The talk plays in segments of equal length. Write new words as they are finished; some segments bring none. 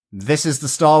This is the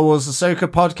Star Wars Ahsoka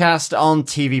podcast on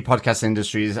TV Podcast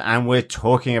Industries, and we're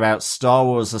talking about Star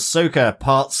Wars Ahsoka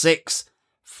Part 6,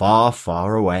 Far,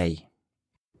 Far Away.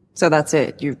 So that's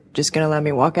it? You're just gonna let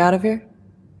me walk out of here?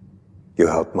 You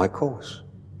helped my cause.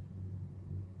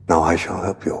 Now I shall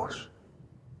help yours.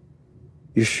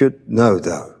 You should know,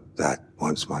 though, that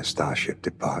once my starship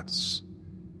departs,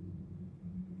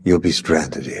 you'll be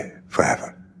stranded here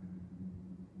forever.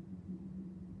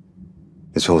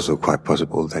 It's also quite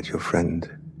possible that your friend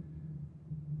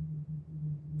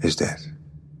is dead.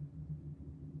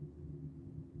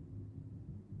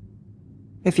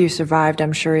 If you survived,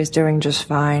 I'm sure he's doing just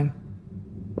fine.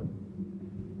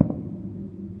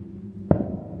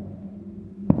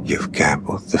 You've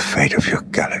gambled the fate of your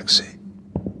galaxy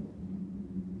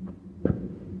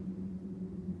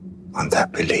on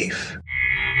that belief.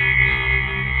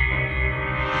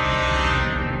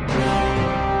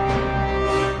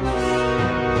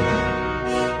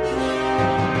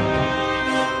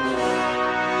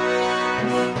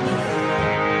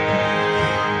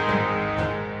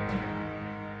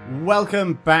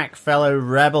 Welcome back, fellow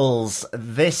rebels.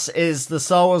 This is the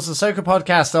Star Wars Ahsoka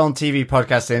podcast on TV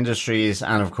Podcast Industries,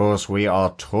 and of course we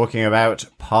are talking about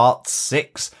Part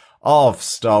 6 of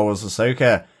Star Wars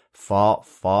Ahsoka, Far,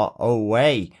 Far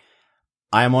Away.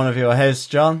 I am one of your hosts,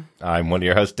 John. I'm one of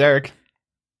your hosts, Derek.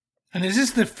 And is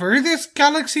this the furthest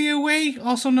galaxy away,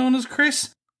 also known as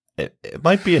Chris? It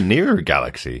might be a nearer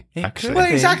galaxy, actually.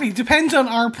 Well, exactly. Depends on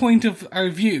our point of our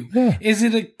view. Yeah. Is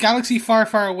it a galaxy far,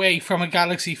 far away from a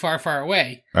galaxy far, far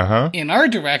away in our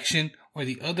direction or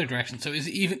the other direction? So is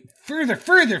it even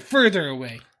further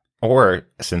away? Or,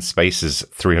 since space is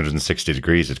 360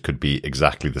 degrees, it could be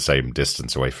exactly the same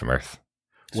distance away from Earth.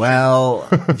 Well,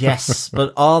 yes,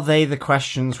 but are they the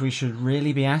questions we should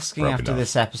really be asking Probably after not.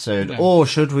 this episode? No. Or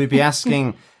should we be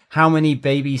asking how many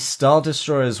baby Star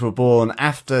Destroyers were born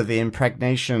after the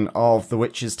impregnation of the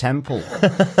Witch's Temple?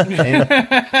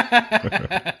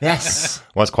 Yes.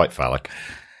 Was quite phallic.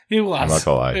 It was. I'm not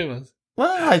gonna lie. It was.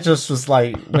 Well, I just was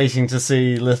like waiting to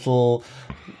see little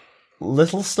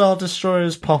Star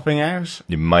Destroyers popping out.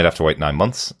 You might have to wait 9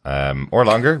 months, or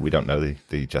longer. We don't know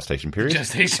the gestation period.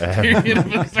 Gestation period of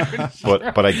a Star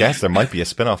Destroyer. But I guess there might be a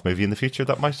spin-off movie in the future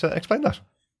that might explain that.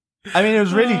 I mean, it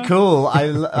was really cool. I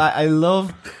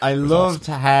loved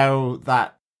how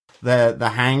that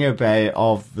the hangar bay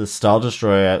of the Star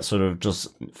Destroyer sort of just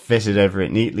fitted over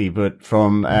it neatly, but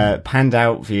from panned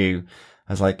out view,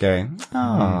 I was like going,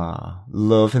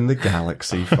 love in the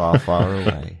galaxy far, far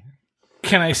away.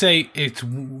 Can I say it's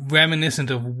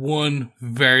reminiscent of one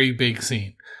very big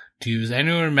scene? Does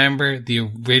anyone remember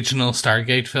the original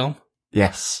Stargate film?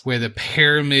 Yes. Where the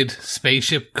pyramid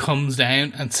spaceship comes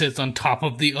down and sits on top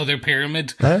of the other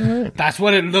pyramid. Right. That's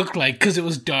what it looked like, because it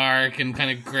was dark and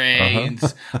kind of grey. And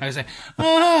I was like,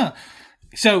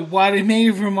 So while it may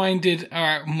have reminded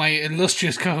my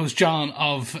illustrious co-host John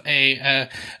of a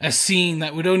scene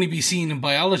that would only be seen in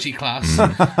biology class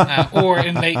or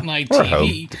in late night Or TV. at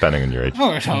home, depending on your age.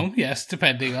 Or at home, yes,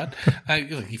 depending on.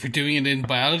 If you're doing it in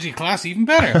biology class, even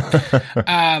better.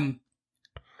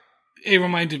 It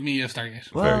reminded me of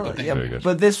Stargate. Well, Very good, yeah, very good.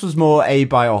 but this was more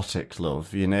abiotic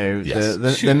love, you know,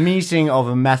 Yes. the meeting of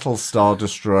a metal Star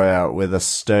Destroyer with a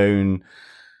stone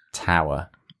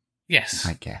tower, Yes.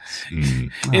 I guess.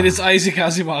 It is Isaac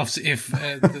Asimov's if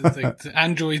the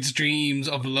android's dreams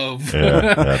of love.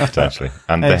 Yeah, potentially.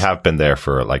 And they have been there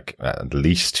for like at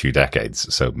least 2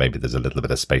 decades, so maybe there's a little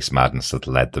bit of space madness that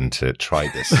led them to try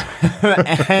this.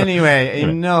 Anyway,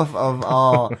 enough of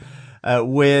our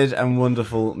weird and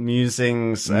wonderful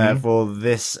musings for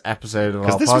this episode of our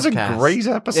podcast. Because this was a great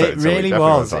episode. It so we really definitely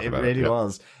want was. to talk It about really Yeah.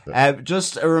 was.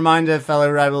 Just a reminder,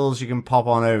 fellow rebels, you can pop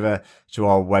on over to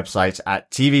our website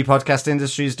at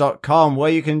tvpodcastindustries.com,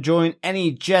 where you can join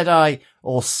any Jedi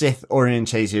or Sith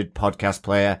orientated podcast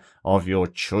player of your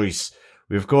choice.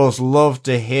 We of course love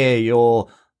to hear your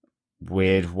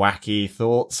weird, wacky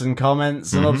thoughts and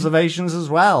comments and observations as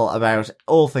well about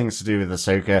all things to do with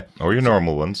Ahsoka. Or your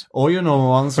normal ones. Or your normal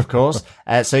ones, of course.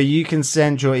 So you can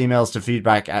send your emails to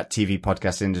feedback at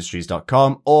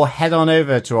tvpodcastindustries.com or head on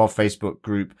over to our Facebook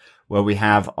group where we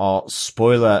have our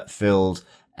spoiler-filled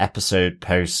episode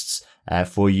posts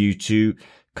for you to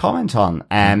comment on.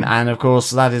 And of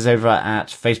course, that is over at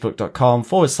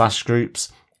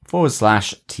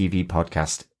facebook.com/groups/TV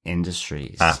Podcast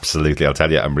Industries. Absolutely. I'll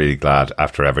tell you, I'm really glad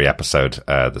after every episode,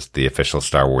 the official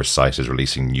Star Wars site is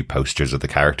releasing new posters of the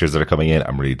characters that are coming in.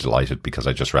 I'm really delighted because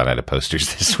I just ran out of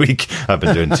posters this week. I've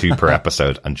been doing 2 per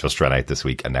episode and just ran out this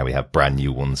week. And now we have brand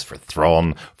new ones for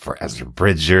Thrawn, for Ezra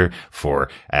Bridger, for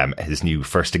his new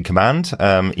first in command,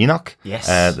 Enoch. Yes.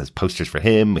 There's posters for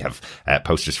him. We have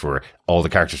posters for all the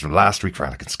characters from last week, for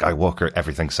Anakin Skywalker,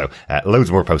 everything. So loads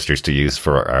more posters to use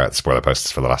for spoiler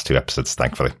posts for the last 2 episodes,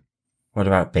 thankfully. What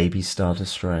about Baby Star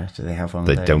Destroyer? Do they have one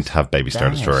They of those? don't have Baby Star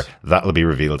Dang it. Destroyer. That'll be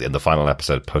revealed in the final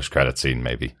episode post-credit scene,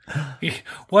 maybe.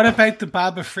 What about the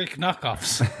Baba Frick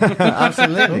knockoffs?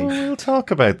 Absolutely. Oh, we'll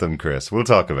talk about them, Chris. We'll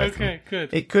talk about them. Okay,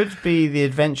 good. It could be the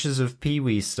adventures of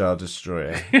Pee-wee Star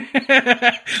Destroyer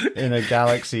in a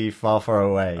galaxy far, far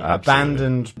away,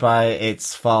 abandoned by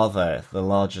its father, the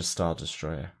larger Star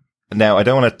Destroyer. Now, I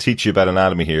don't want to teach you about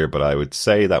anatomy here, but I would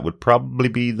say that would probably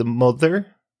be the mother.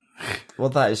 Well,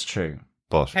 that is true.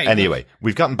 But Hey, anyway,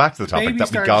 we've gotten back to the topic Baby that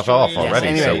we Star got off Destroyer. already,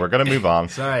 Yes, so anyway. we're going to move on.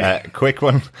 Sorry. Quick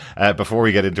one. Before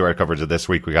we get into our coverage of this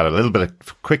week, we got a little bit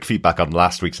of quick feedback on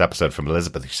last week's episode from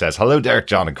Elizabeth, who says, "Hello, Derek,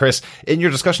 John, and Chris. In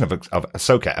your discussion of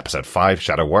Ahsoka, episode 5,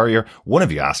 Shadow Warrior, one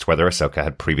of you asked whether Ahsoka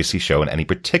had previously shown any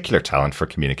particular talent for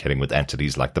communicating with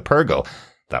entities like the Purgle.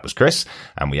 That was Chris,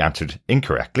 and we answered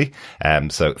incorrectly.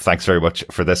 So thanks very much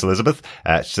for this, Elizabeth.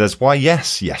 She says, why,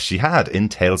 yes, she had. In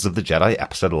Tales of the Jedi,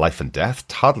 episode Life and Death,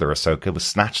 toddler Ahsoka was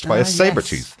snatched by a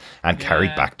saber-tooth and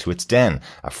carried back to its den.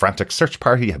 A frantic search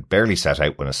party had barely set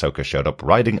out when Ahsoka showed up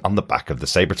riding on the back of the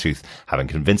saber-tooth, having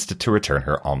convinced it to return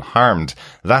her unharmed.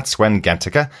 That's when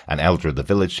Gentica, an elder of the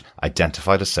village,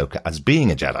 identified Ahsoka as being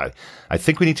a Jedi. I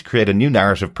think we need to create a new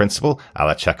narrative principle, a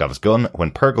la Chekhov's gun.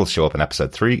 When Purgles show up in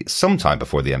episode 3, sometime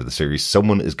before the end of the series,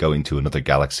 someone is going to another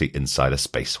galaxy inside a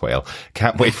space whale.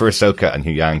 Can't wait for Ahsoka and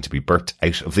Huyang to be birthed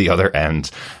out of the other end."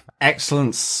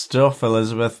 Excellent stuff,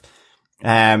 Elizabeth.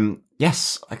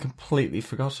 Yes, I completely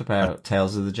forgot about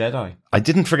Tales of the Jedi. I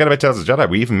didn't forget about Tales of the Jedi.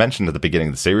 We even mentioned at the beginning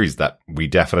of the series that we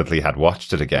definitely had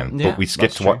watched it again, Yeah, but we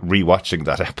skipped that's true. rewatching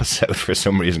that episode for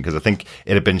some reason, because I think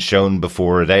it had been shown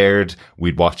before it aired.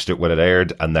 We'd watched it when it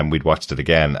aired, and then we'd watched it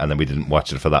again, and then we didn't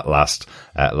watch it for that last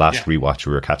rewatch.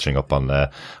 We were catching up on the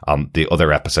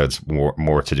other episodes,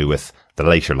 more to do with the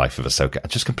later life of Ahsoka. I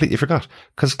just completely forgot,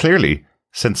 because clearly,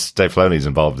 since Dave Filoni's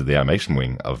involved in the animation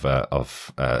wing of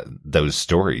those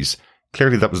stories,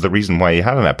 clearly that was the reason why he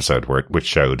had an episode which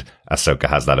showed Ahsoka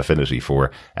has that affinity for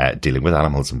dealing with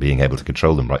animals and being able to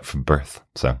control them right from birth.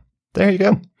 So there you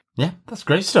go. Yeah, that's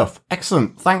great stuff.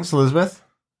 Excellent. Thanks, Elizabeth.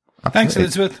 Thanks,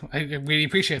 Elizabeth. I really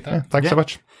appreciate that. Thanks so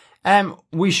much.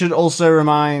 We should also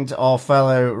remind our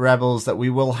fellow rebels that we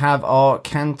will have our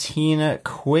Cantina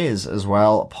quiz as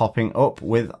well, popping up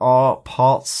with our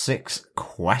part 6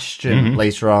 question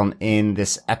later on in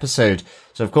this episode.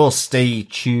 So of course, stay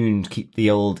tuned, keep the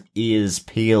old ears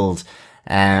peeled,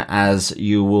 as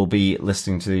you will be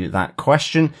listening to that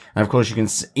question. And of course, you can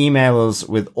email us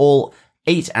with all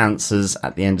 8 answers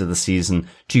at the end of the season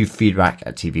to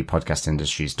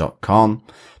feedback@tvpodcastindustries.com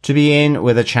to be in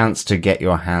with a chance to get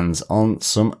your hands on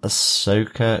some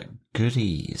Ahsoka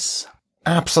goodies.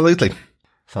 Absolutely.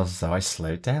 Felt as though I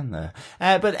slowed down there.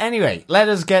 But anyway, let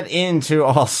us get into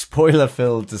our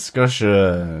spoiler-filled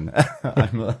discussion. I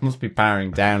must be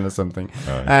powering down or something.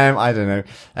 I don't know.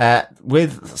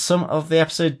 With some of the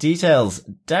episode details.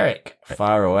 Derek,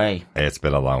 fire away. It's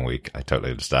been a long week. I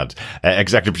totally understand.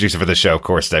 Executive producer for the show, of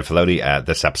course, Dave Filoni.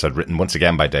 This episode written once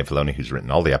again by Dave Filoni, who's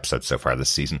written all the episodes so far this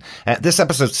season. This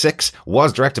episode 6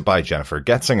 was directed by Jennifer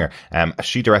Getzinger.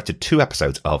 She directed 2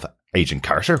 episodes of Agent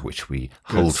Carter, which we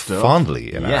hold stuff.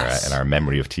 fondly in Yes. our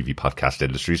memory of TV podcast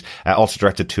industries. Also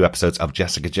directed 2 episodes of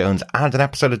Jessica Jones and an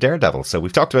episode of Daredevil. So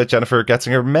we've talked about Jennifer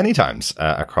Getzinger many times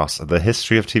across the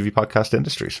history of TV podcast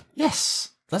industries.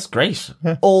 Yes, that's great.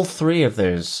 Yeah. All 3 of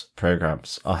those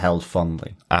programs are held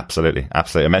fondly. Absolutely.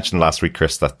 Absolutely. I mentioned last week,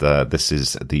 Chris, that this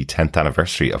is the 10th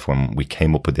anniversary of when we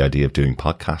came up with the idea of doing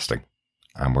podcasting.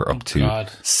 And we're up to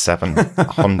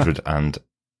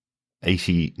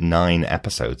 789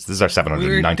 episodes. This is our 790th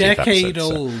We're a decade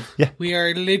episode, old. Yeah. We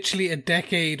are literally a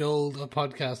decade old of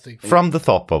podcasting. From the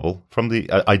thought bubble, from the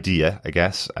idea, I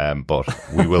guess. But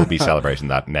we will be celebrating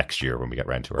that next year when we get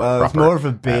round to our Well, proper it's more of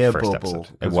a beer first bubble.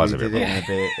 episode. It was a beer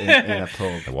bubble. in a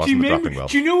pub. It wasn't dropping well.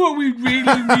 Do you know what we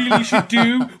really should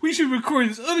do? We should record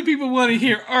this. Other people want to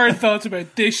hear our thoughts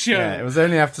about this show. Yeah, it was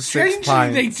only after 6 Strangely,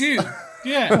 pints. they do.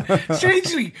 Yeah.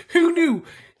 Strangely, who knew?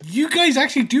 you guys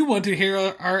actually do want to hear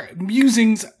our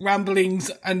musings, ramblings,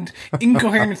 and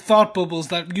incoherent thought bubbles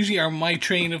that usually are my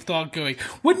train of thought going,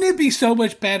 wouldn't it be so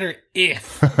much better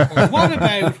if? Or what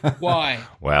about why?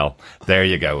 Well, there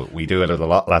you go. We do it with a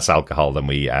lot less alcohol than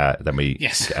we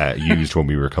used when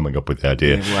we were coming up with the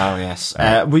idea. Well, yes.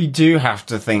 We do have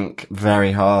to think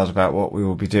very hard about what we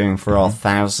will be doing for our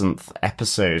 1000th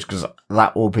episode, because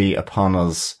that will be upon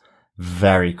us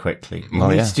very quickly. We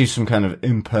need to do some kind of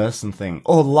in-person thing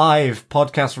or live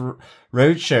podcast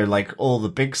roadshow like all the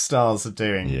big stars are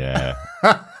doing. Yeah.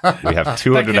 We have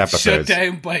 200 episodes. Shut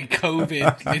down by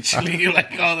COVID, literally,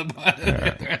 like all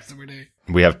the rest of our day.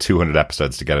 We have 200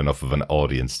 episodes to get enough of an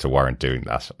audience to warrant doing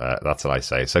that. That's what I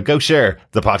say. So go share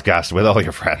the podcast with all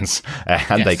your friends,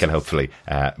 and they can hopefully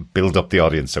build up the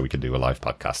audience so we can do a live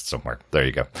podcast somewhere. There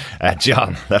you go.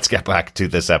 John, let's get back to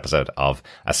this episode of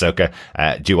Ahsoka.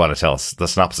 Do you want to tell us the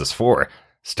synopsis for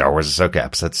Star Wars Ahsoka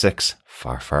Episode 6,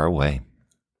 Far, Far Away?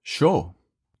 Sure.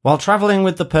 While travelling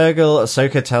with the Purgle,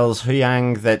 Ahsoka tells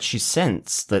Huyang that she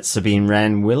sensed that Sabine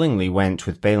Wren willingly went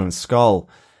with Baylan Skoll.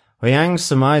 Huyang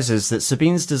surmises that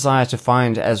Sabine's desire to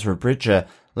find Ezra Bridger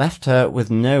left her with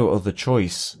no other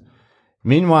choice.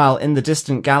 Meanwhile, in the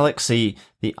distant galaxy,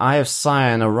 the Eye of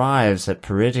Sion arrives at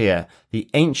Peridia, the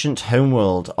ancient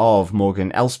homeworld of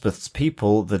Morgan Elspeth's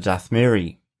people, the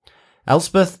Dathmiri.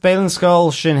 Elspeth, Baylan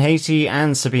Skoll, Shin Hati,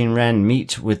 and Sabine Wren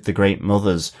meet with the Great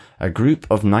Mothers, a group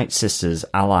of Night Sisters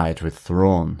allied with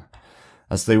Thrawn.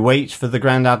 As they wait for the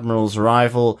Grand Admiral's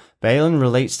arrival, Baylan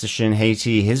relates to Shin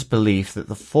Hati his belief that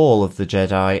the fall of the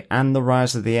Jedi and the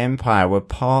rise of the Empire were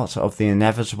part of the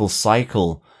inevitable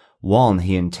cycle, one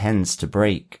he intends to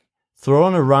break.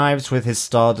 Thrawn arrives with his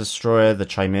Star Destroyer, the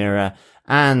Chimera,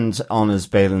 and honours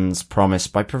Baylan's promise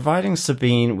by providing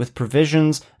Sabine with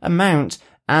provisions, a mount,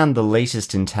 and the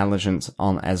latest intelligence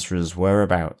on Ezra's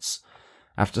whereabouts.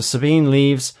 After Sabine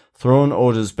leaves, Thrawn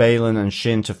orders Baylan and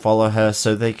Shin to follow her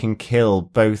so they can kill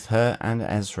both her and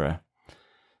Ezra.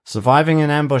 Surviving an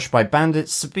ambush by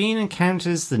bandits, Sabine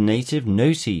encounters the native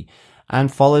Noti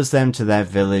and follows them to their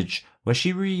village, where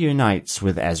she reunites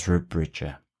with Ezra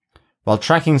Bridger. While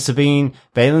tracking Sabine,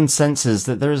 Baylan senses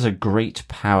that there is a great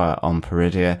power on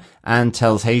Peridia and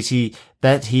tells Hati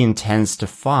that he intends to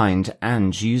find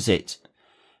and use it.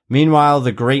 Meanwhile,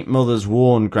 the Great Mothers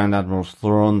warn Grand Admiral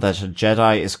Thrawn that a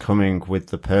Jedi is coming with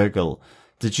the Purgle.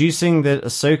 Deducing that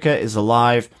Ahsoka is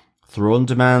alive, Thrawn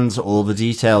demands all the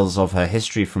details of her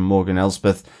history from Morgan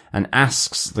Elspeth and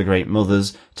asks the Great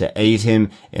Mothers to aid him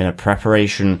in a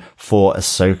preparation for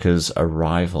Ahsoka's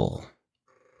arrival.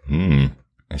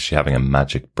 Is she having a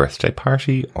magic birthday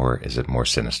party, or is it more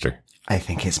sinister? I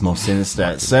think it's more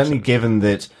sinister. Certainly given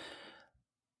that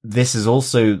this is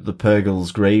also the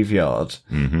Purgle's graveyard.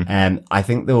 And I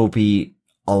think there will be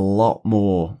a lot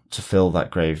more to fill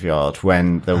that graveyard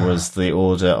when there was the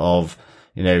order of,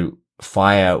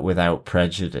 fire without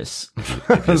prejudice.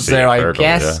 So I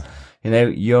guess,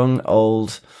 young,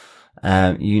 old,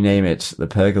 you name it, the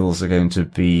Purgles are going to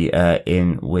be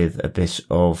in with a bit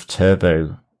of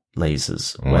turbo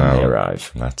lasers when they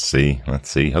arrive. Let's see.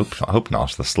 Hope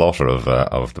not. The slaughter of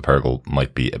the Purgle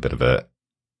might be a bit of a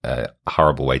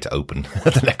horrible way to open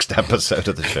the next episode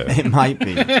of the show. It might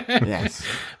be, yes.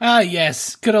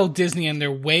 Yes. Good old Disney and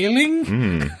their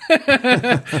wailing.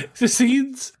 The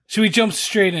scenes. Should we jump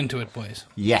straight into it, boys?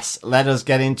 Yes, let us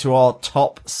get into our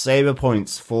top saber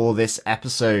points for this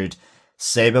episode.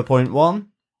 Saber point 1.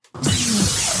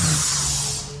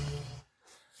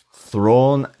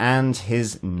 Thrawn and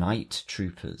his night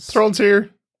troopers. Thrawn's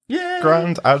here. Yeah.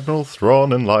 Grand Admiral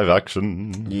Thrawn in live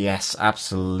action. Yes,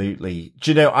 absolutely.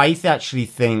 Do you know, I actually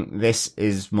think this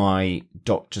is my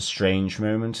Doctor Strange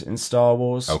moment in Star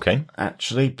Wars. Okay.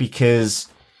 Actually, because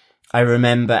I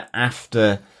remember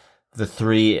after the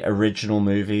 3 original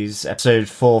movies, episode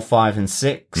 4, 5, and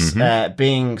 6,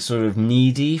 being sort of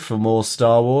needy for more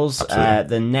Star Wars.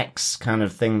 The next kind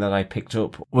of thing that I picked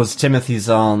up was Timothy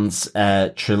Zahn's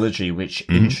trilogy, which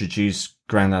introduced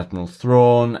Grand Admiral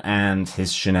Thrawn and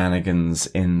his shenanigans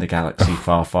in the galaxy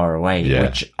far, far away,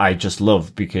 which I just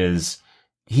love because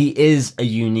he is a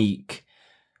unique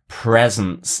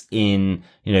presence in,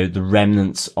 the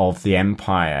remnants of the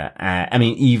Empire.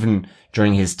 Even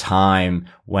during his time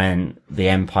when the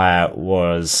Empire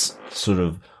was sort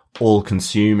of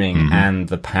all-consuming and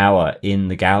the power in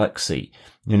the galaxy,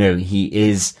 he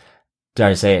is,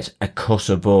 dare I say it, a cut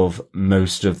above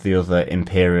most of the other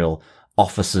Imperial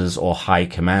officers or high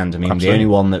command. Absolutely. The only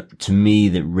one that, to me,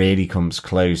 that really comes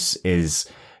close is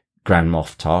Grand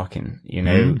Moff Tarkin.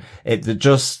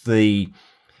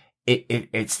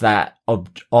 It's that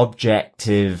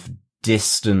objective,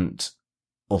 distant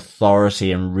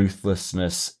authority and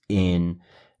ruthlessness in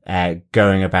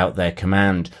going about their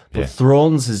command. But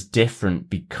Thrawn's is different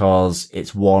because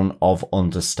it's one of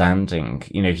understanding.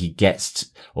 You know, he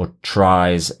gets or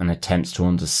tries and attempts to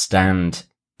understand,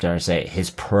 dare I say, his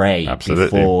prey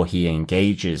before he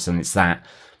engages. And it's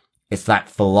that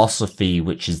philosophy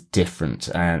which is different,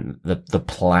 and the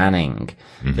planning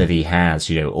that he has,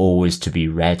 you know, always to be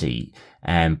ready.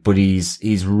 But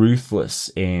he's ruthless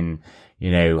in,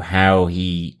 you know, how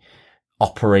he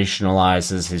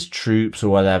operationalizes his troops or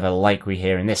whatever, like we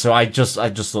hear in this. So I just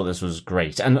thought this was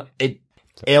great. And it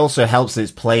also helps that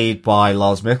it's played by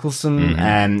Lars Mikkelsen,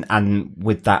 and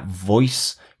with that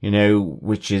voice, you know,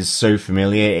 which is so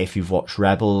familiar if you've watched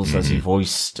Rebels, as he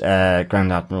voiced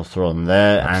Grand Admiral Thrawn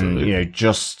there. Absolutely. And, you know,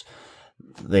 just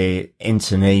the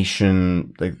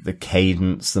intonation, the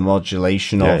cadence, the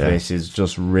modulation of it is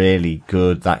just really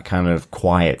good. That kind of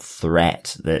quiet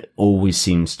threat that always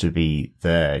seems to be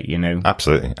there, you know?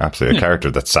 Absolutely. A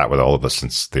character that sat with all of us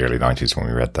since the early 90s when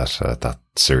we read that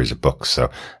series of books. So,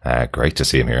 great to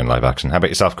see him here in live action. How about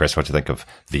yourself, Chris? What do you think of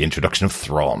the introduction of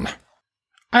Thrawn?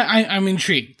 I'm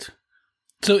intrigued.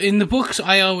 So in the books,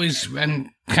 I always, and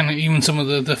kind of even some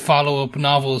of the follow-up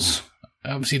novels,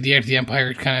 obviously The Heir to the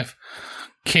Empire kind of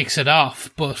kicks it off,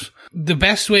 but the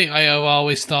best way I have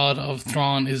always thought of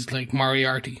Thrawn is like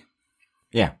Moriarty.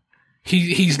 Yeah.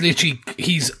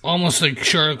 He's almost like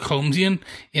Sherlock Holmesian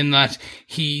in that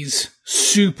he's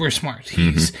super smart.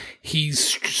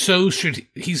 He's so strategic.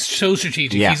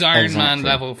 Yeah, he's Iron Man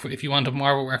level, if you want a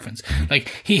Marvel reference.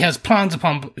 Like, he has plans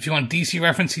upon, if you want DC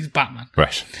reference, he's Batman.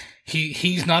 Right.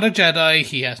 He's not a Jedi.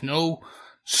 He has no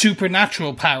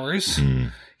supernatural powers.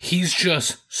 He's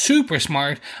just super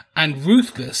smart and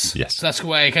ruthless. Yes. So that's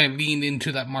why I kind of leaned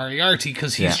into that Moriarty,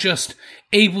 because he's just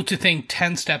able to think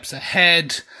 10 steps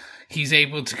ahead. He's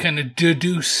able to kind of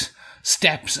deduce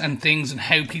steps and things and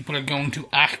how people are going to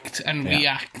act and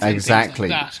react. And exactly.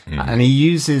 Things like that. And he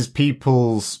uses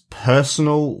people's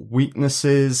personal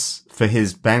weaknesses for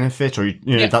his benefit, or,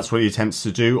 you know, that's what he attempts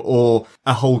to do, or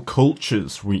a whole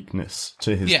culture's weakness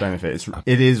to his benefit.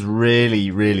 It is really,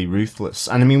 really ruthless.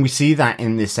 And I mean, we see that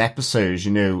in this episode,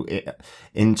 you know,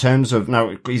 in terms of,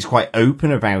 now he's quite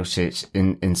open about it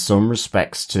in some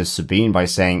respects to Sabine by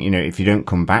saying, you know, if you don't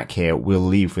come back here, we'll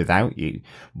leave without you.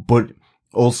 But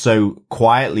also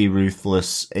quietly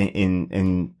ruthless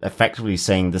in effectively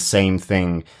saying the same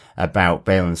thing about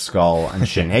Baylan Skoll and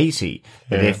Shin Hati,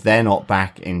 that if they're not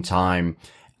back in time,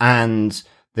 and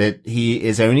that he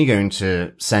is only going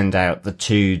to send out the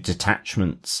 2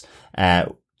 detachments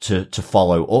to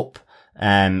follow up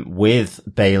with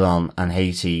Baylan and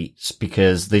Hati,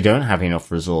 because they don't have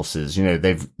enough resources. You know,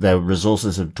 their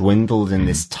resources have dwindled in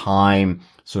this time,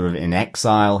 sort of in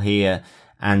exile here.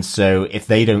 And so if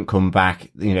they don't come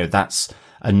back, you know, that's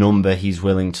a number he's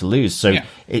willing to lose. So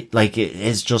it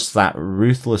is just that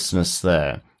ruthlessness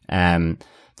there. The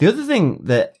other thing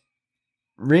that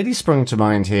really sprung to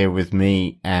mind here with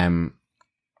me,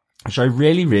 which I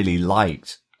really, really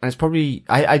liked, and it's probably,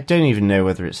 I don't even know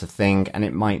whether it's a thing, and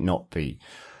it might not be,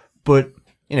 but,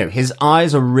 you know, his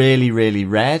eyes are really, really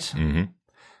red.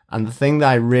 And the thing that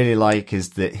I really like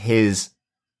is that his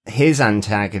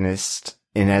antagonist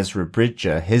in Ezra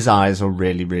Bridger, his eyes are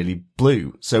really, really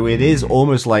blue. So it is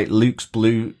almost like Luke's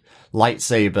blue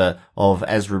lightsaber of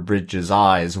Ezra Bridger's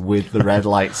eyes with the red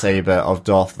lightsaber of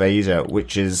Darth Vader,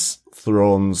 which is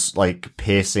Thrawn's, like,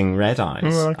 piercing red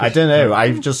eyes. I don't know.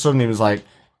 I just suddenly was like,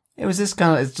 it was this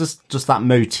kind of, it's just that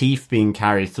motif being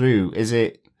carried through. Is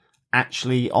it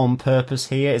actually on purpose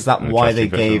here? Is that why they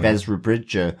gave Ezra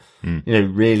Bridger, you know,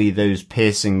 really those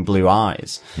piercing blue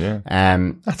eyes? Yeah.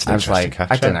 That's an interesting catch.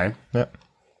 I don't know. Yeah.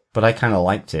 But I kind of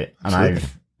liked it, and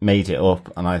I've made it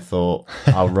up, and I thought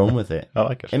I'll run with it. I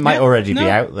like it. It might already be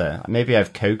out there. Maybe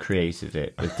I've co-created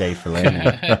it with Dave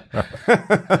Filoni.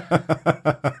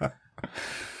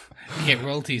 You get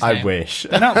royalties. I wish.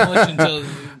 They're not much until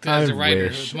there's a writer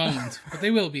at the moment, but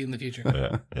they will be in the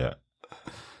future. Yeah.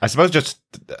 I suppose just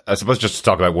to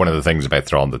talk about one of the things about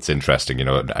Thrawn that's interesting. You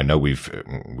know, I know we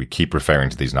keep referring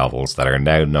to these novels that are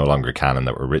now no longer canon,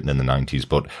 that were written in the 90s,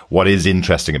 but what is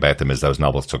interesting about them is those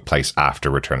novels took place after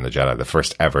Return of the Jedi, the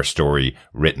first ever story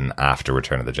written after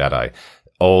Return of the Jedi.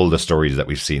 All the stories that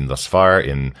we've seen thus far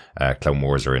in Clone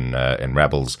Wars or in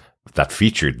Rebels that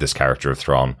featured this character of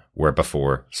Thrawn were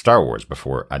before Star Wars,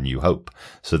 before A New Hope.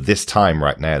 So this time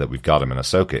right now that we've got him in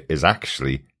Ahsoka is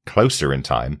actually closer in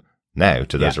time now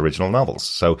to those original novels.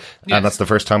 So, and that's the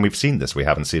first time we've seen this. We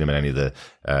haven't seen him in any of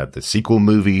the sequel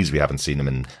movies. We haven't seen him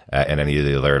in any of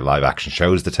the other live action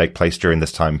shows that take place during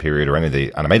this time period, or any of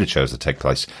the animated shows that take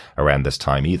place around this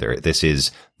time either. This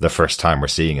is the first time we're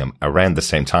seeing him around the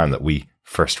same time that we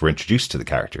first were introduced to the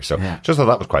character. So just thought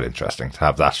that was quite interesting to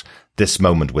have this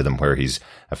moment with him where he's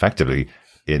effectively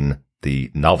in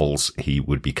the novels, he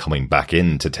would be coming back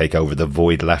in to take over the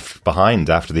void left behind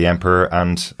after the Emperor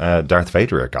and Darth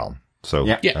Vader are gone. So,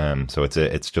 so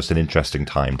it's just an interesting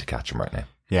time to catch him right now.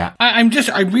 Yeah. I'm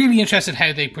really interested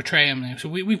how they portray him now. So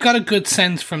we've got a good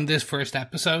sense from this first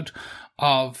episode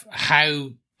of how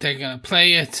they're going to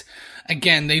play it.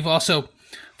 Again, they've also,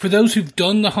 for those who've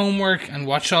done the homework and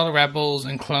watched all the Rebels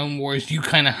and Clone Wars, you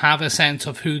kind of have a sense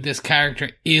of who this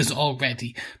character is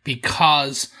already,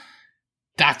 because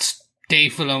that's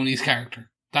Dave Filoni's character.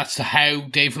 That's how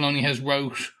Dave Filoni has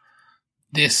wrote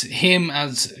him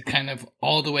as kind of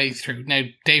all the way through. Now,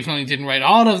 Dave Filoni didn't write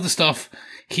all of the stuff.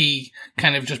 He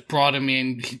kind of just brought him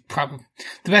in.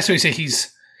 The best way to say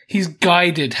he's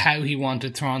guided how he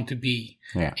wanted Thrawn to be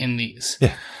in these.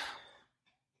 Yeah.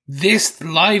 This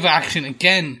live action,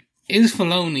 again, is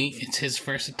Filoni. It's his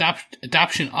first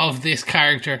adaptation of this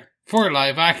character for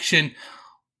live action.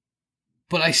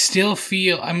 But I still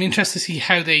feel, I'm interested to see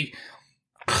how they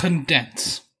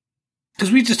condense.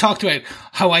 Because we just talked about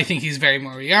how I think he's very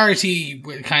Moriarty.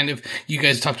 Kind of, you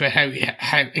guys talked about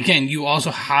how again, you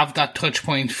also have that touch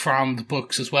point from the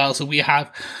books as well. So we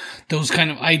have those kind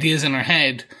of ideas in our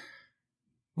head.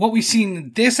 What we've seen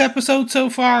in this episode so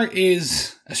far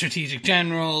is a strategic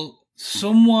general,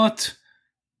 somewhat,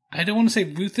 I don't want to say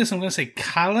ruthless, I'm going to say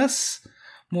callous.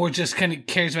 More just kind of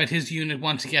cares about his unit,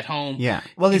 wants to get home. Yeah.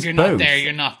 Well, if you're both. not there,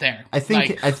 you're not there. I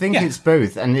think it's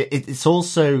both. And it's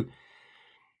also,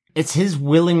 it's his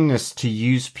willingness to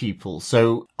use people.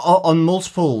 So on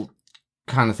multiple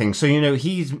kind of things. So,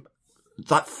 he's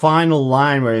that final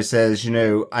line where he says,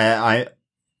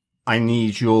 I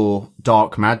need your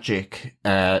dark magic,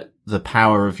 the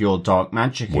power of your dark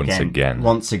magic once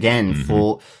again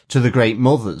to the great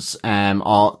mothers,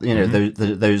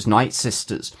 those Night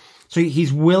Sisters. So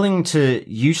he's willing to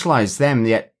utilize them,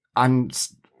 yet I'm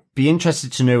be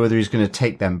interested to know whether he's going to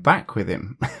take them back with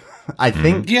him. I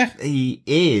think he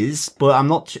is, but I'm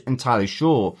not entirely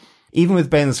sure. Even with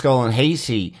Bane the Skull and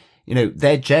Hasty,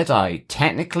 they're Jedi.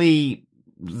 Technically,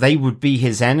 they would be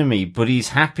his enemy, but he's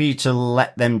happy to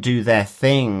let them do their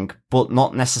thing, but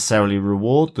not necessarily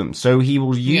reward them. So he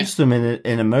will use them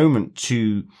in a moment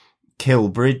to kill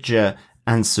Bridger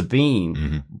and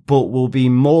Sabine, but will be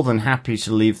more than happy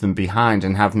to leave them behind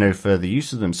and have no further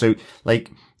use of them. So,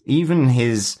 even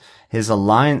his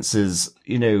alliances,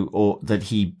 or that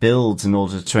he builds in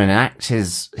order to enact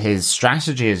his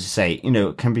strategy, as you say,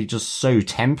 can be just so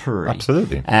temporary.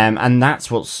 Absolutely. And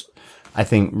that's what's, I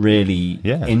think, really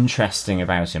interesting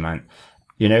about him,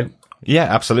 Yeah,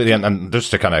 absolutely. And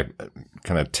just to kind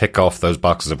of tick off those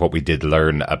boxes of what we did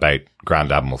learn about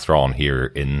Grand Admiral Thrawn here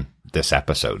in this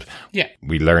episode. Yeah.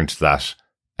 We learned that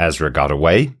Ezra got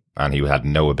away and he had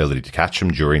no ability to catch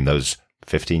him during those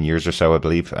 15 years or so, I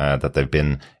believe, that they've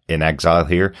been in exile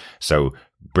here. So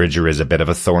Bridger is a bit of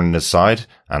a thorn in his side.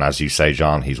 And as you say,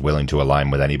 John, he's willing to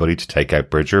align with anybody to take out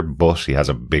Bridger, but he has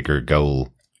a bigger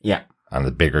goal. Yeah. And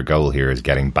the bigger goal here is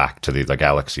getting back to the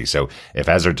galaxy. So if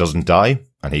Ezra doesn't die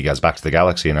and he goes back to the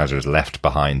galaxy and Ezra's left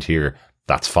behind here,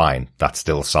 that's fine. That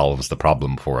still solves the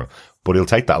problem for him. But he'll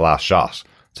take that last shot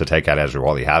to take out Ezra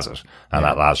while he has it. And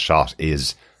that last shot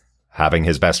is having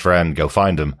his best friend go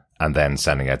find him and then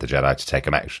sending out the Jedi to take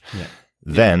him out. Yeah.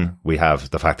 Then we have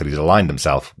the fact that he's aligned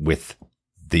himself with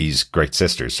these great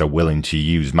sisters. So willing to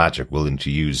use magic, willing to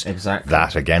use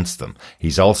that against them.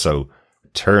 He's also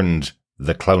turned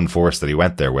the clone force that he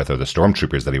went there with, or the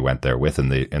stormtroopers that he went there with in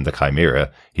the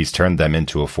Chimera, he's turned them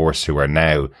into a force who are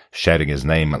now shouting his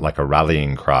name like a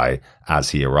rallying cry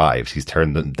as he arrives. He's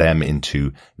turned them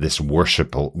into this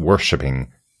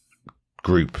worshipping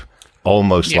group,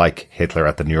 almost like Hitler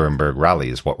at the Nuremberg rally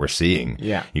is what we're seeing.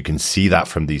 Yeah. You can see that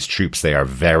from these troops. They are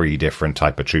very different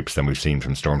type of troops than we've seen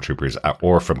from stormtroopers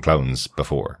or from clones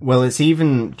before. Well, it's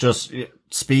even just...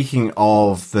 Speaking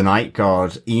of the Night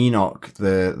Guard, Enoch,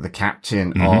 the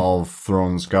captain of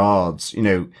Thrawn's guards,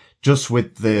 just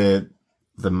with the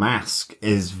mask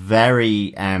is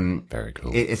very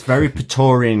cool. It's very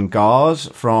Praetorian Guard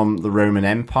from the Roman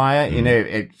Empire.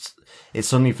 It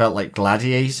suddenly felt like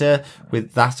Gladiator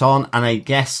with that on. And I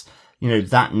guess,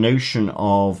 that notion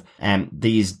of,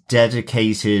 these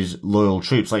dedicated loyal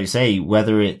troops, like you say,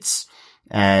 whether it's,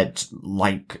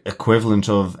 equivalent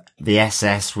of the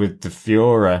SS with the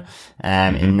Führer,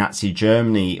 in Nazi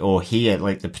Germany, or here,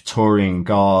 like the Praetorian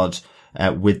Guard,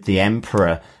 with the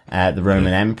Emperor, the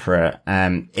Roman Emperor.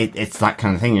 It's that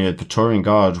kind of thing. The Praetorian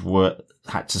Guard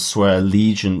had to swear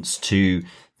allegiance to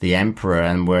the Emperor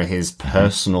and were his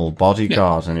personal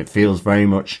bodyguard. And it feels very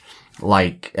much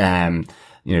like,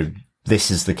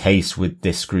 this is the case with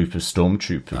this group of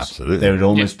stormtroopers. Absolutely. They would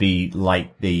almost be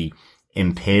like the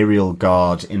Imperial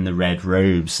Guard in the red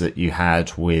robes that you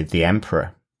had with the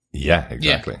Emperor. Yeah,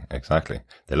 exactly.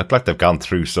 They look like they've gone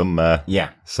through some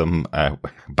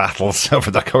battles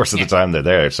over the course of the time they're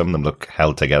there. Some of them look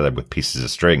held together with pieces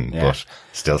of string, but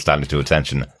still standing to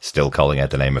attention, still calling out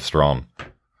the name of Thrawn.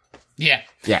 Yeah.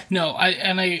 Yeah. No,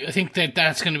 I think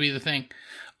that's going to be the thing.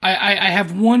 I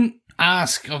have one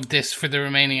ask of this for the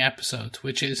remaining episodes,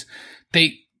 which is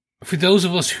for those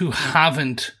of us who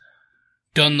haven't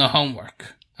done the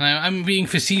homework, and I'm being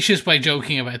facetious by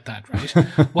joking about that, right?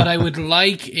 What I would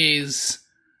like is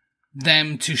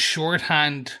them to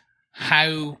shorthand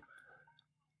how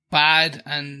bad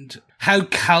and how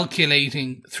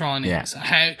calculating Thrawn is.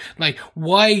 How,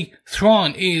 why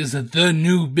Thrawn is the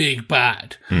new big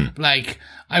bad.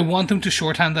 I want them to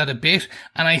shorthand that a bit,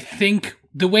 and I think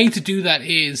the way to do that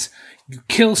is you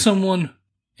kill someone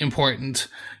important,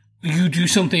 you do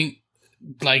something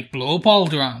like blow up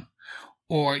Alderaan,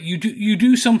 or you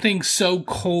do something so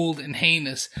cold and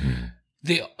heinous,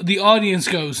 the audience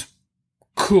goes,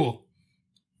 cool,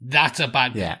 that's a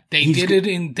bad guy. They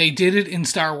did it in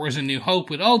Star Wars: A New Hope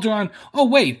with Alderaan. Oh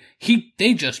wait,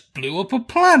 they just blew up a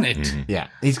planet. Yeah,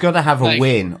 he's got to have a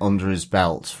win under his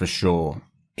belt for sure.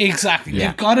 Exactly.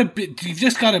 Yeah. You've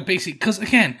just got to basically, because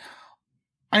again,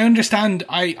 I understand.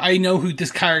 I know who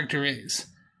this character is.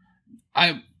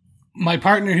 My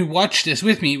partner who watched this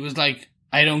with me was like,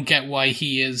 I don't get why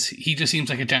he just seems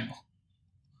like a general.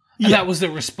 And that was the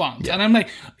response. Yeah. And I'm like,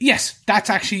 yes, that's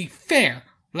actually fair.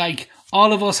 Like,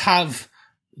 all of us have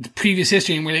the previous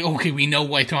history and we're like, okay, we know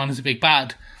why Thrawn is a big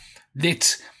bad.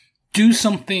 Let's do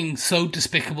something so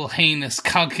despicable, heinous,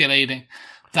 calculating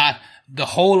that the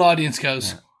whole audience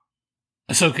goes,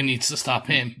 Ahsoka needs to stop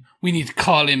him. We need to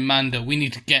call in Mando. We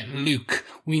need to get Luke.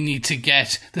 We need to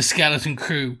get the Skeleton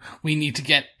Crew. We need to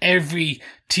get every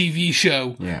TV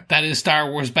show that is Star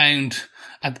Wars bound.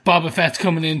 And Boba Fett's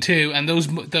coming in too. And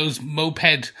those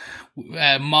moped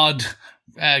mod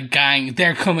gang,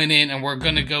 they're coming in, and we're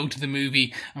going to go to the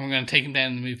movie and we're going to take him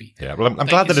down in the movie. Yeah, well, I'm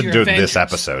glad that it did this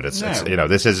episode. It's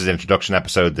this is his introduction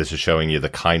episode. This is showing you the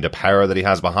kind of power that he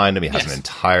has behind him. He has an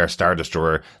entire Star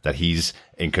Destroyer that he's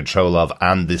in control of,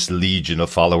 and this legion of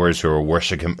followers who are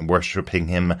worshipping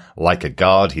him like a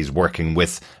god. He's working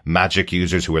with magic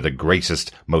users who are the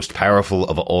greatest, most powerful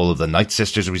of all of the Night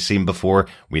Sisters we've seen before.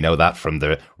 We know that from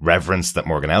the reverence that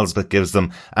Morgan Elsbeth gives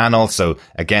them. And also,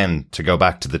 again, to go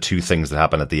back to the two things that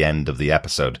happen at the end of the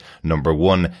episode. Number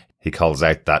one, he calls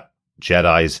out that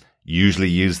Jedis usually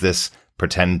use this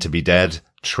pretend to be dead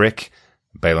trick.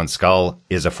 Baylan Skoll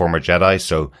is a former Jedi,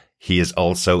 so he is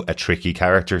also a tricky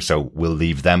character, so we'll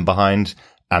leave them behind.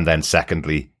 And then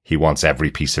secondly, he wants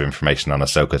every piece of information on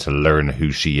Ahsoka to learn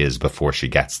who she is before she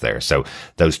gets there. So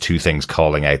those two things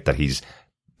calling out that he's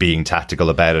being tactical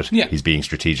about it, he's being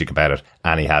strategic about it,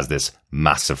 and he has this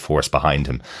massive force behind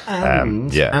him.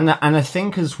 And I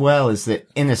think as well is that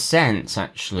in a sense,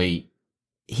 actually,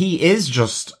 he is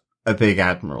just a big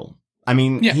admiral. I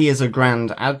mean, he is a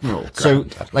Grand Admiral.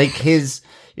 Like his,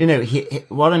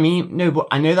 what I mean, no, but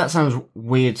I know that sounds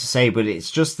weird to say, but it's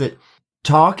just that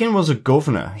Tarkin was a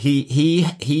governor.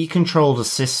 He controlled a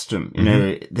system, you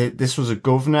know, this was a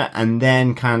governor, and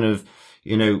then kind of,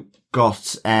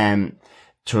 got,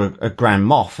 to a Grand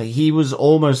Moff. He was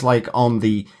almost like on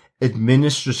the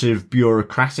administrative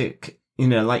bureaucratic,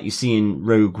 like you see in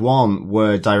Rogue One,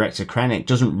 where Director Krennic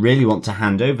doesn't really want to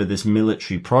hand over this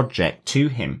military project to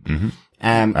him.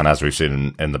 And as we've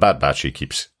seen in the Bad Batch, he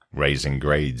keeps raising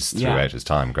grades throughout his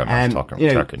time.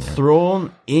 Tarkin,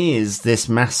 Thrawn is this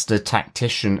master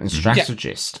tactician and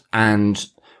strategist, and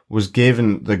was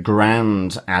given the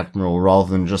Grand Admiral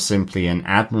rather than just simply an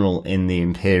admiral in the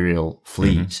Imperial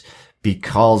fleet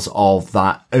because of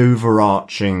that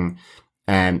overarching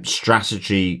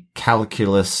strategy,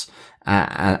 calculus,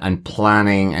 and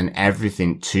planning and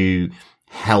everything to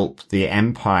help the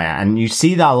Empire. And you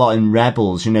see that a lot in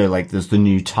Rebels, like there's the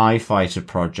new TIE fighter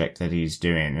project that he's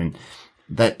doing, and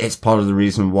that it's part of the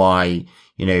reason why,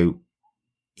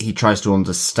 he tries to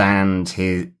understand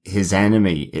his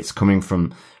enemy. It's coming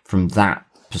from that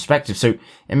perspective. So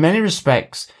in many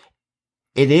respects,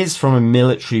 it is from a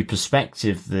military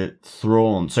perspective that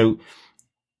Thrawn. So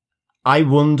I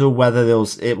wonder whether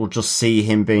it will just see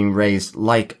him being raised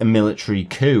like a military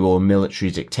coup or a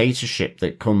military dictatorship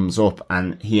that comes up,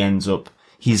 and he's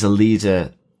a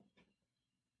leader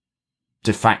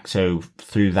de facto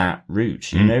through that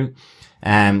route,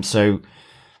 So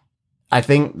I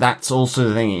think that's also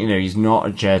the thing, he's not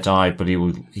a Jedi, but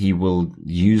he will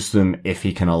use them if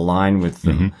he can align with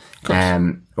them.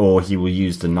 Or he will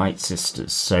use the Night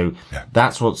Sisters. So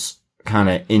that's what's kind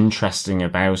of interesting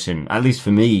about him, at least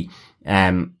for me.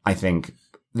 I think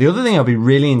the other thing I'll be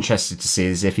really interested to see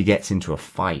is if he gets into a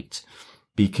fight,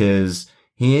 because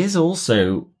he is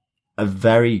also a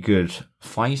very good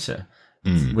fighter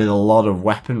with a lot of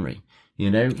weaponry, you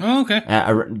know? Oh, okay.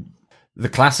 The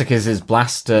classic is his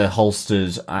blaster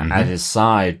holstered at his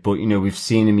side, but, you know, we've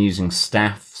seen him using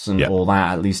staffs and all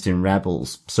that, at least in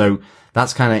Rebels. So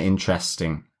that's kind of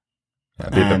interesting. A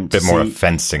bit more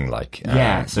fencing-like.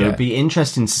 It'd be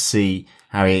interesting to see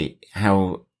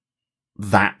how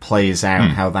that plays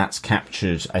out, how that's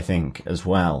captured, I think, as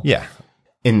well. Yeah.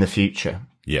 In the future.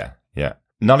 Yeah.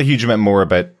 Not a huge amount more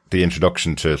about the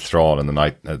introduction to Thrawn and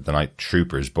the Night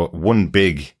Troopers, but one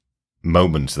big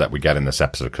moment that we get in this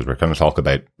episode, because we're going to talk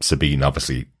about Sabine,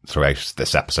 obviously, throughout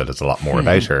this episode. It's a lot more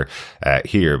about her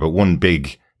here, but one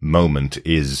big moment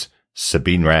is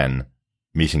Sabine Wren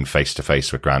meeting face to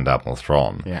face with Grand Admiral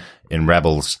Thrawn. Yeah. In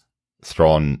Rebels,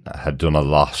 Thrawn had done a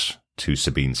lot to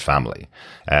Sabine's family.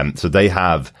 So they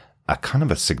have a kind of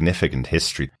a significant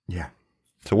history. Yeah.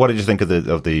 So what did you think of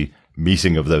the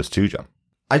meeting of those two, John?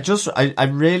 I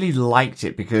really liked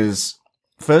it because,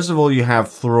 first of all, you have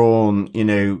Thrawn, you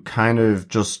know, kind of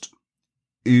just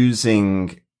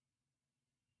oozing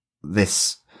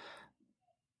this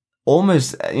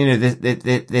almost, you know,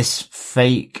 this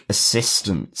fake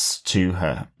assistance to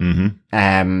her.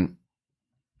 Mm-hmm.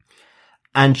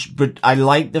 But I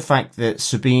like the fact that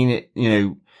Sabine, you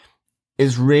know,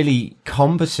 is really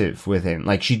combative with him.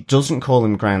 Like, she doesn't call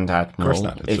him Grand Admiral. Of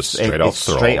course not. It's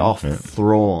straight off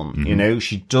Thrawn. Mm-hmm. You know,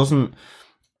 she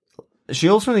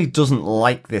ultimately doesn't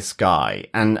like this guy.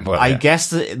 And I guess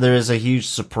that there is a huge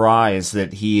surprise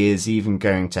that he is even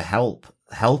going to help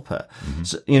her. Mm-hmm.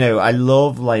 So, you know, I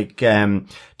love, like,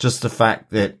 just the fact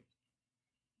that,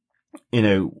 you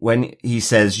know, when he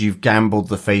says you've gambled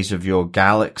the fate of your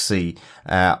galaxy,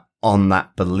 on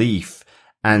that belief,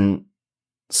 and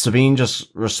Sabine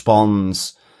just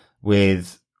responds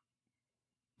with,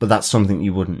 but that's something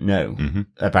you wouldn't know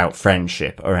about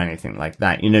friendship or anything like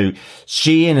that. You know,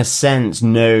 she in a sense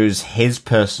knows his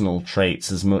personal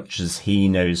traits as much as he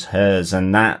knows hers,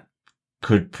 and that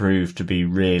could prove to be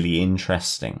really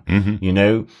interesting, you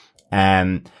know,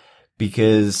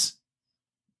 because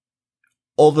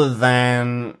other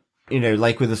than, you know,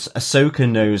 like with Ahsoka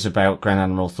knows about Grand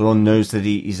Admiral Thrawn, knows that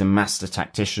he's a master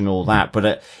tactician, all that,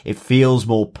 but it feels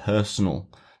more personal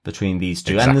between these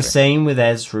two. Exactly. And the same with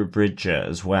Ezra Bridger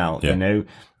as well. Yeah. You know,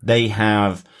 they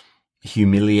have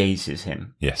humiliated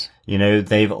him. Yes. You know,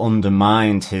 they've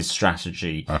undermined his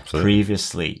strategy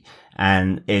previously.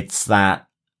 And it's that,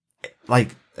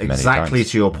 like, exactly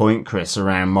to your point, Chris,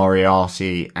 around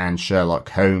Moriarty and Sherlock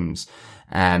Holmes.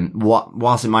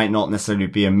 Whilst it might not necessarily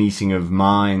be a meeting of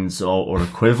minds or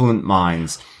equivalent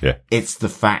minds, it's the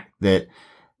fact that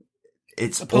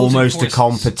it's opposing almost forces. A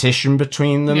competition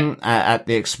between them at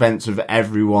the expense of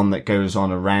everyone that goes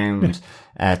on around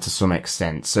to some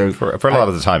extent. So for a lot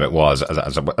of the time, it was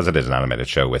as it is an animated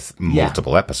show with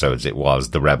multiple episodes. It was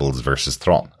the Rebels versus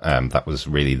Thrawn. That was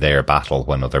really their battle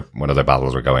when other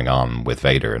battles were going on with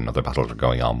Vader and other battles were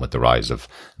going on with the rise of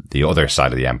the other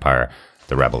side of the Empire.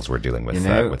 The Rebels were dealing with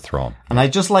with Thrawn. And I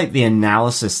just like the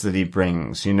analysis that he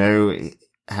brings, you know,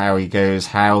 how he goes,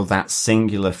 how that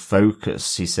singular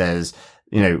focus, he says,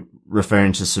 you know,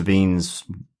 referring to Sabine's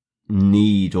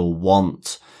need or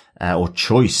want, or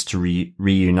choice to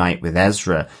reunite with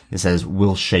Ezra, he says,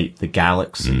 will shape the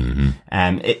galaxy.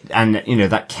 And you know,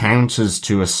 that counters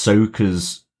to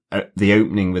Ahsoka's, the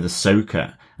opening with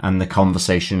Ahsoka and the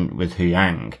conversation with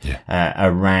Huyang,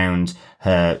 around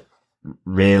her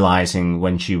realizing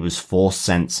when she was force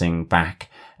sensing back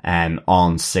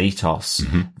on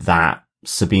Satos that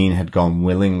Sabine had gone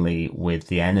willingly with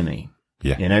the enemy.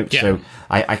 Yeah. You know, so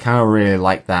I kind of really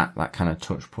like that kind of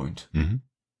touch point.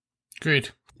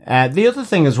 Great. The other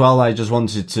thing as well I just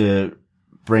wanted to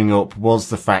bring up was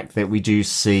the fact that we do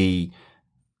see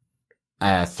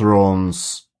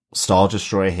Thrawn's Star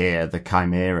Destroyer here, the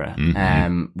Chimera,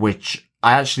 which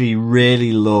I actually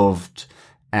really loved.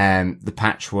 The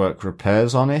patchwork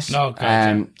repairs on it. Oh,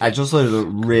 gotcha. I just thought it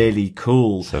looked really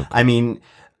cool. So cool. I mean,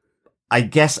 I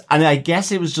guess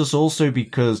it was just also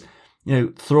because, you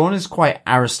know, Thrawn is quite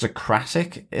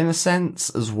aristocratic in a sense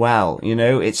as well. You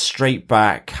know, it's straight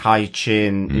back, high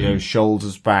chin, you know,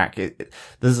 shoulders back.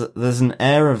 There's an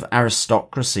air of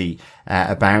aristocracy,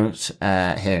 about,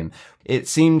 him. It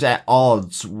seemed at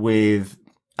odds with,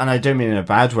 and I don't mean in a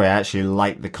bad way, I actually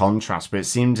like the contrast, but it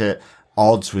seemed at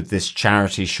odds with this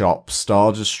charity shop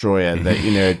Star Destroyer that,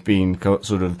 you know, had been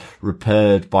sort of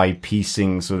repaired by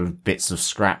piecing sort of bits of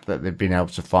scrap that they've been able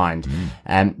to find.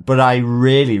 But I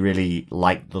really, really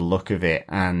liked the look of it.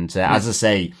 And as I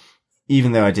say,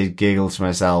 even though I did giggle to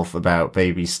myself about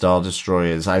baby Star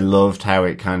Destroyers, I loved how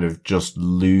it kind of just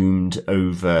loomed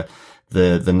over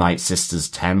the Night Sisters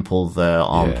temple there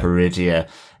on Peridia.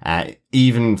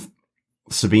 Even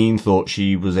Sabine thought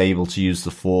she was able to use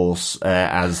the Force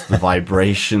as the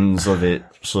vibrations of it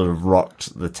sort of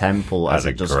rocked the temple. That's as a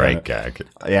it just great gag.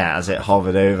 Yeah, as it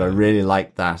hovered over. I really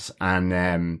liked that.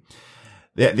 And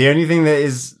the only thing that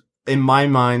is in my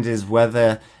mind is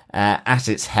whether at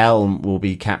its helm will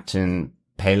be Captain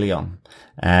Paleon,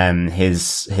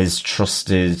 his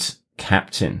trusted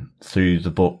captain through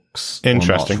the books.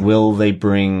 Interesting. Will they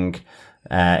bring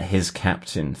his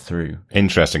captain through?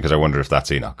 Interesting, because I wonder if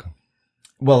that's Enoch.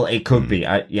 Well, it could be.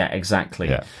 Yeah, exactly.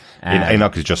 Yeah.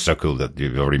 Enoch is just so cool that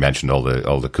you've already mentioned all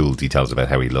the cool details about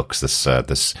how he looks.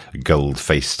 This gold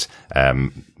faced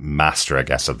master, I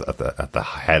guess, at the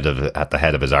head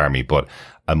of his army. But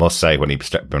I must say, when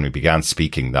he began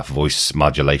speaking, that voice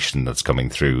modulation that's coming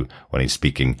through when he's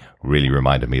speaking really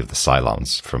reminded me of the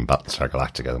Cylons from Battlestar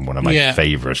Galactica, and one of my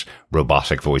favorite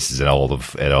robotic voices in all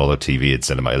of TV and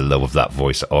cinema. I love that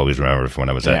voice. I always remember it when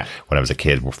I was a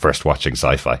kid, first watching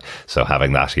sci-fi. So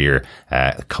having that here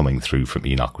coming through from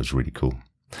Enoch was really cool.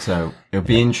 So it'll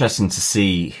be interesting to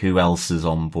see who else is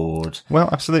on board. Well,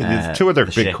 absolutely. Two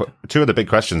other big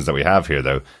questions that we have here,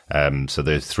 though. So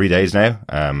there's 3 days now.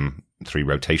 3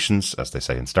 rotations, as they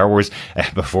say in Star Wars,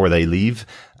 before they leave.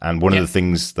 And one of the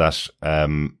things that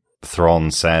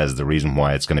Thrawn says, the reason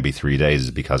why it's going to be 3 days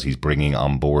is because he's bringing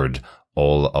on board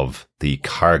all of the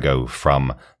cargo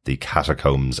from the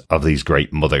catacombs of these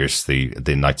great mothers, the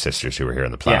Night Sisters who are here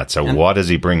on the planet. So what is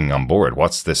he bringing on board?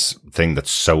 What's this thing that's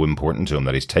so important to him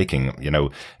that he's taking? You know,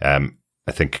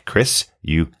 I think, Chris,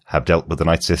 you have dealt with the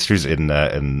Night Sisters in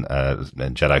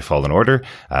Jedi Fallen Order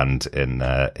and in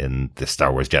the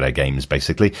Star Wars Jedi games,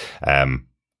 basically.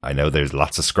 I know there's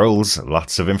lots of scrolls,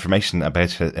 lots of information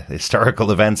about historical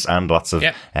events, and lots of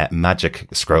magic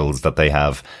scrolls that they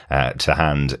have to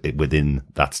hand within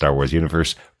that Star Wars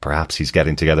universe. Perhaps he's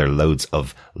getting together loads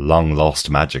of long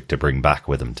lost magic to bring back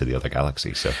with him to the other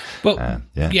galaxy. So, but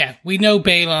we know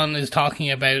Balon is talking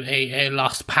about a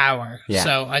lost power. Yeah.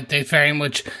 So they very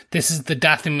much, this is the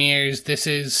Dathomiri's, this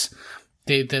is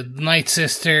the Night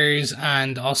Sisters,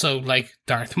 and also like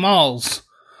Darth Maul's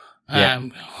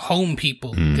home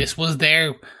people. This was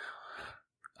their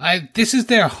this is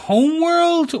their home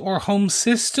world or home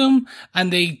system,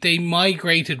 and they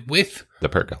migrated with the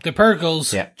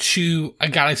Purgles to a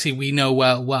galaxy we know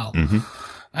well,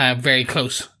 very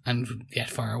close and yet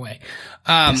far away.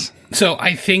 So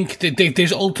I think that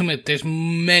there's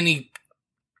many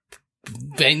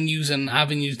venues and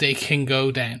avenues they can go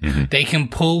down. They can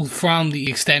pull from the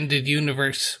extended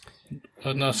universe.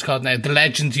 Oh, no, it's called now the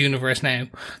Legends universe now,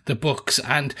 the books,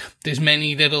 and there's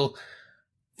many little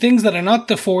things that are not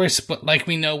the Force, but like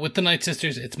we know with the Night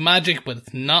Sisters, it's magic, but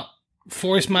it's not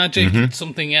Force magic, it's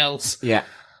something else. Yeah.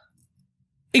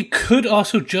 It could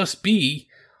also just be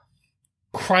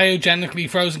cryogenically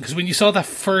frozen, because when you saw that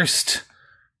first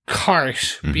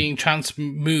cart being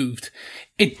moved,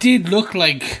 it did look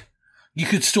like you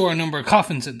could store a number of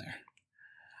coffins in there.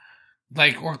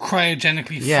 Like, or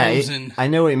cryogenically frozen. I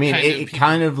know what you mean. It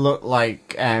kind of looked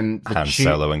like Han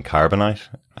Solo and Carbonite.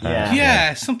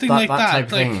 Something like that. Type of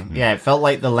thing. Yeah, it felt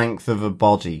like the length of a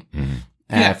body,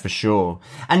 for sure.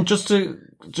 And just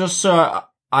so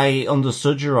I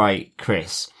understood you right,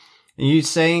 Chris, are you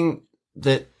saying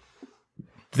that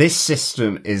this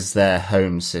system is their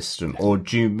home system, or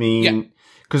do you mean?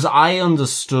 Because I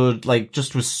understood, like,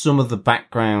 just with some of the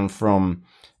background from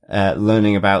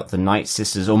learning about the Night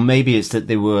Sisters, or maybe it's that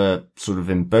they were sort of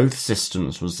in both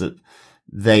systems, was that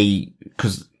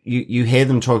because you hear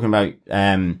them talking about,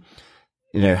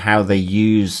 how they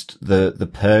used the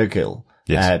Purgil,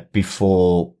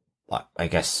 before, I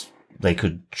guess they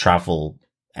could travel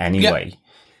anyway.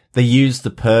 They used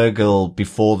the Purgil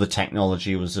before the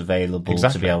technology was available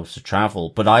to be able to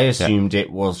travel, but I assumed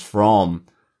it was from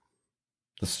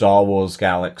the Star Wars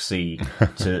galaxy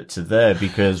to there,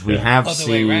 because we have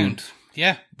seen, way around.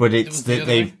 But it's that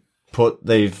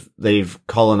they've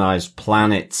colonized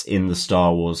planets in the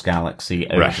Star Wars galaxy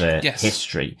over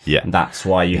history. And that's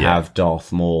why you have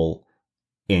Darth Maul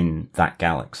in that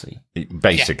galaxy.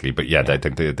 Basically, but I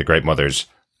think the Great Mothers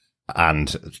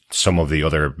and some of the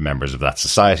other members of that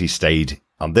society stayed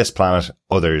on this planet.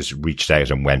 Others reached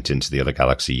out and went into the other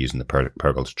galaxy using the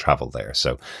Purgle to travel there.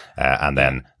 So, and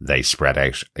then they spread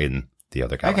out in the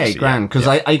other galaxy. Okay, grand, because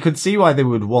I could see why they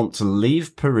would want to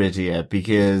leave Peridia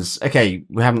because, okay,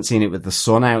 we haven't seen it with the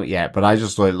sun out yet, but I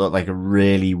just thought it looked like a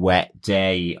really wet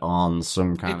day on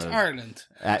some kind It's of... Ireland.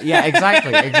 Yeah,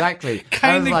 exactly.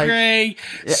 Kind of like, grey.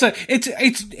 Yeah. So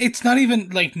it's not even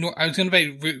like, I was going to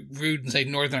be rude and say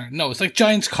Northern Ireland. No, it's like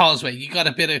Giant's Causeway. You got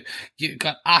you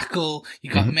got Achill, you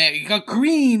got you got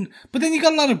green, but then you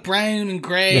got a lot of brown and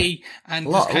grey and a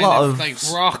lot of like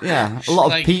rock. Yeah, a lot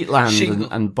like of peatland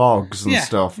and bogs and Yeah,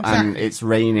 stuff, exactly. and it's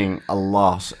raining a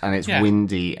lot, and it's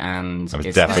windy, and I was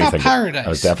it's definitely not thinking paradise. I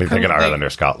was definitely thinking Probably. Ireland or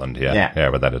Scotland. Yeah,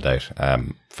 without a doubt.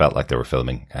 Felt like they were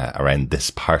filming around this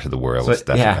part of the world.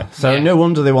 Definitely. So no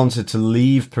wonder they wanted to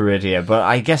leave Peridia, but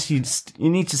I guess you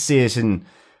need to see it in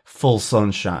full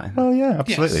sunshine. Oh yeah,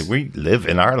 absolutely. Yes. We live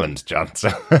in Ireland, John. So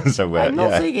I'm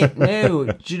not saying it. No,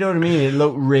 do you know what I mean? It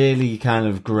looked really kind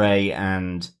of grey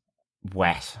and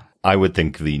wet. I would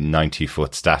think the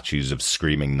 90-foot statues of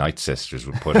screaming Night Sisters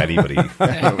would put anybody,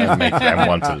 would make them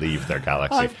want to leave their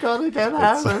galaxy. I've got to get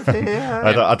out of here.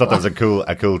 I thought that was a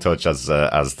cool touch as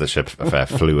the ship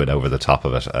flew in over the top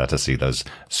of it to see those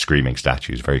screaming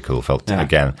statues. Very cool. Felt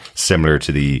again similar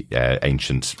to the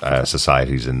ancient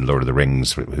societies in Lord of the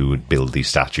Rings who would build these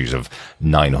statues of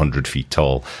 900 feet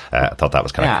tall. I thought that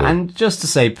was kind of cool. And just to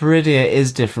say, Peridia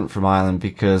is different from Ireland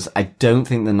because I don't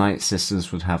think the Night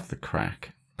Sisters would have the crack.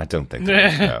 I don't think they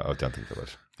would. No, I don't think they would.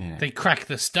 Yeah. They crack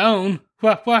the stone.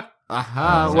 What?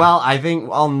 Aha. Well, I think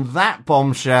on that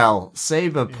bombshell,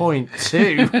 Saber point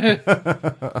 2.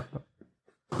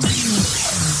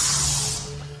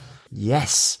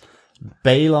 Yes.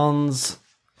 Balon's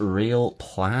real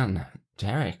plan.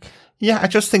 Derek. Yeah, I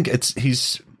just think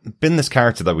he's been this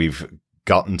character that we've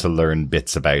gotten to learn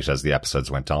bits about as the episodes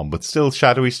went on, but still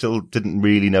Shadowy still didn't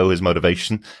really know his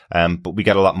motivation. But we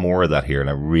get a lot more of that here, and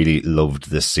I really loved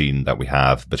this scene that we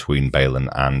have between Balin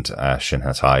and Shin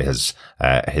Hatai, his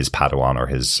Padawan or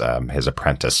his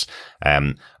apprentice.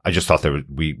 I just thought that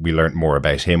we learned more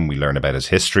about him. We learn about his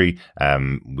history.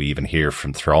 We even hear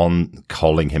from Thrawn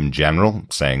calling him general,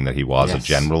 saying that he was a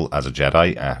general as a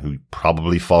Jedi, who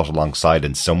probably fought alongside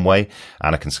in some way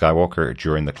Anakin Skywalker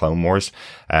during the Clone Wars.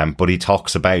 But he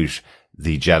talks about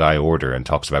the Jedi Order and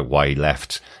talks about why he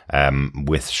left,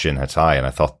 with Shin Hatai. And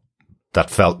I thought that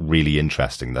felt really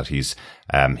interesting that he's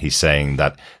saying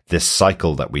that this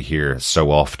cycle that we hear so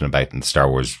often about in Star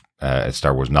Wars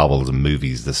novels and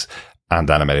movies, and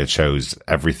animated shows,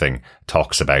 everything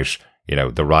talks about,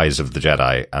 the rise of the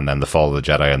Jedi and then the fall of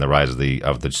the Jedi and the rise of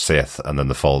the Sith and then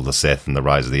the fall of the Sith and the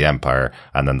rise of the Empire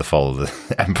and then the fall of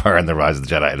the Empire and the rise of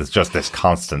the Jedi. And it's just this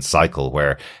constant cycle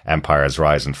where empires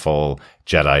rise and fall,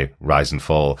 Jedi rise and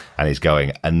fall. And he's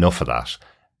going, enough of that.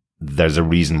 There's a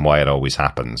reason why it always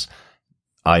happens.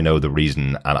 I know the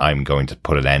reason and I'm going to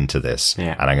put an end to this.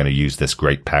 Yeah. And I'm going to use this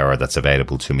great power that's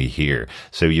available to me here.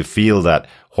 So you feel that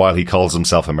while he calls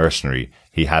himself a mercenary,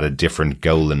 he had a different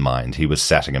goal in mind. He was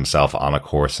setting himself on a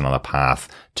course and on a path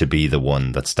to be the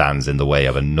one that stands in the way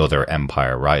of another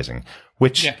empire rising,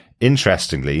 which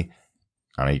interestingly,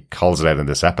 and he calls it out in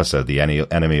this episode, the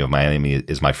enemy of my enemy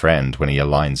is my friend, when he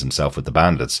aligns himself with the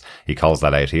bandits. He calls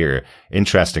that out here.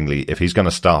 Interestingly, if he's going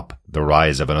to stop the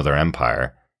rise of another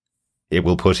empire, it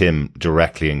will put him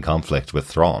directly in conflict with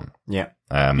Thrawn. Yeah.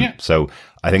 So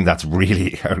I think that's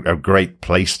really a great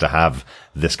place to have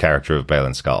this character of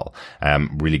Balin Skull.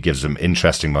 Really gives him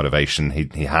interesting motivation.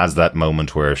 He has that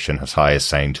moment where Shin Hatai is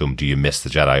saying to him, do you miss the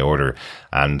Jedi Order?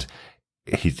 And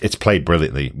it's played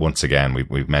brilliantly once again.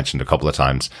 We've mentioned a couple of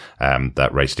times,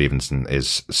 that Ray Stevenson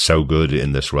is so good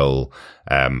in this role.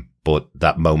 But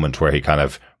that moment where he kind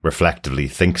of reflectively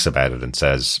thinks about it and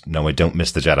says, no, I don't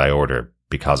miss the Jedi Order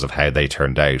because of how they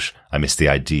turned out. I miss the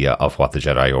idea of what the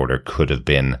Jedi Order could have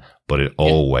been, but it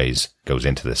always goes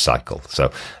into this cycle.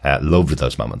 So, loved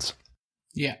those moments.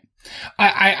 Yeah.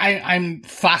 I'm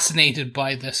fascinated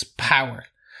by this power.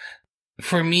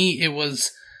 For me, it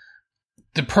was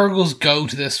the Purgles go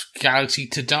to this galaxy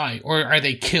to die, or are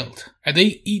they killed? Are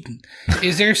they eaten?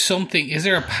 Is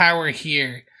there a power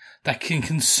here that can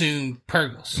consume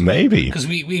Purgles? Maybe. Because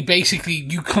we basically,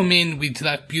 you come in with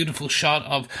that beautiful shot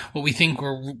of what we think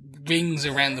were rings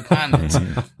around the planet,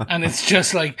 and it's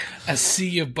just like a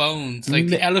sea of bones, like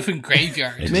the elephant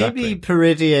graveyard. Exactly. Maybe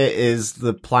Peridia is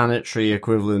the planetary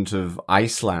equivalent of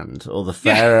Iceland or the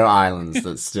Faroe Islands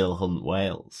that still hunt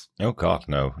whales. Oh God,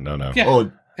 no. Yeah.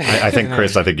 Or I think,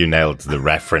 Chris, you nailed the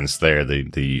reference there,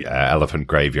 the elephant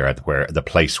graveyard, where the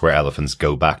place where elephants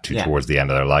go back to towards the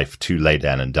end of their life to lay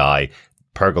down and die.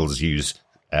 Purgles use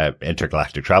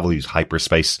intergalactic travel, use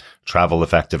hyperspace travel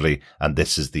effectively, and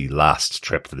this is the last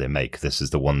trip that they make. This is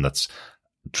the one that's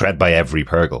tread by every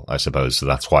Purgle, I suppose. So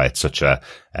that's why it's such a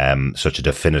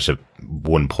definitive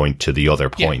one point to the other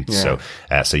point.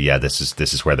 Yeah. So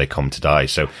this is where they come to die.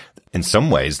 So in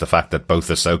some ways, the fact that both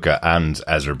Ahsoka and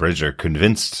Ezra Bridger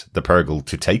convinced the Purgle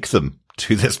to take them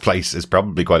to this place is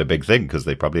probably quite a big thing, because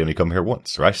they probably only come here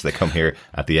once, right? They come here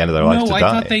at the end of their life to die. No,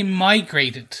 I thought they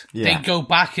migrated. Yeah. They go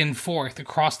back and forth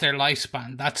across their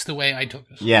lifespan. That's the way I took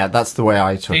it. Yeah, that's the way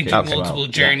I took They it. do as multiple well.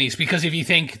 journeys, because if you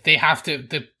think they have to,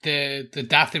 the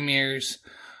Dathomirirs,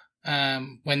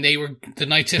 when they were, the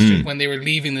Night Sisters, when they were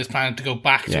leaving this planet to go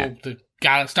back to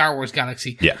the Star Wars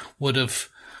galaxy, would have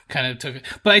kind of took it.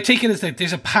 But I take it as that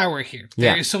there's a power here.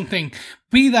 There is something,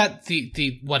 be that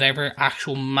the whatever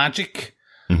actual magic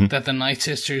that the Night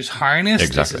Sisters harness.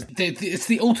 Exactly. It's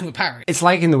the ultimate power. It's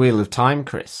like in the Wheel of Time,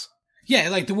 Chris. Yeah,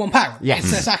 like the one power. Yes.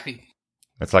 It's exactly.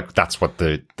 It's like that's what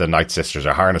the Night Sisters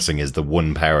are harnessing, is the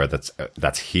one power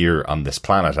that's here on this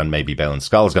planet, and maybe Bale and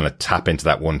Skull is going to tap into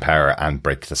that one power and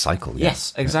break the cycle. Yeah.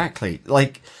 Yes, exactly.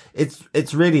 Like,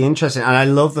 it's really interesting, and I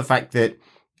love the fact that,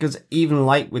 because even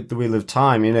like with the Wheel of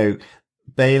Time, you know,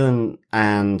 Balin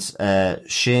and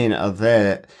Shin are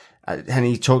there, and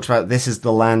he talks about this is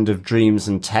the land of dreams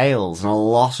and tales, and a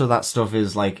lot of that stuff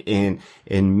is like in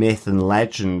myth and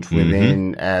legend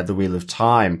within the Wheel of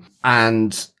Time.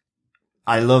 And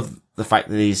I love the fact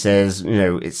that he says, you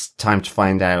know, it's time to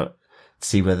find out,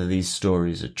 see whether these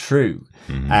stories are true.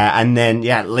 And then,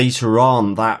 later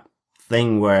on, that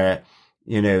thing where,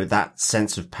 you know, that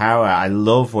sense of power. I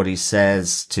love what he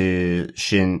says to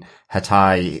Shin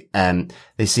Hatai.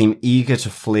 They seem eager to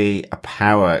flee a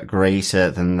power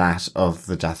greater than that of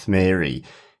the Dathmiri.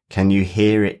 Can you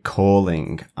hear it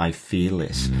calling? I feel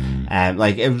it.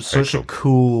 Like, it was such a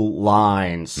cool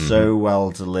line, so well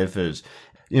delivered.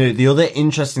 You know, the other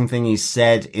interesting thing he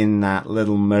said in that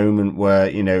little moment where,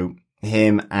 you know,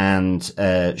 him and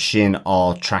Shin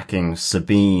are tracking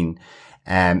Sabine,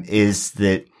 is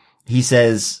that he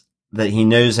says that he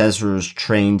knows Ezra was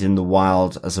trained in the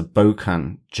wild as a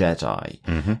Bokan Jedi.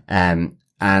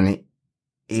 And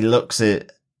he looks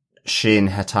at Shin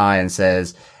Hatai and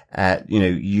says, you know,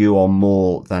 you are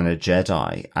more than a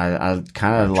Jedi. I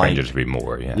kind of like... trained you to be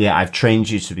more, Yeah, I've trained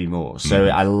you to be more. So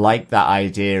I like that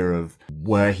idea of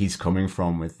where he's coming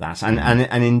from with that.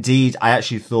 And indeed, I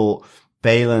actually thought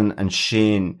Balin and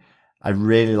Shin, I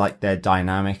really liked their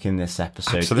dynamic in this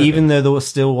episode. Absolutely. Even though there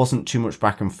still wasn't too much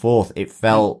back and forth, it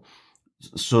felt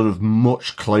sort of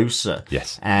much closer.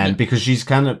 Yes. And because she's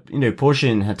kind of, you know, poor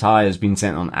Shin Hatai has been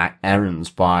sent on errands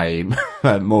by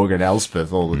Morgan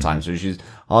Elspeth all the time. So she's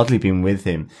hardly been with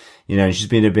him, you know, and she's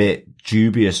been a bit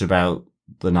dubious about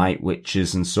the Night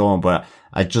Witches and so on. But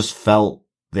I just felt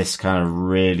this kind of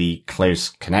really close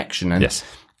connection. And Yes.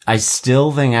 I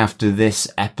still think after this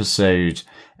episode,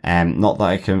 not that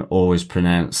I can always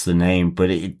pronounce the name, but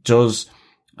it does,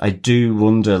 I do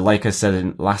wonder, like I said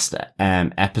in last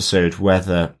episode,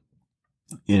 whether,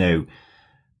 you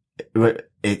know,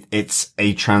 it's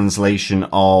a translation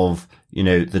of, you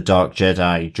know, the Dark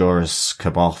Jedi, Joruus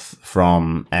C'baoth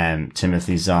from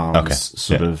Timothy Zahn's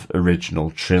sort of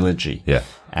original trilogy. Yeah.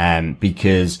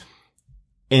 Because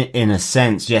in a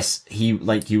sense, yes, he,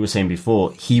 like you were saying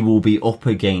before, he will be up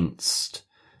against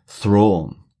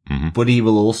Thrawn, but he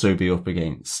will also be up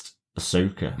against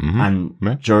Ahsoka. And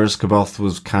Joruus C'baoth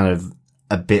was kind of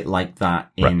a bit like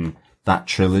that in that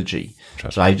trilogy.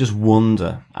 So I just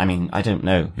wonder, I mean, I don't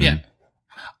know. Yeah.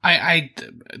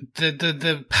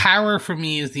 The power for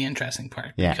me is the interesting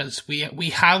part, because we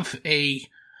have a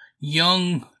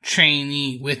young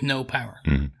trainee with no power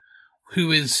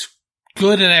who is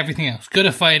good at everything else, good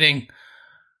at fighting,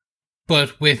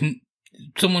 but with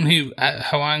someone who,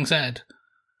 Hwang said,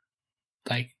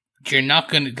 like, you're not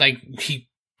gonna, like, he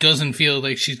doesn't feel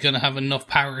like she's gonna have enough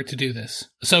power to do this.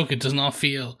 Ahsoka does not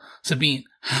feel Sabine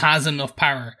has enough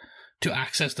power to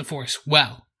access the Force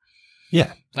well.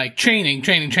 Yeah. Like, training.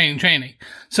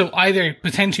 So either,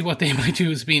 potentially what they might do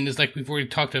with Sabine is, like we've already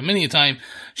talked about many a time,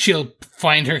 she'll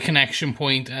find her connection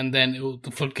point and then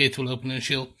the floodgates will open and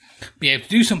she'll be able to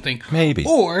do something. Maybe.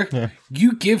 Or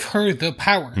you give her the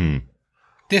power.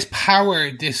 This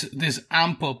power, this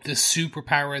amp up, this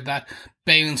superpower that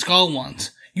Bale and Skull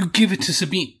wants, you give it to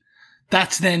Sabine.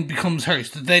 That then becomes hers.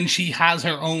 Then she has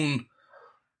her own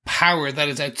power that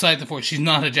is outside the Force. She's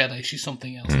not a Jedi, she's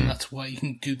something else, and that's why you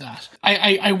can do that.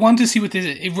 I want to see what this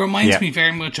is. It reminds me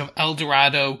very much of El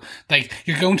Dorado. Like,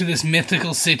 you're going to this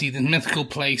mythical city, this mythical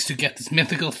place to get this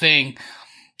mythical thing,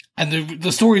 and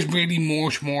the story is really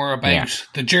much more about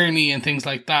the journey and things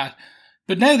like that.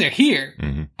 But now they're here.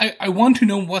 I want to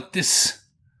know what this...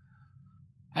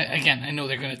 Again, I know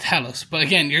they're going to tell us, but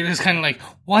again, you're just kind of like,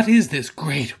 what is this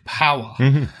great power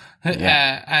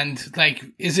And like,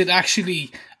 is it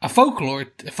actually a folk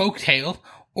tale,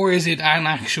 or is it an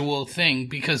actual thing?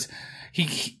 Because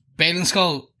Balin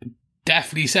Skull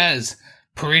definitely says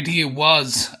Peridia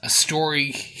was a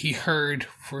story he heard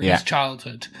for his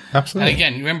childhood. Absolutely. And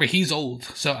again, remember, he's old,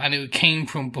 and it came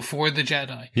from before the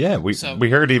Jedi. Yeah, we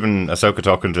heard even Ahsoka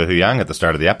talking to Huyang at the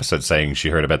start of the episode saying she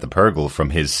heard about the Purgle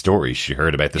from his stories. She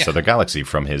heard about this other galaxy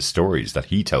from his stories that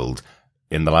he told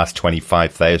in the last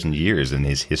 25,000 years in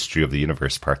his History of the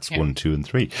Universe parts 1, 2, and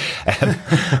 3.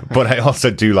 But I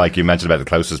also do like, you mentioned about the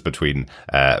closest between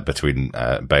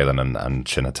Balin and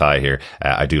Chinatai here.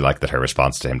 I do like that her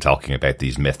response to him talking about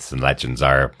these myths and legends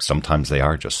sometimes they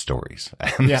are just stories.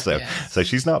 So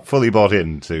she's not fully bought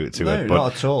into it. No, But,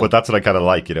 not at all. but that's what I kind of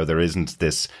like. There isn't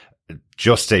this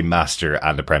just a master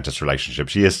and apprentice relationship.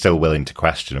 She is still willing to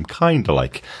question him, kind of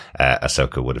like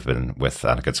Ahsoka would have been with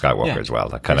Anakin Skywalker as well.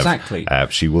 That kind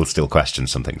of she will still question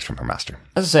some things from her master.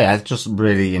 As I say, I just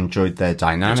really enjoyed their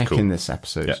dynamic in this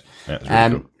episode. Yeah, it was really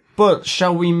cool. But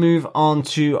shall we move on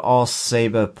to our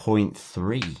Saber point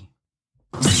 3?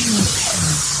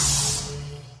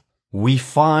 We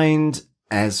find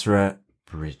Ezra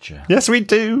Bridger. Yes, we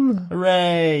do.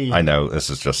 Hooray! I know, this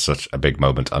is just such a big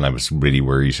moment, and I was really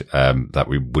worried that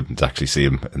we wouldn't actually see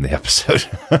him in the episode.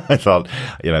 I thought,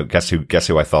 guess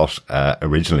who I thought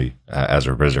originally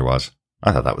Ezra Bridger was?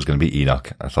 I thought that was going to be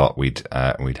Enoch. I thought we'd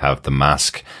have the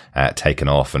mask taken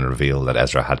off and reveal that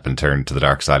Ezra had been turned to the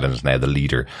dark side and is now the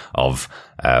leader of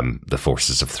the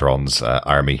forces of Thrawn's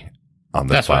army on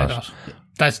this planet. That's what I thought.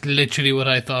 That's literally what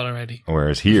I thought already.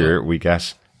 Whereas here we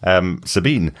get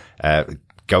Sabine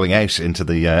going out into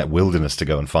the wilderness to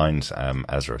go and find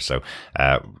Ezra. So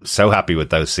happy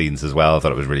with those scenes as well. I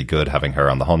thought it was really good having her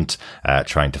on the hunt,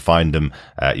 trying to find him,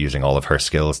 using all of her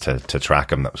skills to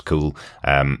track him. That was cool.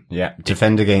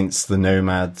 Defend against the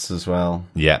nomads as well.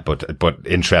 Yeah, but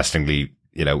interestingly,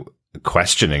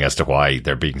 questioning as to why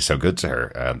they're being so good to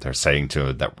her. They're saying to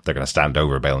her that they're going to stand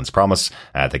over Balin's promise.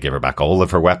 They give her back all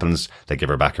of her weapons. They give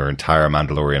her back her entire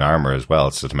Mandalorian armor as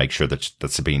well. So to make sure that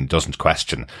Sabine doesn't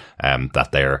question, that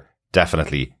they're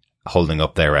definitely holding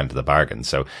up their end of the bargain.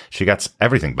 So she gets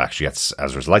everything back. She gets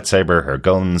Ezra's lightsaber, her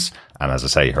guns, and as I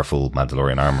say, her full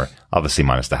Mandalorian armor, obviously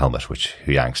minus the helmet, which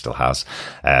Huyang still has.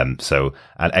 And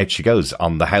out she goes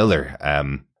on the Howler.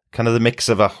 Kind of the mix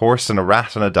of a horse and a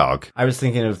rat and a dog. I was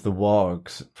thinking of the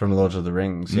wargs from Lord of the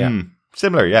Rings. Yeah,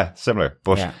 similar,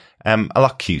 but a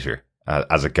lot cuter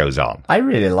as it goes on. I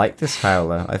really like this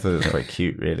Howler. I thought it was quite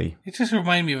cute, really. It just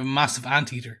reminded me of a massive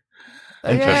anteater.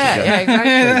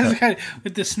 Yeah, exactly.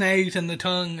 With the snout and the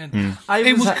tongue, and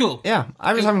it was cool. Yeah,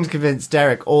 I was having to convince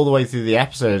Derek all the way through the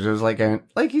episode. I was like going,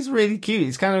 he's really cute.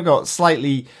 He's kind of got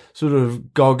slightly sort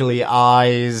of goggly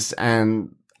eyes,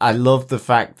 and I loved the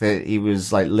fact that he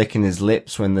was like licking his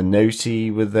lips when the Noti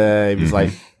were there. He was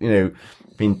like,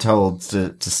 being told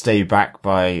to stay back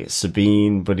by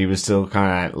Sabine, but he was still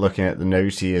kind of looking at the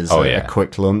Noti as a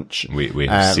quick lunch. We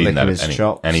have seen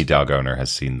that. Any dog owner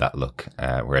has seen that look,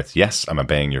 where it's, yes, I'm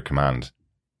obeying your command.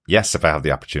 Yes, if I have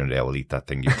the opportunity, I will eat that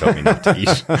thing you told me not to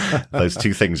eat. Those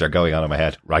two things are going on in my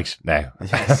head right now.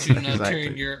 Yes, do not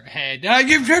turn your head.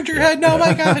 You've turned your head. No,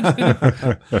 my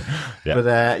God.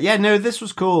 But this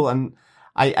was cool, and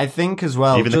I think as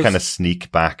well. Even the kind of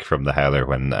sneak back from the Howler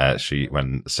when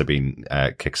Sabine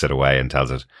kicks it away and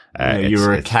tells it, you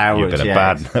were a coward. You've been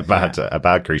a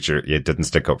bad creature. You didn't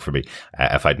stick up for me.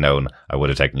 If I'd known, I would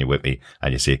have taken you with me.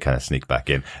 And you see it kind of sneak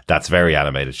back in. That's very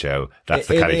animated show. That's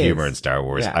the kind of humor in Star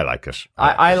Wars. Yeah. I like it.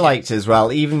 I liked it as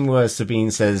well. Even where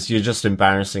Sabine says, "You're just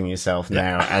embarrassing yourself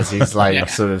now," as he's like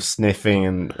sort of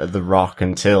sniffing the rock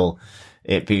until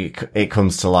it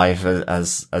comes to life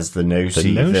as the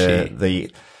Noti.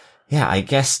 I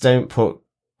guess don't put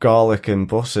garlic and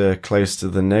butter close to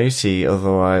the Noti,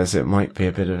 otherwise it might be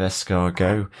a bit of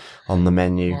escargot on the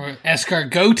menu. Or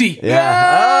escargoty.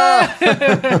 Yeah.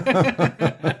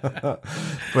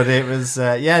 But it was,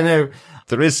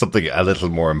 There is something a little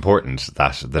more important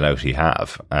that the Noti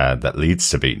have, that leads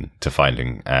Sabine to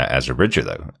finding Ezra Bridger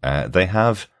though. They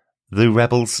have the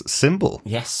Rebels symbol.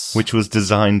 Yes. Which was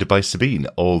designed by Sabine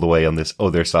all the way on this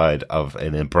other side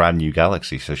in a brand new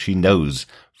galaxy. So she knows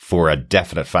for a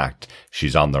definite fact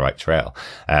she's on the right trail.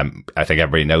 I think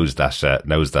everybody knows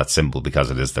that symbol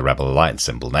because it is the Rebel Alliance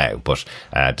symbol now, but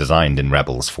designed in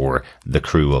Rebels for the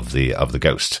crew of the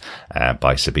Ghost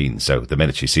by Sabine. So the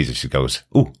minute she sees it, she goes,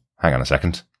 "Ooh, hang on a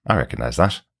second, I recognize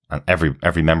that." And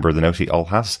every member of the Noti all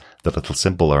has the little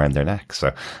symbol around their neck.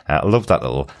 So I love that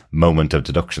little moment of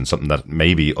deduction, something that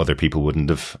maybe other people wouldn't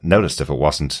have noticed if it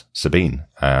wasn't Sabine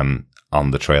on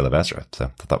the trail of Ezra. So I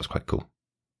thought that was quite cool.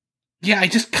 Yeah, I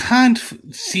just can't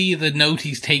see the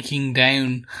noties taking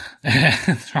down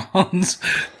Thrawn's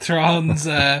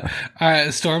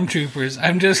stormtroopers.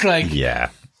 I'm just like, Yeah.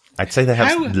 I'd say they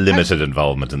have limited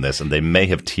involvement in this, and they may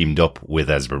have teamed up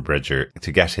with Ezra Bridger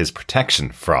to get his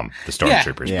protection from the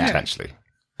stormtroopers, potentially.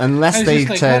 Unless they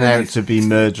turn out to be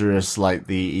murderous like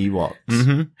the Ewoks.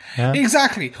 Mm-hmm. Yeah.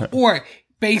 Exactly. Or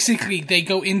basically they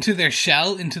go into their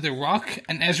shell, into the rock,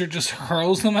 and Ezra just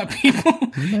hurls them at people.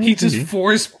 He just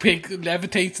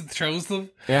levitates and throws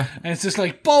them. Yeah. And it's just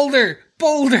like, boulder!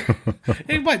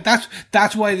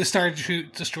 That's why the Star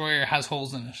Destroyer has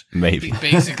holes in it. Maybe.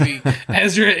 Basically,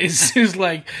 Ezra is just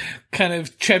like kind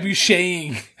of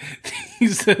trebucheting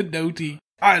these Noti.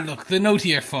 Look, the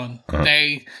Noti are fun.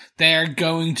 They are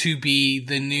going to be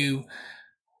the new,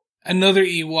 another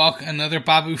Ewok, another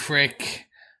Babu Frick.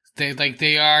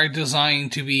 They are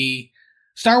designed to be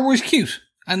Star Wars cute.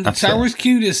 And Star Wars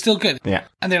cute is still good. Yeah.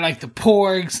 And they're like the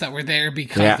Porgs that were there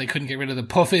because they couldn't get rid of the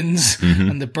puffins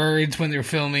and the birds when they were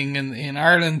filming in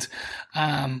Ireland.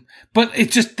 But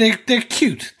it's just, they're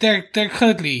cute. They're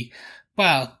cuddly.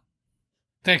 Well,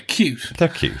 they're cute. They're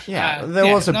cute. Yeah.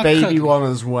 There was a baby cuddly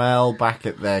one as well back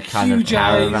at their kind huge of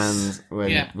caravans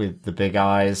with the big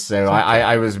eyes. So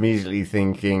I was immediately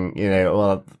thinking,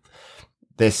 well,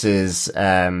 this is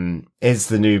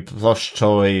the new plush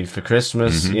toy for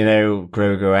Christmas,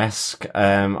 Grogu-esque,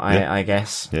 I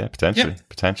guess. Yeah,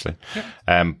 potentially. Yep.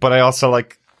 But I also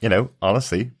like,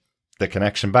 honestly, the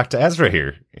connection back to Ezra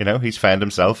here. He's found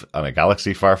himself on a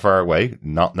galaxy far, far away,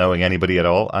 not knowing anybody at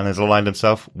all, and has aligned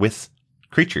himself with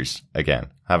creatures again,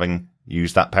 having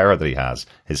used that power that he has,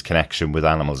 his connection with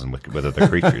animals and with other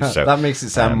creatures. So that makes it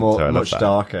sound much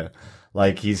darker.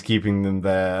 Like he's keeping them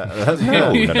there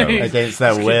no. against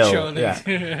their will. Yeah.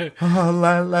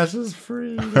 Let us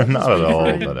free. Not at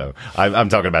all. No. I'm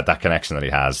talking about that connection that he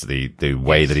has, the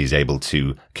way that he's able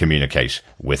to communicate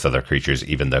with other creatures,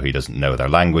 even though he doesn't know their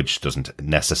language, doesn't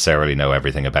necessarily know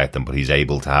everything about them, but he's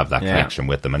able to have that connection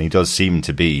with them. And he does seem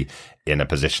to be in a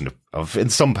position of in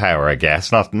some power, I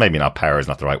guess. Maybe not power is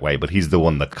not the right way, but he's the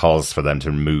one that calls for them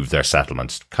to move their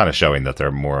settlements, kind of showing that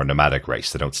they're more a nomadic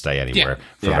race. They don't stay anywhere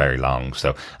for very long.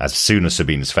 So as soon as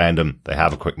Sabine's found him, they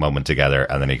have a quick moment together,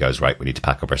 and then he goes, right, we need to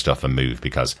pack up our stuff and move,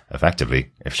 because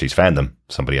effectively, if she's found them,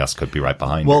 somebody else could be right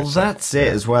behind her. Well, that's it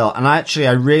as well. And I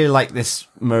really like this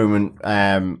moment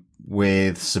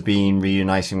with Sabine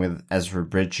reuniting with Ezra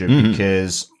Bridger,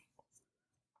 because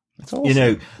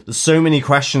awesome. There's so many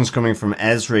questions coming from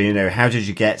Ezra, how did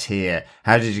you get here?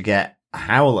 How did you get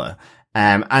Howler?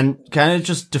 And kind of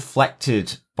just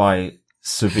deflected by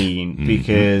Sabine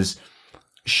because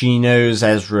she knows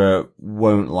Ezra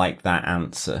won't like that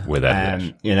answer. With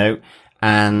Ezra.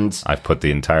 And I've put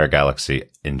the entire galaxy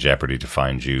in jeopardy to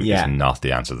find you is not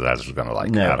the answer that Ezra's going to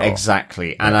like at all.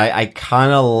 Exactly. And I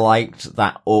kind of liked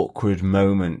that awkward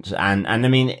moment. And I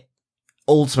mean,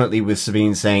 ultimately with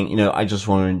Sabine saying, I just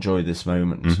want to enjoy this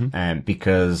moment,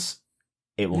 because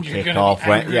it will kick off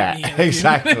when,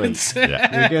 exactly.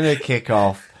 You're going to kick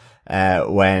off,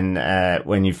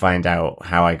 when you find out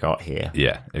how I got here.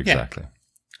 Yeah, exactly. Yeah.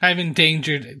 I've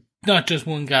endangered not just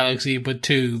one galaxy, but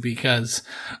two, because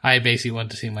I basically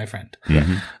want to see my friend.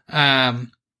 Mm-hmm.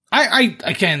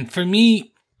 Again, for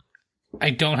me, I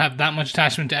don't have that much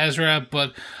attachment to Ezra,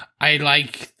 but I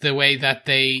like the way that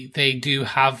they do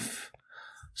have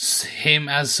him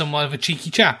as somewhat of a cheeky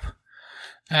chap.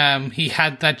 He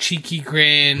had that cheeky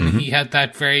grin. He had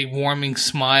that very warming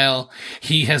smile.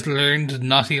 He has learned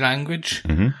Noti language.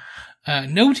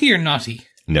 Noti or Noti?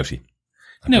 Noti.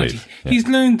 Noti. Yeah. He's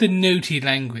learned the Noti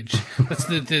language. That's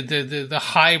the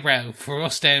highbrow for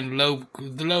us down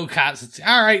the low cats. It's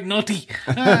all right, Noti.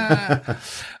 I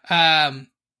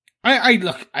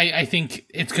think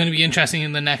it's going to be interesting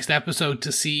in the next episode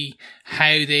to see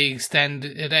how they extend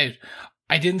it out.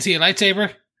 I didn't see a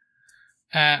lightsaber.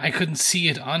 I couldn't see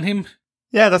it on him.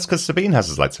 Yeah, that's because Sabine has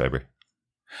his lightsaber.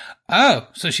 Oh,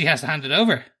 so she has to hand it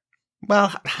over.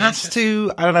 Well, has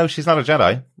to. I don't know. She's not a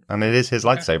Jedi, and it is his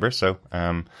lightsaber. So,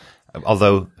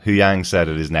 although Hu Yang said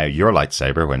it is now your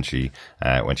lightsaber when she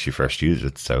first used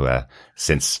it. So,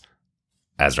 since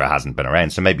Ezra hasn't been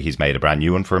around, so maybe he's made a brand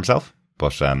new one for himself.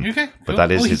 But but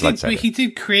that is his lightsaber. He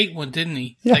did create one, didn't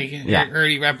he? Yeah. Like in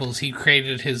early Rebels, he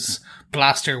created his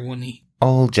blaster one.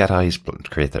 All Jedis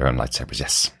create their own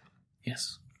lightsabers.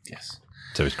 Yes.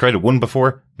 So he's created one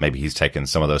before. Maybe he's taken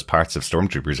some of those parts of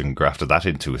Stormtroopers and grafted that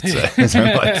into his own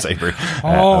lightsaber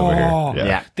over here.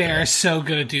 Yeah. They are so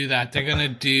going to do that. They're going to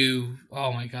do...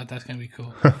 Oh my god, that's going to be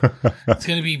cool. It's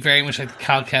going to be very much like the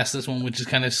Cal Kestis one, which is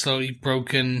kind of slowly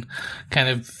broken, kind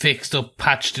of fixed up,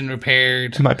 patched and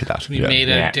repaired. It might be that. Made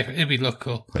out different. It'd be look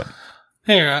cool.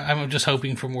 Here, I'm just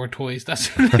hoping for more toys.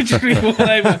 That's literally what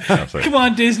I'm... Come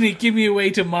on, Disney, give me a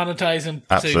way to monetize and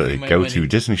absolutely. save my Go money. to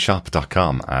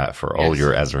disneyshop.com for all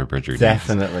your Ezra Bridger needs.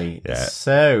 Definitely. Yeah.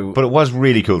 So, But it was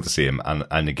really cool to see him.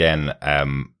 And again,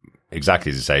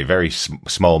 exactly as you say, very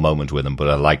small moment with him, but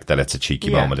I like that it's a cheeky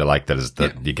moment. I like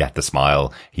that you get the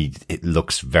smile. It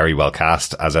looks very well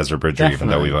cast as Ezra Bridger, even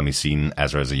though we've only seen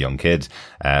Ezra as a young kid,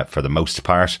 for the most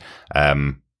part.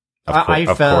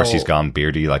 Of course, he's gone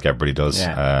beardy like everybody does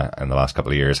in the last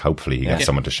couple of years. Hopefully, he gets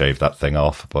someone to shave that thing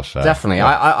off. But definitely,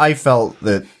 I felt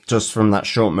that just from that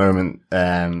short moment,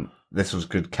 this was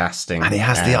good casting, and he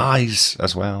has the eyes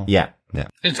as well. Yeah,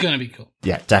 It's going to be cool.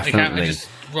 yeah, definitely. I just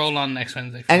roll on next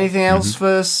Wednesday. Anything else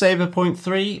for Saber Point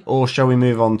 3, or shall we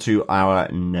move on to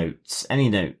our notes? Any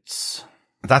notes?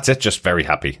 That's it. Just very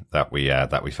happy that we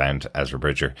found Ezra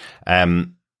Bridger.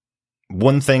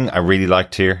 One thing I really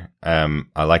liked here,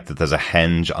 I like that there's a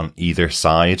henge on either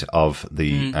side of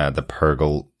the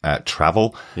Purgle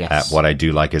travel. Yes. What I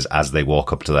do like is as they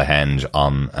walk up to the henge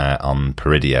on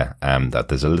Peridia, that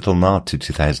there's a little nod to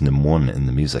 2001 in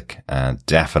the music.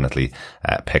 Definitely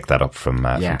pick that up from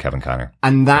Kevin Kiner.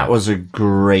 And that was a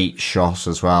great shot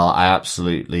as well. I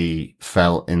absolutely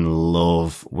fell in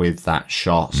love with that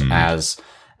shot as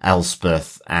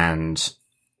Elspeth and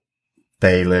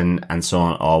Balin and so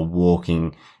on are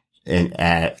walking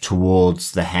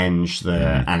towards the henge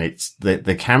there, and it's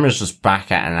the camera's just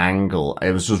back at an angle.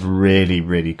 It was just really,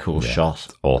 really cool shot.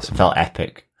 Awesome. It felt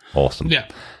epic. Awesome. Yeah,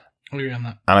 I agree on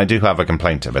that. And I do have a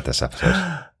complaint about this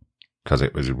episode because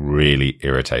it was really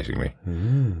irritating me.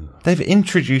 They've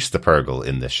introduced the Purgle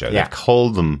in this show. Yeah. They've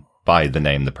called them by the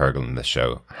name the Purgle in this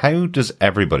show. How does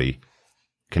everybody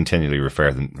continually refer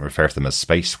to them as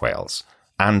space whales,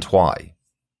 and why?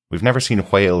 We've never seen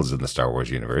whales in the Star Wars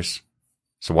universe,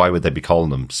 so why would they be calling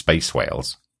them space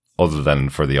whales, other than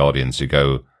for the audience who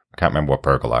go, I can't remember what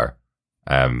Purgle are,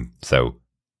 so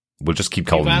we'll just keep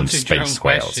calling them space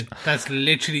whales. That's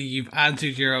literally, you've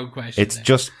answered your own question. It's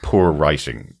just poor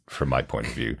writing from my point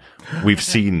of view. We've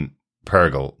seen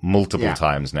Purgle multiple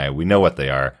times now. We know what they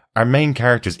are. Our main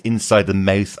character's inside the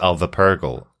mouth of a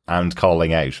Purgle and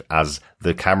calling out as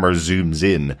the camera zooms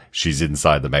in, she's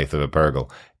inside the mouth of a Purgle.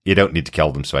 You don't need to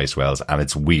call them space whales, and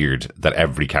it's weird that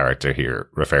every character here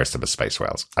refers to them as space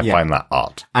whales. I find that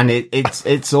odd. And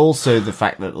it's also the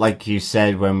fact that, like you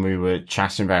said when we were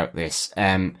chatting about this,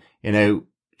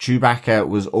 Chewbacca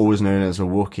was always known as a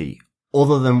Wookiee,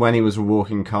 other than when he was a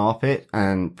walking carpet,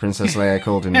 and Princess Leia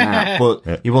called him that,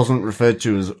 but he wasn't referred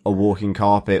to as a walking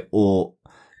carpet or,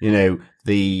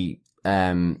 the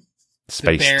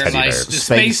Space bear, teddy like, bears. the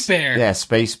space bear. Yeah,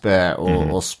 space bear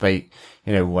or space,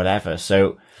 whatever.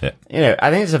 So, I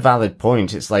think it's a valid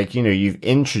point. It's like, you've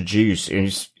introduced,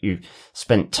 you've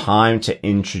spent time to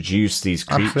introduce these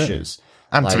creatures.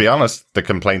 And to be honest, the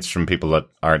complaints from people that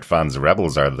aren't fans of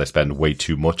Rebels are that they spend way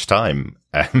too much time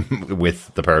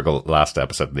with the Purgle last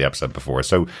episode and the episode before.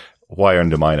 So why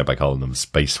undermine it by calling them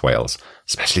space whales?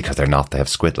 Especially because they're not. They have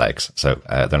squid legs. So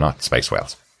they're not space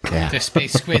whales. Yeah. They're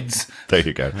space squids. There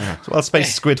you go. Well,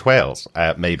 space squid whales,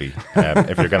 maybe.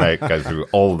 If you're going to go through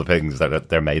all the things that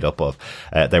they're made up of.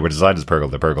 They were designed as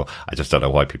Purgle. They're Purgle. I just don't know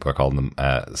why people are calling them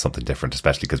something different,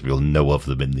 especially because we'll know of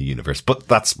them in the universe. But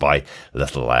that's my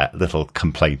little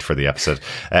complaint for the episode.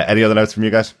 Any other notes from you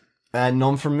guys?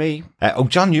 None from me.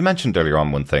 John, you mentioned earlier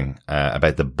on one thing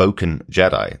about the Boken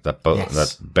Jedi,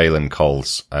 that Balin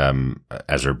calls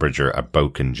Ezra Bridger a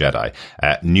Boken Jedi.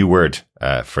 New word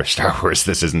for Star Wars.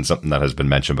 This isn't something that has been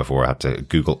mentioned before. I had to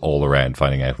Google all around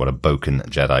finding out what a Boken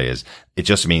Jedi is. It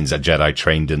just means a Jedi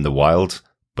trained in the wild,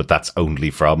 but that's only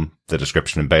from the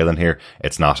description in Balin here.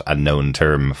 It's not a known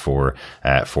term for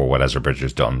what Ezra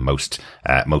Bridger's done. Most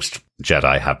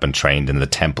Jedi have been trained in the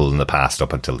temple in the past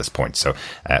up until this point. So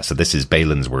this is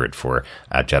Balin's word for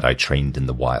a Jedi trained in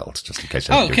the wild, just in case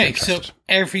you're interested. So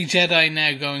every Jedi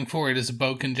now going forward is a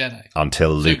Boken Jedi.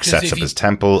 Until Luke sets up his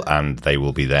temple, and they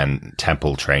will be then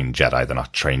temple-trained Jedi. They're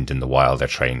not trained in the wild. They're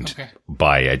trained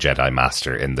by a Jedi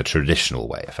Master in the traditional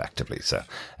way, effectively. So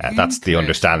that's the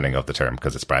understanding of the term,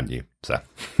 because it's brand new. So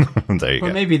there you go.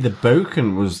 But maybe the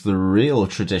Boken was the real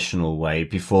traditional way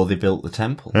before they built the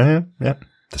temple. Yeah.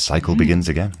 The cycle begins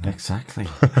again. Exactly.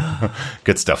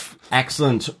 Good stuff.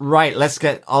 Excellent. Right, let's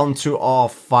get on to our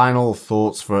final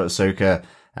thoughts for Ahsoka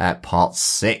Part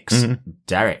 6.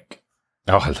 Derek.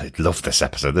 Oh, I love this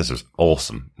episode. This was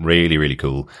awesome. Really, really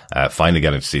cool. Finally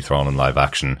getting to see Thrawn in live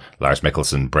action. Lars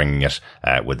Mikkelsen bringing it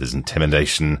with his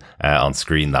intimidation on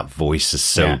screen. That voice is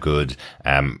so good.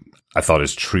 I thought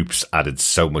his troops added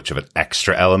so much of an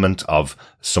extra element of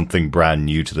something brand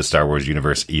new to the Star Wars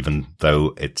universe, even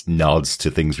though it nods to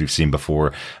things we've seen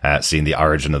before, seeing the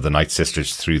origin of the Night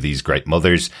Sisters through these great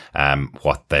mothers.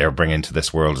 What they're bringing to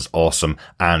this world is awesome.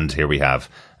 And here we have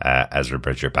Ezra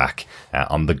Bridger back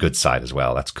on the good side as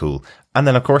well. That's cool. And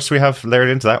then, of course, we have layered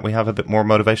into that, we have a bit more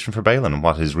motivation for Balin and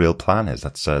what his real plan is.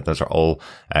 Those are all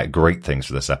great things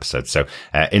for this episode. So,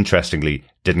 interestingly,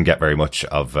 didn't get very much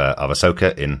of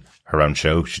Ahsoka in her own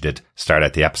show. She did start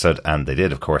out the episode, and they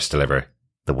did, of course, deliver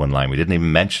the one line we didn't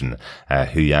even mention,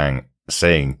 Hu Yang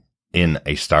saying in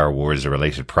a Star Wars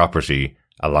related property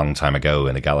a long time ago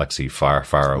in a galaxy far,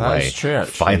 far away, That's true,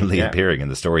 actually. finally Yeah. appearing in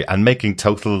the story and making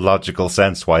total logical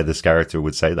sense why this character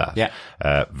would say that.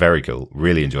 Yeah. Very cool.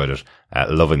 Really enjoyed it.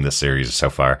 Loving this series so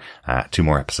far. 2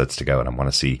 more episodes to go, and I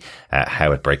want to see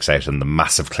how it breaks out in the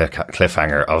massive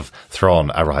cliffhanger of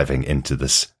Thrawn arriving into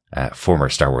this former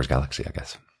Star Wars galaxy, I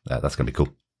guess. That's going to be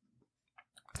cool.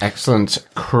 Excellent.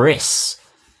 Chris,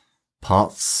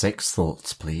 part 6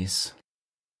 thoughts, please.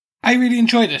 I really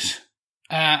enjoyed it.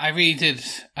 I really did.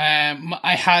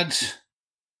 I had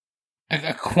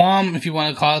a qualm, if you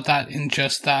want to call it that, in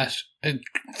just that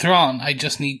Thrawn.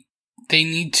 They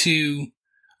need to.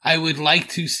 I would like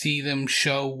to see them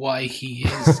show why he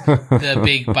is the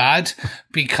big bad,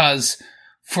 because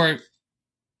for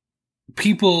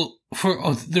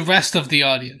the rest of the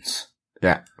audience.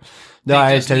 Yeah. No,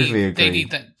 I totally agree.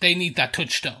 They need that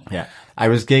touchstone. Yeah. I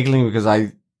was giggling because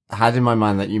I had in my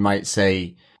mind that you might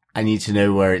say, I need to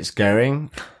know where it's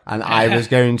going. And I was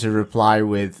going to reply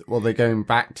with, well, they're going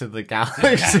back to the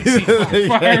galaxy that they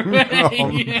came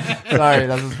from. Yeah. Sorry,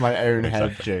 that was my own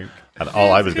head joke. And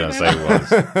all I was going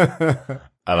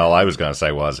to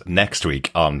say was, next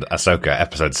week on Ahsoka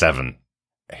episode 7,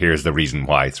 here's the reason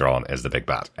why Thrawn is the big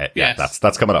bad. Yeah, Yes.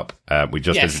 that's coming up. We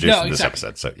just introduced in this exactly.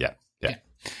 episode. So yeah.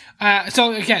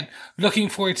 So again, looking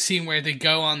forward to seeing where they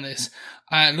go on this.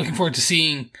 Looking forward to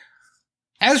seeing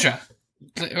Ezra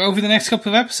over the next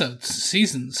couple of episodes,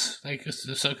 seasons, like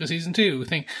Ahsoka season 2. I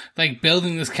think, like,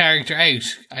 building this character out.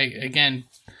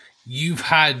 You've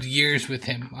had years with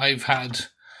him. I've had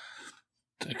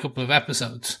a couple of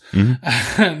episodes.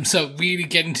 Mm-hmm. So really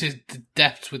getting to the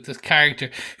depth with this character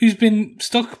who's been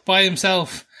stuck by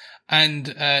himself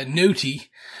and naughty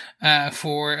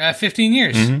for 15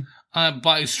 years.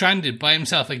 Mm-hmm. Stranded by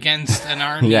himself against an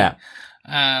army. Yeah.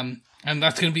 And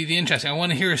that's going to be the interesting. I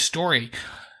want to hear a story.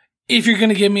 If you're going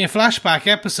to give me a flashback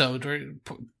episode, or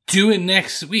do it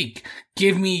next week,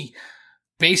 give me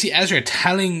basically Ezra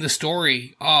telling the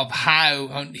story of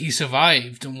how he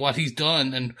survived and what he's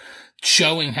done and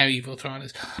showing how evil Thrawn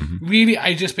is. Mm-hmm. Really,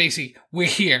 we're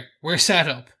here. We're set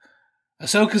up.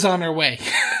 Ahsoka's on her way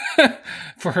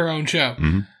for her own show.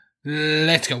 Mm-hmm.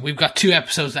 Let's go. We've got 2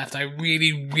 episodes left. I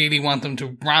really, really want them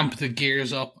to ramp the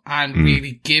gears up and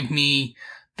really give me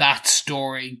that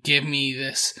story. Give me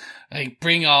this, like,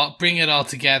 bring it all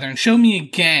together and show me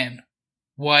again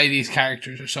why these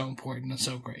characters are so important and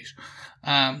so great.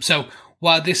 So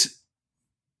while this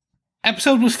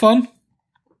episode was fun,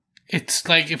 it's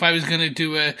like if I was going to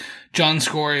do a John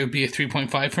score, it would be a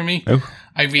 3.5 for me. Oh.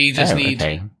 I really just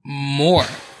need more.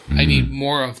 I need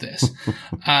more of this.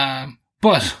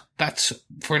 But that's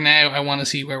for now. I want to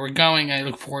see where we're going. I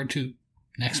look forward to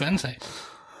next Wednesday.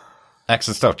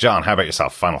 Excellent stuff. John, how about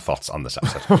yourself? Final thoughts on this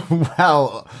episode?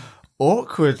 Well,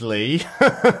 awkwardly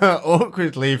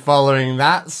following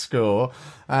that score,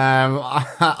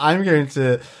 I'm going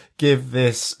to give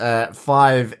this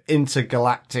 5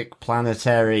 intergalactic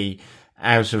planetary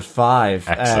out of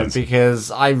 5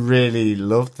 because I really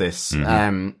loved this.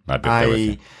 Mm-hmm.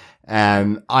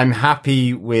 I'm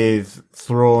happy with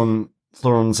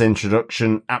Thrawn's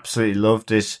introduction. Absolutely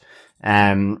loved it.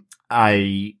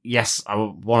 I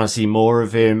want to see more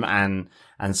of him and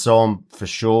so on for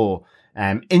sure.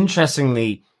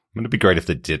 Interestingly, Wouldn't it be great if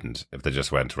they didn't? If they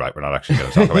just went, right, we're not actually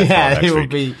going to talk about it next week.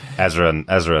 Be... Ezra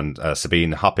and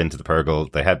Sabine hop into the Purgle,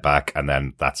 they head back, and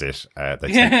then that's it.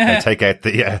 They take out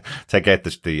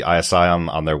the ISI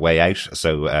on their way out,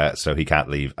 so he can't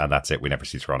leave, and that's it. We never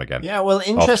see Thrawn again. Yeah, well,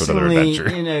 interestingly,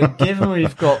 given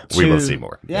we've got 2... we will see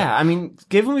more. Yeah, I mean,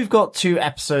 given we've got 2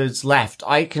 episodes left,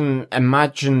 I can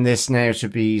imagine this now to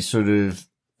be sort of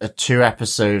a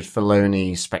 2-episode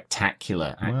Filoni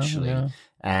spectacular, actually. Well,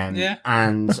 yeah.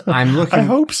 And I'm looking... I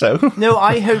hope so. No,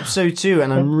 I hope so too.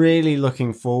 And I'm really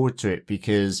looking forward to it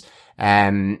because,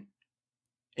 Filoni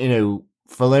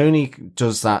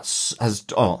does that,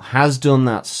 has done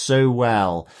that so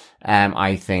well,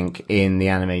 I think, in the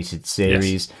animated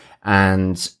series. Yes.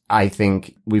 And I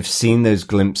think we've seen those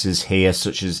glimpses here,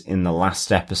 such as in the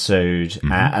last episode,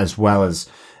 as well as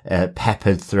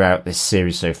peppered throughout this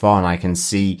series so far. And I can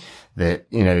see that,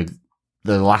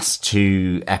 the last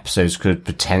 2 episodes could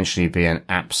potentially be an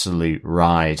absolute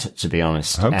ride, to be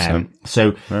honest. I hope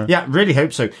so. Yeah, really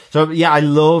hope so. So yeah, I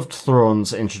loved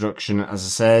Thrawn's introduction. As I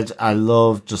said, I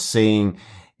loved just seeing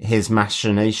his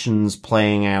machinations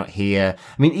playing out here.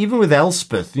 I mean, even with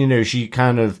Elspeth,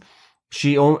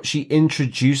 she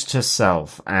introduced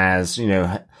herself as,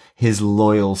 his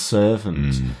loyal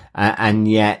servant. And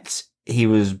yet he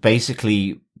was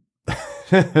basically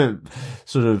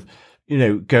sort of,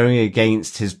 going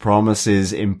against his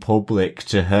promises in public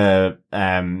to her,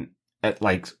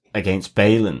 against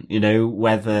Balin,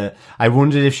 whether I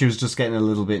wondered if she was just getting a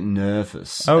little bit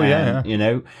nervous. Oh, yeah.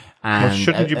 And, well,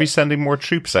 shouldn't you be sending more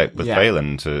troops out with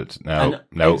Balin no, exactly.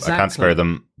 I can't spare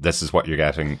them. This is what you're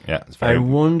getting. Yeah, it's I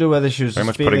wonder whether she was very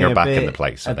just much putting her back in the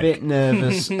place. A bit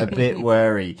nervous, a bit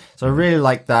wary. So I really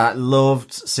liked that.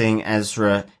 Loved seeing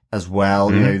Ezra as well.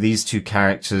 These 2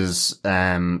 characters.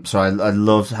 So I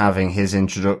loved having his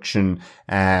introduction.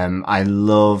 I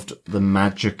loved the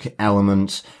magic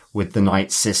element with the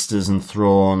Night Sisters and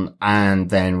Thrawn, and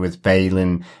then with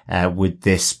Balin, with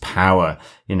this power,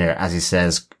 as he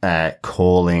says,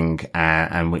 calling,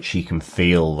 and which he can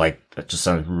feel, that just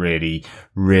sounds really,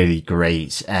 really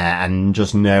great. And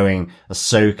just knowing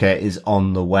Ahsoka is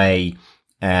on the way,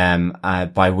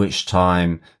 by which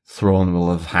time Thrawn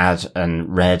will have had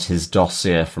and read his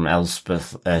dossier from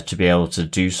Elspeth, to be able to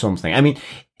do something. I mean,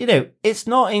 it's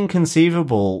not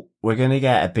inconceivable we're going to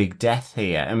get a big death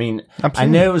here. I mean, absolutely. I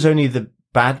know it was only the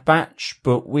Bad Batch,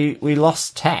 but we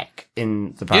lost Tech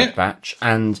in the Bad Batch,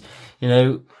 and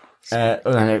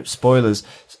spoilers.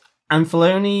 And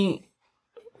Filoni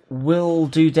will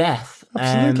do death.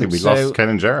 Absolutely, we lost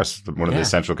Kanan Jarrus, one of the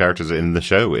essential characters in the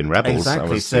show in Rebels. Exactly.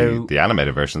 That was the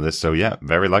animated version of this. So yeah,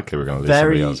 very likely we're going to lose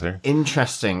somebody else here. Very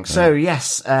interesting. So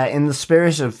yes, in the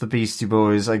spirit of the Beastie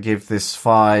Boys, I give this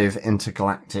 5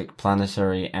 intergalactic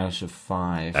planetary out of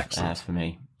 5 for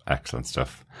me. Excellent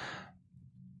stuff.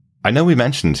 I know we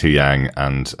mentioned Huyang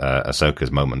and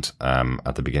Ahsoka's moment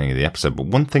at the beginning of the episode, but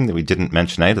one thing that we didn't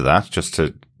mention out of that, just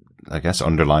to, I guess,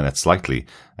 underline it slightly,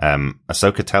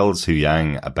 Ahsoka tells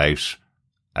Huyang about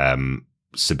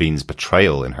Sabine's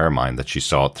betrayal in her mind, that she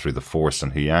saw it through the Force,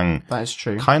 and Huyang that is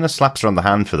true. Kind of slaps her on the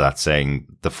hand for that,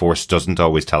 saying the Force doesn't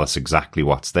always tell us exactly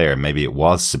what's there. Maybe it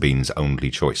was Sabine's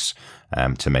only choice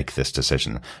to make this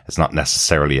decision. It's not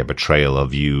necessarily a betrayal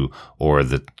of you or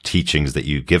the teachings that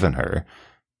you've given her.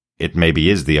 It maybe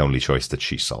is the only choice that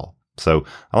she saw. So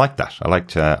I like that. I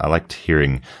liked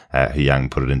hearing Huyang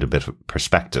put it into a bit of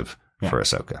perspective for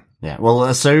Ahsoka. Yeah, well,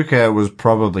 Ahsoka was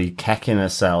probably kecking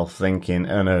herself, thinking,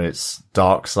 "Oh no, it's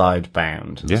dark side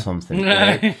bound," or something.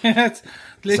 That's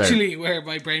literally where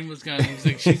my brain was going.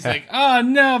 She's like, "Oh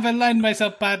no, I've aligned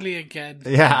myself badly again."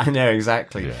 Yeah, I know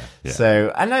exactly. Yeah.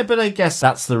 So but I guess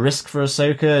that's the risk for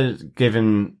Ahsoka,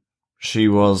 given she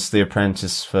was the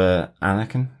apprentice for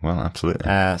Anakin. Well, absolutely.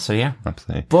 So yeah,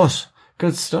 absolutely. But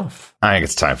good stuff. I think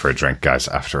it's time for a drink, guys.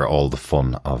 After all the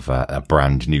fun of a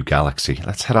brand new galaxy,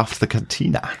 let's head off to the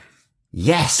cantina.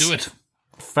 Yes. Do it.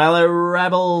 Fellow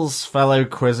rebels, fellow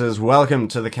quizzers, welcome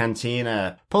to the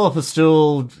cantina. Pull up a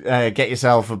stool, get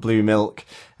yourself a blue milk.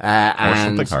 Or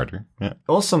something harder. Yeah.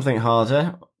 Or something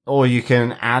harder. Or you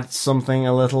can add something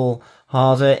a little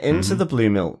harder into the blue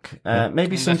milk.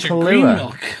 Maybe some Kahlua. Green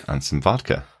milk. And some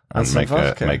vodka. And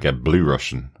make a blue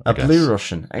Russian. Blue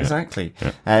Russian, exactly.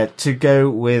 Yeah. To go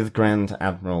with Grand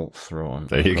Admiral Thrawn.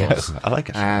 There you go. I like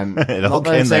it. It all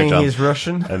came there, John. He's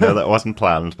Russian. I know that wasn't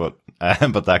planned, but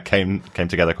that came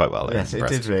together quite well. Yes, it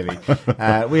did really.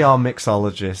 We are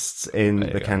mixologists in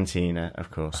the cantina,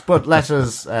 of course. But let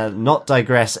us not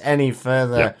digress any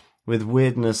further with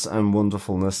weirdness and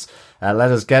wonderfulness.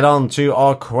 Let us get on to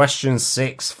our question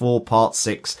 6 for part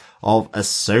 6 of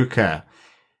Ahsoka.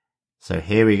 So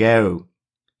here we go.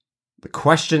 The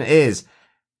question is,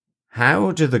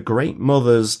 how do the Great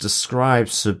Mothers describe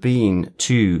Sabine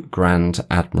to Grand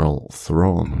Admiral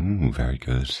Thrawn? Ooh, very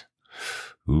good.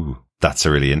 Ooh, that's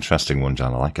a really interesting one,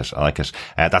 John. I like it.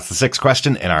 That's the 6th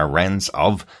question in our rounds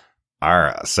of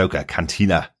our Ahsoka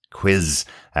Cantina quiz.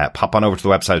 Pop on over to the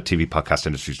website at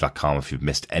tvpodcastindustries.com if you've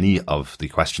missed any of the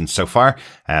questions so far.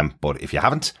 But if you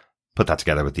haven't, put that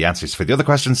together with the answers for the other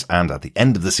questions, and at the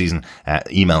end of the season,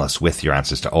 email us with your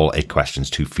answers to all 8 questions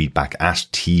to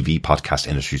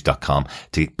feedback@tvpodcastindustries.com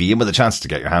to be in with a chance to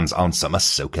get your hands on some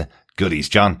Ahsoka goodies.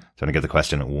 John, do you want to get the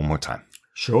question one more time?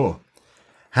 Sure.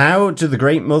 How do the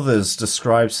Great Mothers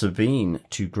describe Sabine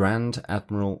to Grand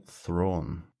Admiral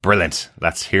Thrawn? Brilliant.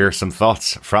 Let's hear some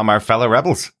thoughts from our fellow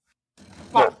rebels.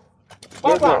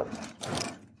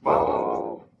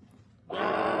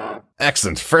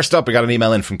 Excellent. First up, we got an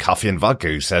email in from Coffee and Vodka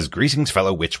who says, greetings,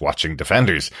 fellow witch-watching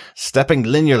defenders. Stepping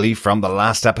linearly from the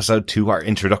last episode to our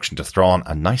introduction to Thrawn,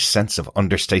 a nice sense of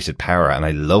understated power, and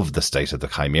I love the state of the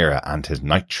Chimera and his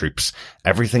night troops.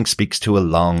 Everything speaks to a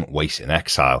long wait in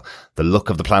exile. The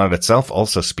look of the planet itself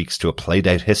also speaks to a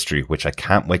played-out history, which I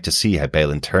can't wait to see how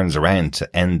Baylan turns around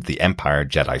to end the Empire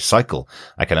Jedi cycle.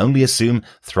 I can only assume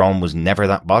Thrawn was never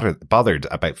that bothered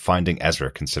about finding Ezra,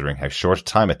 considering how short a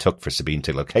time it took for Sabine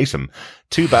to locate him.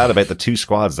 Too bad about the 2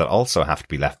 squads that also have to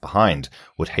be left behind.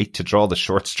 Would hate to draw the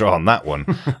short straw on that one.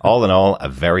 All in all, a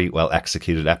very well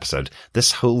executed episode.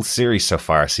 This whole series so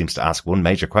far seems to ask one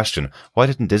major question. Why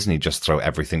didn't Disney just throw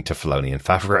everything to Filoni and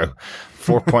Favreau?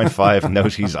 4.5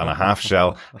 noties on a half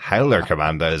shell, Howler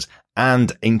Commandos,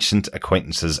 and ancient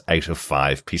acquaintances out of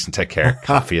 5. Peace and take care.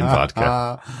 Coffee and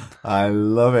vodka. I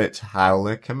love it.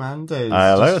 Howler Commandos.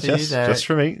 I love it. Just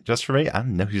for me.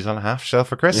 And noties on a half shell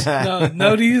for Chris. No,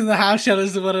 noties on the half shell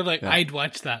is the one I'm like, I'd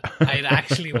watch that. I'd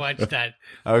actually watch that.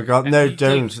 Oh god, no,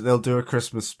 don't. They'll do a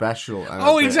Christmas special.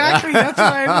 Oh, exactly. That's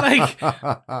why I'm like,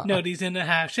 noties in the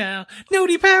half shell.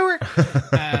 Nodie power.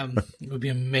 It would be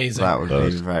amazing. That would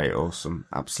be very awesome.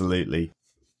 Absolutely.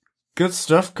 Good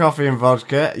stuff, Coffee and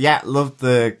Vodka. Yeah, loved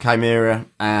the Chimera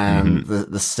and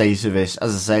the state of it.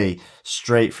 As I say,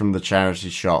 straight from the charity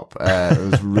shop.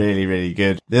 It was really, really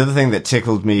good. The other thing that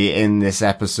tickled me in this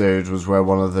episode was where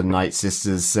one of the Night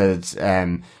Sisters said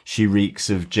she reeks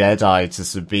of Jedi to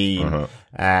Sabine.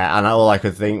 And all I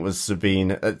could think was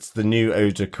Sabine, it's the new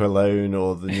eau de cologne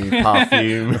or the new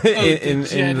perfume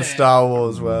in the Star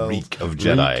Wars world. Reek of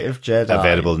Jedi. Reek of Jedi.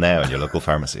 Available now in your local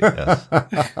pharmacy. Yes.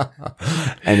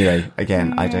 Anyway,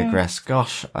 again, I digress.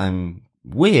 Gosh, I'm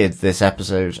weird this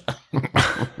episode.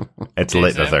 It's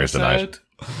late on Thursday night.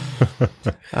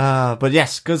 But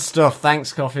yes, good stuff.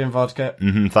 Thanks, Coffee and Vodka.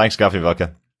 Thanks, Coffee and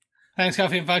Vodka. Thanks,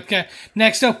 Coffee and Vodka.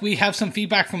 Next up, we have some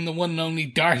feedback from the one and only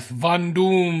Darth Von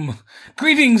Doom.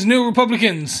 Greetings, New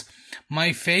Republicans.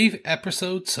 My fave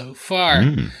episode so far.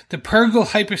 The Purgle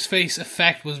hyperspace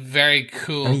effect was very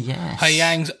cool. Oh, yes.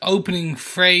 Hayang's opening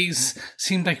phrase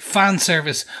seemed like fan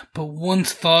service, but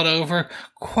once thought over,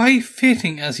 quite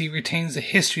fitting as he retains the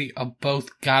history of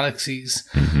both galaxies.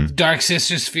 The Dark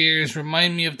Sister spheres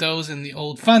remind me of those in the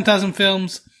old Phantasm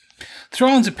films.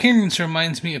 Thrawn's appearance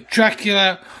reminds me of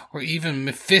Dracula or even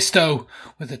Mephisto,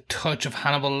 with a touch of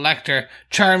Hannibal Lecter,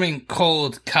 charming,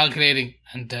 cold, calculating,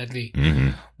 and deadly.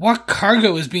 What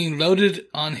cargo is being loaded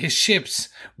on his ships?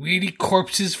 Really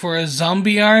corpses for a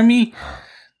zombie army?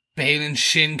 Baylan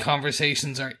Shin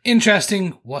conversations are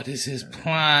interesting. What is his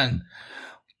plan?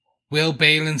 Will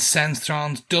Baylan sense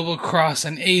Thrawn's double cross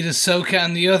and aid Ahsoka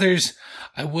and the others?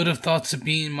 I would have thought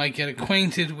Sabine might get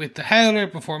acquainted with the Howler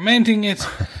before mounting it.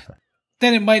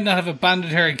 Then it might not have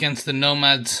abandoned her against the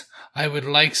Nomads. I would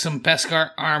like some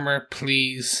Beskar armor,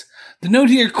 please. The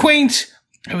Noti are quaint.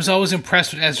 I was always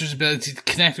impressed with Ezra's ability to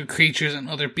connect with creatures and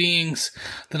other beings.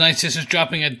 The Night Sisters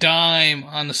dropping a dime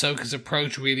on Ahsoka's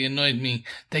approach really annoyed me.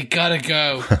 They gotta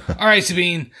go. Alright,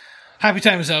 Sabine. Happy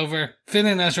time is over. Fill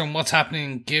in Ezra on what's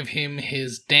happening and give him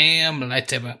his damn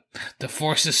lightsaber. The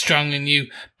Force is strong in you,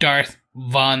 Darth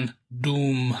Von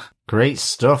Doom. Great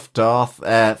stuff, Darth.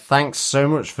 Thanks so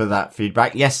much for that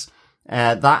feedback. Yes,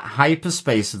 that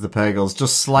hyperspace of the Purgles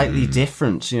just slightly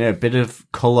different. You know, a bit of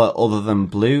colour other than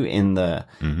blue in there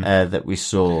that we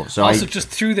saw. So also just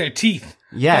through their teeth.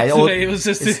 Yeah, it was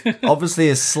just it's obviously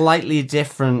a slightly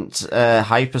different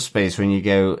hyperspace when you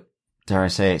go, dare I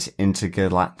say it's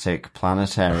intergalactic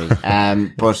planetary.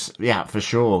 But yeah, for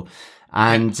sure.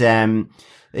 And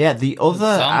the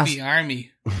other zombie army.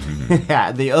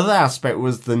 Yeah, the other aspect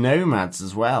was the Nomads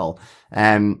as well.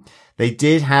 They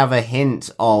did have a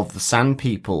hint of the Sand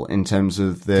People in terms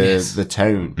of the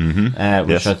tone,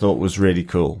 which I thought was really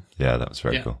cool. Yeah, that was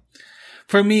very cool.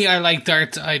 For me, I like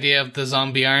Dart's idea of the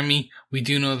zombie army. We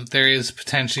do know that there is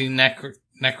potentially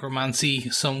necromancy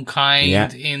some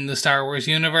kind in the Star Wars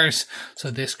universe,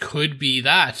 so this could be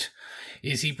that.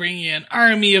 Is he bringing an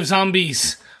army of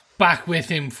zombies back with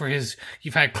him for his...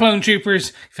 You've had clone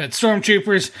troopers, you've had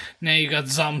stormtroopers, now you got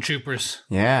zom troopers.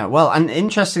 Yeah, well, and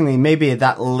interestingly, maybe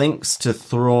that links to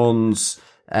Thrawn's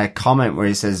comment where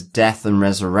he says death and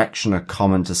resurrection are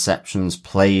common deceptions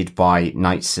played by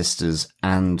Night Sisters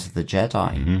and the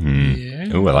Jedi.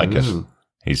 Yeah. Ooh, I like it.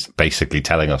 He's basically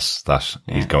telling us that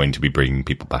he's going to be bringing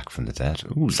people back from the dead.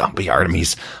 Ooh, zombie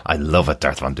armies. I love it,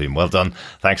 Darth Von Doom. Well done.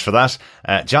 Thanks for that.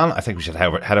 John, I think we should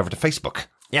head over to Facebook.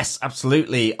 Yes,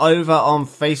 absolutely. Over on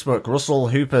Facebook, Russell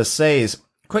Hooper says,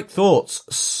 quick thoughts.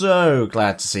 So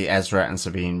glad to see Ezra and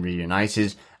Sabine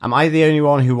reunited. Am I the only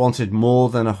one who wanted more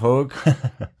than a hug?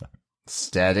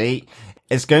 Steady.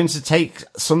 It's going to take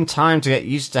some time to get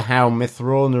used to how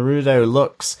Mithra Naruto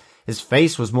looks. His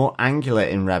face was more angular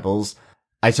in Rebels.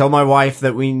 I told my wife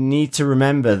that we need to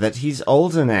remember that he's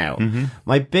older now. Mm-hmm.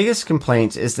 My biggest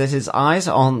complaint is that his eyes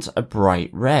aren't a bright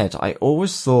red. I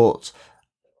always thought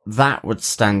that would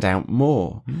stand out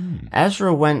more.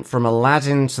 Ezra went from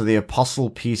Aladdin to the Apostle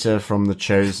Peter from The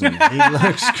Chosen. He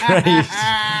looks great.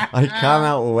 I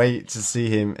cannot wait to see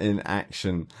him in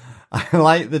action. I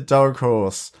like the dog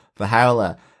horse. The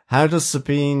Howler. How does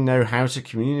Sabine know how to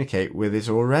communicate with it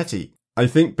already? I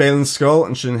think Baylan Skoll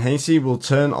and Shinhati will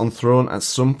turn on Thrawn at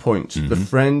some point. Mm-hmm. The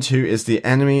friend who is the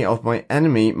enemy of my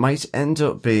enemy might end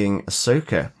up being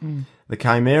Ahsoka. The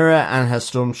Chimera and her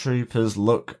stormtroopers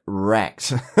look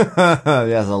wrecked.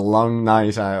 Yes, a long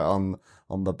night out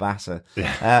on the batter.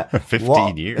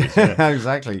 15 years. Yeah.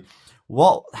 Exactly.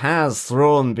 What has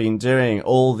Thrawn been doing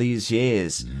all these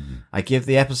years? I give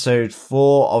the episode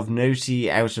 4 of Noti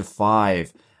out of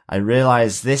 5. I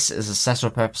realise this is a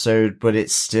setup episode, but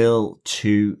it's still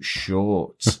too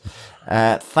short.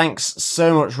 Thanks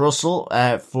so much, Russell,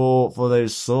 for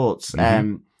those thoughts.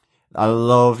 I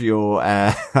love your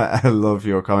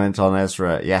comment on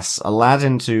Ezra. Yes,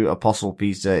 Aladdin to Apostle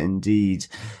Peter, indeed,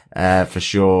 for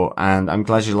sure. And I'm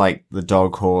glad you like the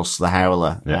dog horse, the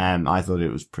Howler. Yeah. I thought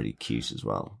it was pretty cute as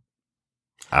well.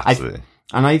 Absolutely.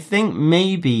 And I think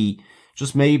maybe,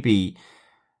 just maybe,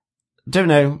 don't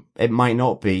know, it might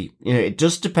not be. You know, it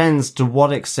just depends to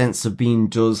what extent Sabine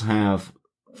does have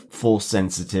force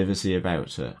sensitivity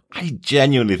about her. I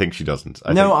genuinely think she doesn't.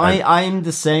 I'm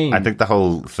the same. I think the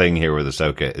whole thing here with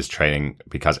Ahsoka is training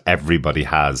because everybody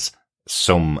has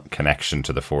some connection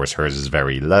to the force. Hers is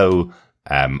very low.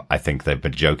 I think they've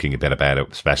been joking a bit about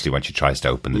it, especially when she tries to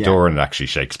open the door and it actually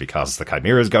shakes because the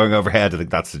Chimera is going overhead. I think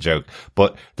that's the joke.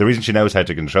 But the reason she knows how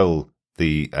to control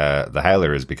the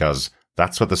Howler is because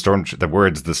that's what the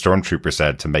stormtrooper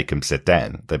said to make him sit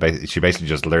down. She basically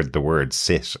just learned the word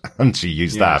sit, and she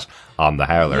used that on the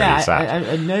Howler. Yeah,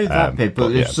 I know that bit,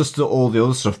 but it's just all the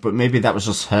other stuff. But maybe that was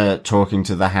just her talking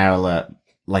to the Howler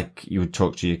like you would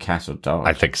talk to your cat or dog.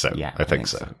 I think so. Yeah, I think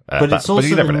so. But it's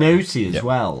also the Noti as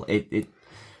well.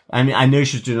 I mean, I know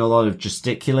she's doing a lot of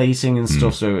gesticulating and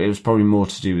stuff, so it was probably more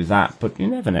to do with that, but you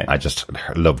never know. I just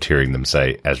loved hearing them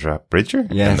say Ezra Bridger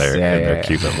in their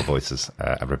cute little voices,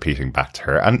 and repeating back to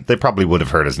her. And they probably would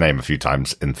have heard his name a few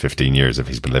times in 15 years if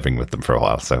he's been living with them for a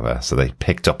while. So they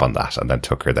picked up on that and then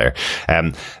took her there.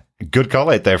 Good call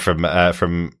out there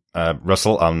from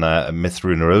Russell on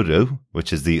Mithra Naruto,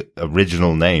 which is the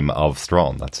original name of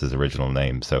Thrawn. That's his original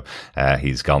name. So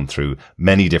he's gone through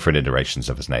many different iterations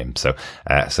of his name. So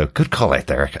good call out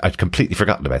there. I'd completely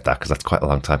forgotten about that because that's quite a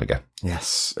long time ago.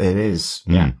 Yes, it is.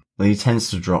 Yeah. Well, he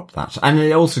tends to drop that. And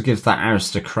it also gives that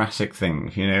aristocratic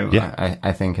thing, you know,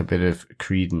 I think a bit of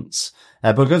credence.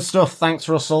 But good stuff. Thanks,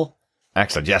 Russell.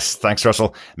 Excellent. Yes. Thanks,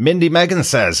 Russell. Mindy Megan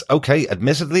says, okay,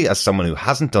 admittedly, as someone who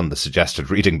hasn't done the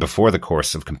suggested reading before the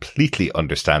course of completely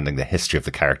understanding the history of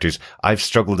the characters, I've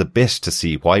struggled a bit to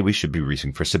see why we should be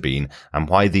rooting for Sabine and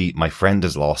why the my friend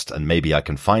is lost and maybe I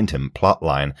can find him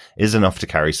plotline is enough to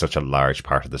carry such a large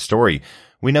part of the story.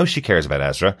 We know she cares about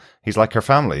Ezra. He's like her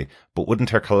family, but wouldn't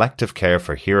her collective care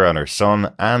for Hera and her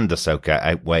son and Ahsoka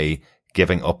outweigh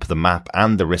giving up the map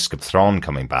and the risk of Thrawn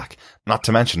coming back? Not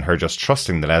to mention her just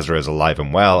trusting that Ezra is alive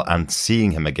and well, and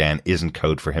seeing him again isn't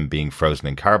code for him being frozen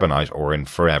in carbonite or in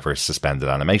forever suspended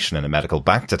animation in a medical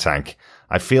bacta tank.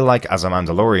 I feel like as a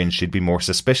Mandalorian she'd be more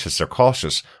suspicious or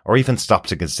cautious, or even stop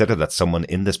to consider that someone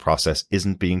in this process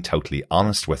isn't being totally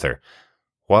honest with her.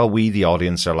 While we, the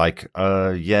audience, are like,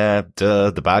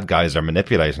 the bad guys are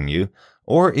manipulating you.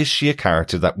 Or is she a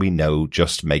character that we know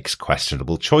just makes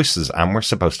questionable choices and we're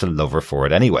supposed to love her for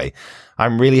it anyway?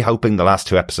 I'm really hoping the last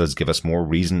 2 episodes give us more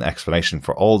reasoned explanation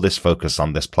for all this focus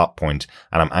on this plot point,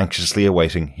 and I'm anxiously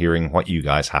awaiting hearing what you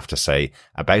guys have to say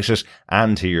about it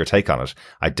and hear your take on it.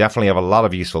 I definitely have a lot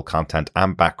of useful content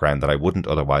and background that I wouldn't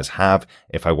otherwise have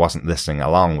if I wasn't listening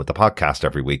along with the podcast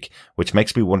every week, which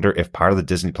makes me wonder if part of the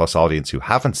Disney Plus audience who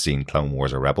haven't seen Clone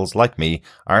Wars or Rebels, like me,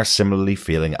 are similarly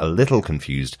feeling a little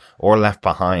confused or left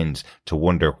behind to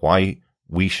wonder why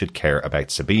we should care about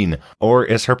Sabine, or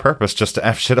is her purpose just to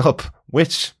F shit up,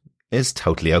 which is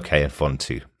totally okay and fun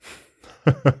too.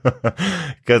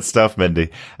 Good stuff, Mindy.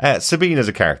 Sabine is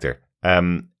a character.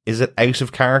 Is it out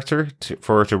of character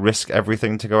for her to risk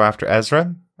everything to go after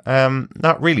Ezra?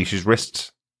 Not really. She's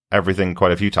risked everything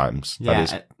quite a few times. That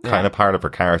is kind of part of her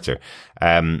character.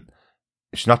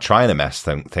 She's not trying to mess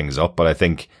things up, but I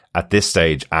think at this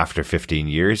stage, after 15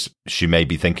 years, she may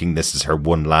be thinking this is her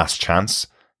one last chance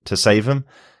to save him.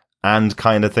 and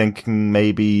kind of thinking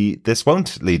maybe this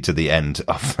won't lead to the end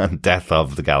of and death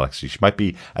of the galaxy. She might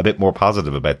be a bit more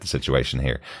positive about the situation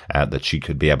here, that she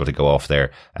could be able to go off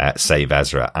there, save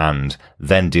Ezra, and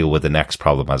then deal with the next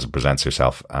problem as it presents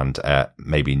herself, and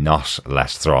maybe not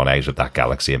let Thrawn out of that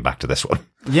galaxy and back to this one.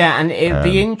 Yeah, and it'd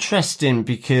be interesting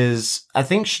because I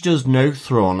think she does know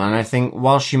Thrawn, and I think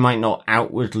while she might not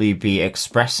outwardly be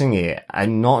expressing it,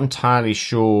 I'm not entirely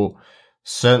sure,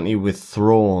 certainly with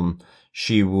Thrawn,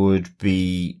 she would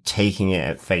be taking it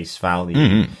at face value.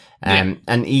 Mm-hmm.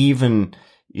 And even,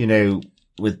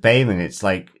 with Balin, it's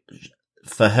like,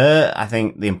 for her, I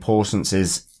think the importance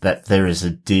is that there is a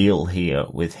deal here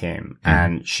with him,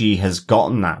 and she has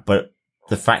gotten that, but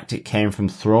the fact it came from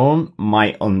Thrawn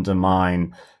might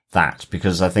undermine that,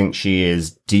 because I think she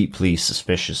is deeply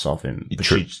suspicious of him. But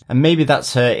True. And maybe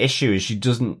that's her issue, is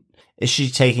she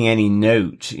taking any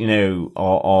note,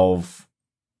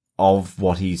 of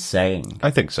what he's saying?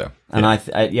 I think so. And I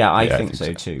I think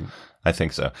so too. I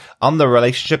think so. On the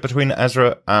relationship between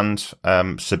Ezra and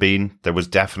Sabine, there was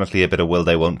definitely a bit of will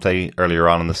they, won't they earlier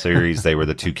on in the series. They were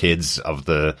the two kids of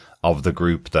the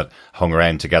group that hung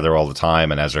around together all the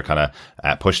time, and Ezra kind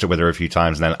of pushed it with her a few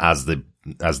times. And then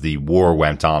as the war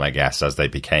went on, I guess, as they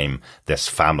became this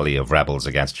family of rebels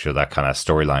against each other, that kind of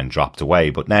storyline dropped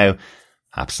away. But now,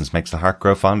 absence makes the heart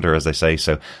grow fonder, as they say.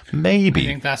 So maybe I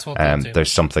think that's what they'll do.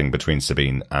 There's something between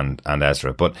Sabine and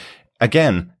Ezra. But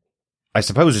again, I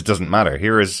suppose it doesn't matter.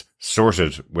 Here is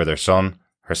sorted with her son.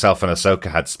 Herself and Ahsoka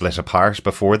had split apart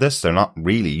before this. They're not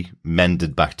really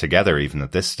mended back together even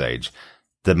at this stage.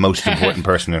 The most important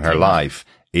person in her life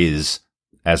is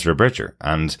Ezra Bridger.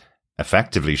 And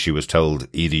effectively, she was told,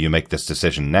 either you make this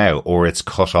decision now or it's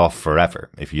cut off forever.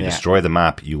 If you destroy the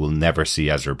map, you will never see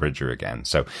Ezra Bridger again.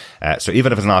 So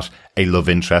even if it's not a love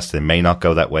interest, they may not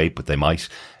go that way, but they might.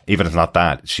 Even if not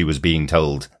that, she was being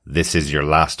told, this is your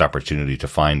last opportunity to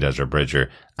find Ezra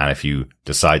Bridger, and if you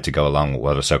decide to go along with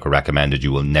what Ahsoka recommended,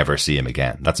 you will never see him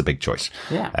again. That's a big choice.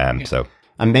 Yeah. So,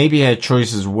 and maybe her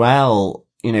choice as well,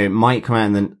 it might come out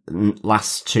in the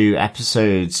last 2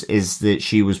 episodes, is that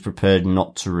she was prepared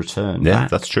not to return. Yeah,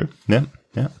 back. that's true. Yeah.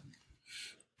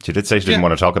 She did say she didn't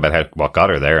want to talk about what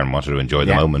got her there and wanted to enjoy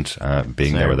the moment,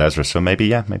 being there with Ezra. So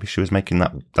maybe she was making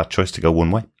that choice to go one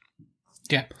way.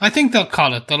 Yeah, I think they'll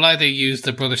call it. They'll either use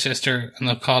the brother-sister and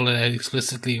they'll call it out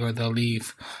explicitly, or they'll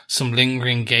leave some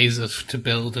lingering gazes to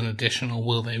build an additional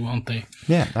will they, won't they?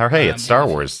 Yeah, or hey, it's Star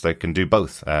Wars. They can do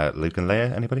both. Luke and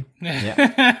Leia, anybody?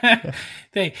 Yeah.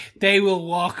 They will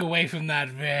walk away from that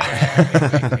very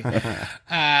quickly.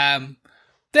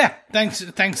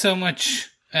 Thanks so much,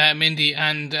 Mindy.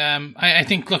 And I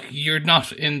think, look, you're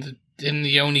not in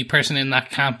the only person in that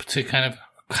camp to kind of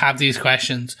have these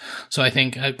questions. So I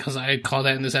think, because I called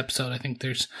out in this episode, I think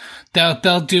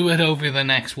they'll do it over the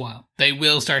next while. They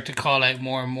will start to call out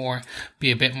more and more,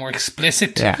 be a bit more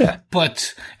explicit. Yeah.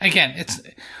 But again,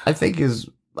 I think as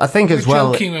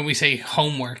well. Joking when we say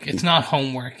homework. It's not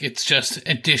homework. It's just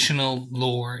additional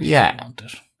lore. Yeah. If you want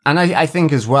it. And I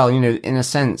think as well, in a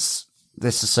sense,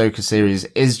 this Ahsoka series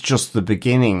is just the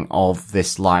beginning of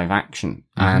this live action.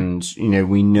 Mm-hmm. And,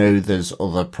 we know there's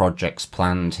other projects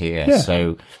planned here. Yeah.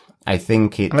 So I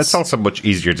think and it's also much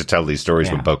easier to tell these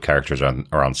stories when both characters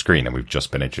are on screen, and we've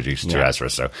just been introduced to Ezra.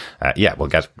 So, we'll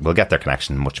get their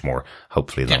connection much more,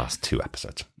 hopefully, in the last 2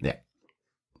 episodes. Yeah.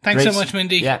 Thanks so much,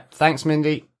 Mindy. Yeah. Thanks,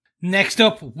 Mindy. Next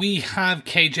up, we have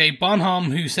KJ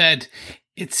Bonham, who said,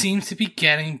 it seems to be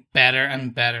getting better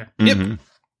and better. Mm-hmm. Yep.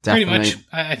 Definitely. Pretty much.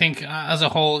 I think as a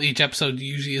whole, each episode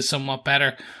usually is somewhat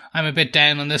better. I'm a bit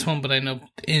down on this one, but I know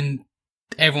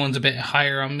everyone's a bit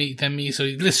higher on me than me, so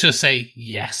let's just say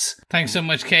yes. Thanks so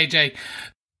much, KJ.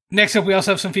 Next up, we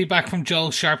also have some feedback from Joel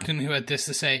Sharpton, who had this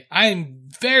to say: I'm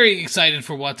very excited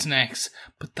for what's next,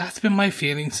 but that's been my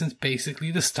feeling since basically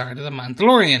the start of The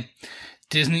Mandalorian.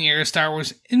 Disney-era Star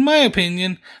Wars, in my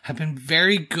opinion, have been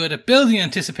very good at building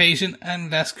anticipation and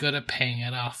less good at paying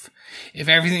it off. If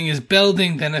everything is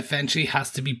building, then eventually has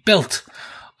to be built.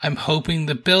 I'm hoping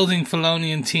the building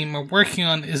Filoni and team are working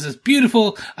on is as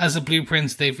beautiful as the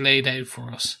blueprints they've laid out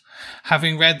for us.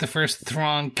 Having read the first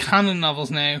Thrawn canon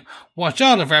novels now, watch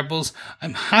all of Rebels,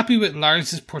 I'm happy with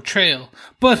Lars's portrayal,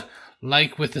 but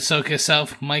like with Ahsoka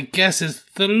herself, my guess is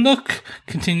the look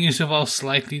continues to evolve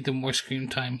slightly the more screen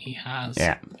time he has.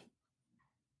 Yeah.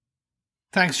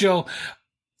 Thanks, Joel.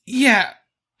 Yeah,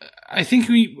 I think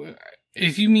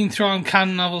if you mean Thrawn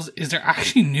canon novels, is there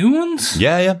actually new ones?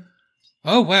 Yeah.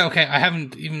 Oh, wow, okay. I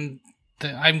haven't even...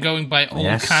 I'm going by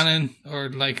old canon or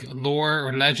like lore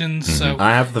or legends. Mm-hmm. So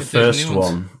I have the first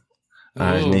one.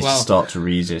 I need to start to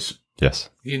read it.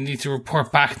 Yes. You need to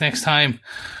report back next time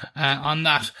on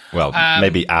that. Well,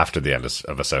 maybe after the end of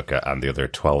Ahsoka and the other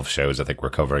 12 shows I think we're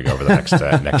covering over the next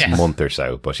Yes. month or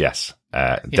so. But yes,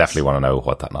 definitely want to know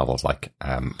what that novel's like.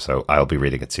 So I'll be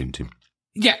reading it soon too.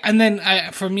 Yeah, and then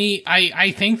for me,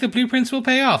 I think the blueprints will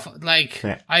pay off. Like,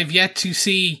 I've yet to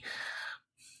see...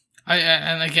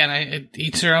 and again,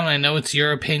 each their own. I know it's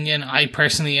your opinion. I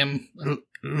personally am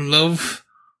love...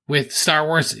 With Star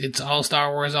Wars, it's all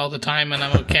Star Wars all the time, and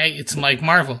I'm okay. It's like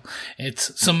Marvel.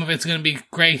 Some of it's going to be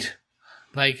great,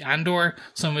 like Andor.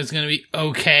 Some of it's going to be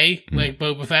okay, like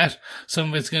Boba Fett. Some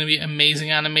of it's going to be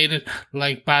amazing animated,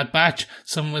 like Bad Batch.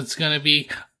 Some of it's going to be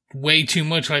way too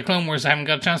much, like Clone Wars. I haven't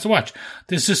got a chance to watch.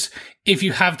 There's just, if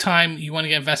you have time, you want to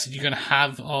get invested, you're going to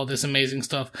have all this amazing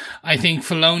stuff. I think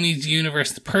Filoni's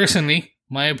universe, personally,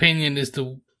 my opinion is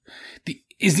the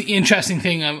interesting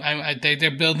thing.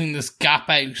 They're building this gap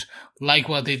out like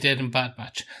what they did in Bad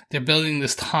Batch. They're building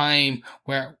this time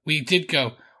where we did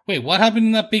go, wait, what happened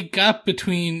in that big gap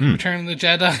between Return of the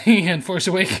Jedi and Force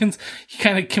Awakens?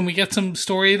 Can we get some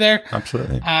story there?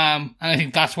 Absolutely. And I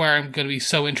think that's where I'm going to be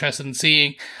so interested in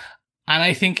seeing. And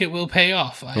I think it will pay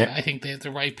off. I think they have the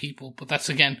right people, but that's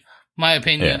again my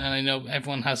opinion, and I know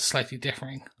everyone has slightly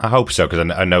differing. I hope so,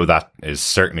 because I know that is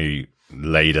certainly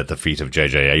laid at the feet of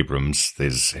J.J. Abrams.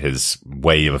 His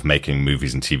way of making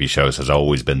movies and TV shows has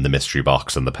always been the mystery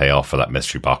box, and the payoff for that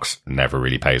mystery box never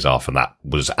really pays off. And that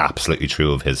was absolutely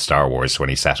true of his Star Wars when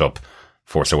he set up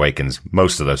Force Awakens.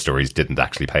 Most of those stories didn't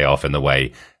actually pay off in the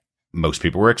way most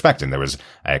people were expecting. There was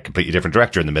a completely different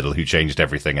director in the middle who changed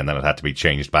everything, and then it had to be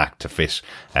changed back to fit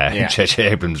J.J.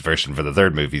 Abrams' version for the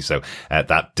third movie. So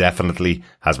that definitely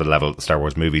has been level at the Star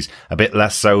Wars movies. A bit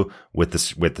less so with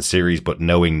the series, but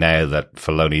knowing now that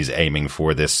Filoni's aiming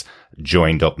for this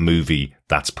joined up movie,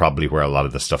 that's probably where a lot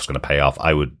of the stuff's going to pay off.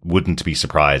 I wouldn't be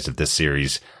surprised if this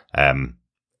series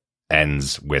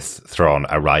ends with Thrawn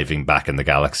arriving back in the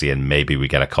galaxy, and maybe we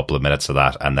get a couple of minutes of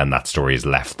that, and then that story is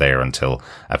left there until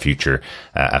a future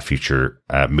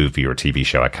movie or TV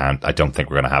show. I don't think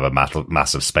we're going to have a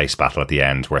massive space battle at the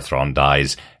end where Thrawn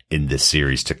dies in this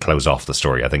series to close off the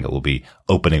story. I think it will be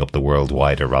opening up the world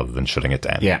wider rather than shutting it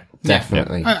down. Yeah,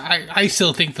 definitely. I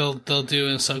still think they'll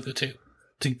do Ahsoka too,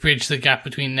 to bridge the gap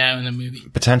between now and the movie.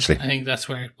 Potentially. I think that's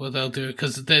where they'll do it,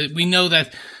 because we know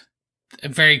that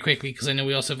very quickly, because I know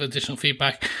we also have additional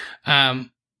feedback.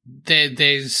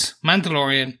 There's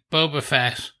Mandalorian, Boba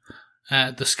Fett,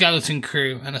 the Skeleton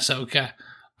Crew, and Ahsoka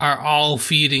are all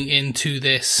feeding into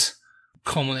this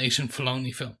culmination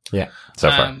Filoni film. Yeah, so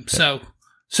far.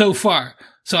 So far.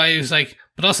 So I was like,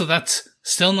 but also that's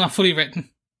still not fully written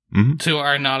to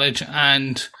our knowledge,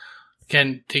 and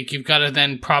again, you've got to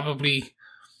then probably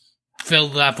fill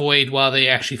that void while they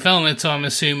actually film it. So I'm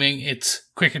assuming it's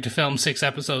quicker to film 6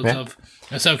 episodes of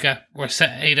Ahsoka, or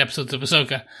 8 episodes of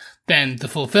Ahsoka, than the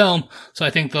full film. So I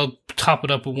think they'll top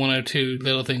it up with 1 or 2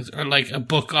 little things, or like a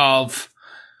book of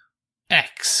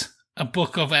X, a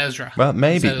book of Ezra. Well,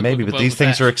 maybe, but these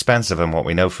things are expensive, and what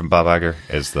we know from Bob Iger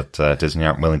is that Disney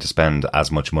aren't willing to spend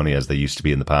as much money as they used to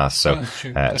be in the past. So,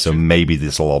 That's true. Maybe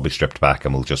this will all be stripped back,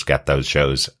 and we'll just get those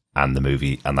shows and the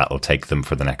movie, and that will take them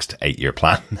for the next 8-year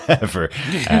plan for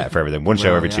everything. One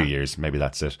show every 2 years. Maybe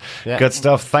that's it. Yeah. Good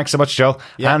stuff. Thanks so much, Joel.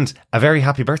 Yeah. And a very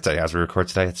happy birthday. As we record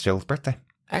today, it's Joel's birthday.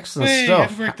 Excellent stuff.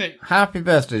 Happy birthday. Happy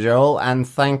birthday, Joel. And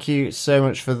thank you so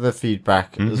much for the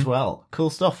feedback as well.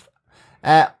 Cool stuff.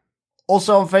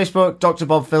 Also on Facebook, Dr.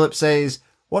 Bob Phillips says,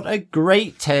 what a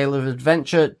great tale of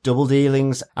adventure, double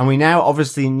dealings, and we now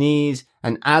obviously need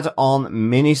an add-on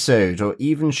mini-sode or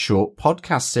even short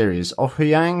podcast series of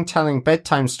Huyang telling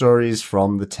bedtime stories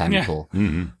from the temple.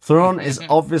 Yeah. Thrawn is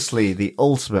obviously the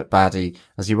ultimate baddie,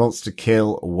 as he wants to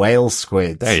kill whale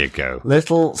squids. There you go.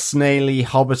 Little snaily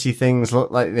hobbity things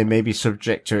look like they may be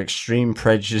subject to extreme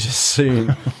prejudice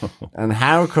soon. And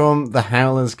how come the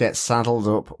Howlers get saddled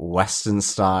up Western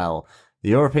style? The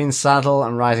European saddle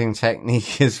and riding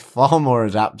technique is far more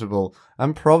adaptable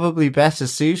and probably better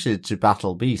suited to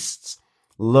battle beasts.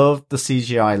 Loved the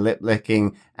CGI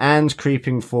lip-licking and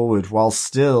creeping forward while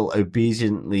still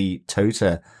obediently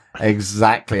Tota.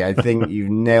 Exactly. I think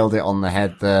you've nailed it on the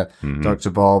head there,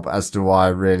 Dr. Bob, as to why I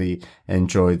really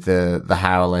enjoyed the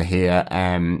Howler here.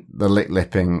 The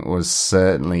lip-lipping was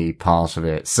certainly part of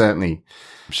it. Certainly.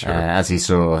 Sure. As he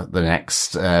saw the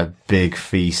next big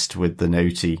feast with the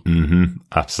Noti.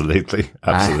 Absolutely.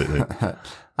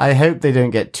 I hope they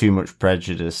don't get too much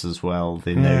prejudice as well,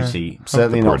 the Noti.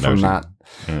 Certainly not from that.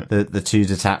 Yeah. The 2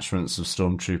 detachments of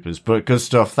stormtroopers. But good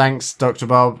stuff. Thanks, Dr.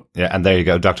 Bob. Yeah, and there you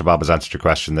go. Dr. Bob has answered your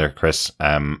question there, Chris.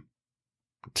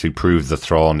 To prove that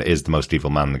Thrawn is the most evil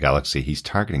man in the galaxy, he's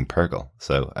targeting Purgle.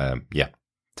 So, yeah.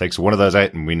 Takes one of those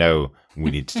out and we know we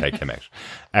need to take him out.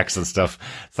 Excellent stuff.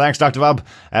 Thanks, Dr. Bob.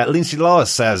 Lindsay Lawless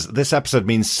says, this episode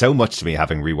means so much to me,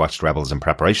 having rewatched Rebels in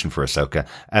preparation for Ahsoka.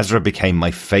 Ezra became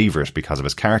my favourite because of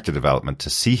his character development. To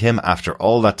see him after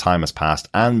all that time has passed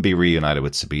and be reunited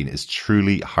with Sabine is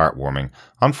truly heartwarming.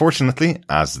 Unfortunately,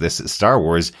 as this is Star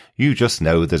Wars, you just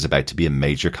know there's about to be a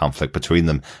major conflict between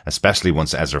them, especially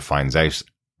once Ezra finds out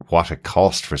what it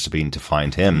cost for Sabine to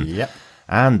find him. Yep.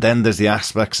 And then there's the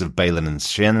aspects of Baylan and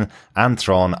Shin and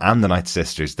Thrawn and the Night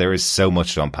Sisters. There is so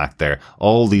much to unpack there.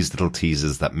 All these little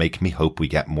teases that make me hope we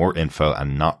get more info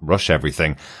and not rush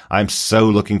everything. I'm so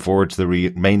looking forward to the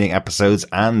remaining episodes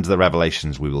and the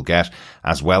revelations we will get,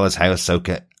 as well as how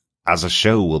Ahsoka as a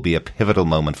show will be a pivotal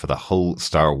moment for the whole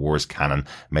Star Wars canon.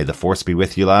 May the Force be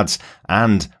with you, lads,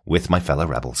 and with my fellow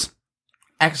rebels.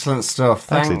 Excellent stuff.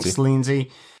 Thanks,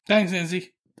 Lindsay. Thanks,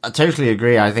 Lindsay. I totally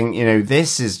agree. I think,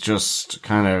 this is just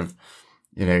kind of,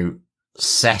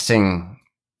 setting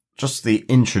just the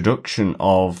introduction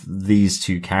of these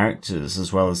two characters,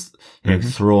 as well as,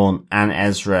 Thrawn and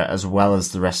Ezra, as well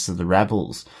as the rest of the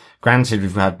rebels. Granted,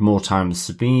 we've had more time with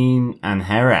Sabine and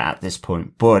Hera at this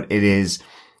point, but it is,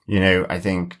 I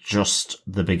think just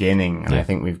the beginning. And I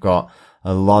think we've got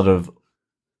a lot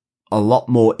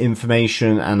more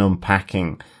information and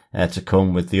unpacking to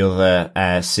come with the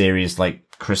other series like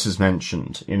Chris has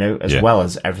mentioned, as well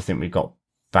as everything we've got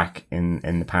back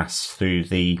in the past through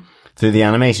the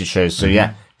animated shows. So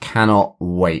cannot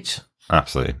wait.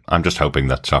 Absolutely. I'm just hoping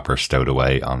that Chopper's stowed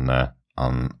away on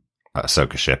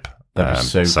Ahsoka ship. That'd be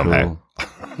so somehow. cool.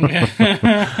 So we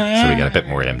get a bit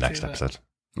more of him next episode.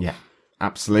 Yeah,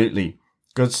 absolutely.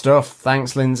 Good stuff.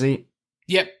 Thanks, Lindsay.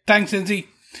 Yep. Thanks, Lindsay.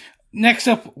 Next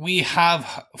up, we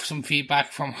have some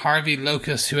feedback from Harvey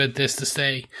Locust, who had this to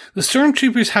say. The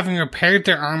stormtroopers having repaired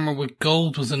their armor with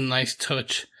gold was a nice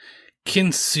touch.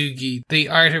 Kintsugi, the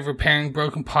art of repairing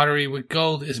broken pottery with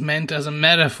gold, is meant as a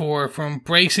metaphor for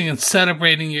embracing and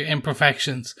celebrating your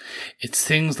imperfections. It's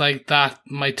things like that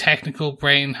my technical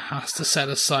brain has to set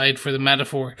aside for the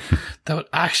metaphor. That would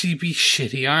actually be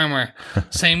shitty armor.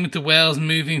 Same with the whales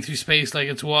moving through space like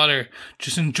it's water.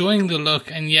 Just enjoying the look,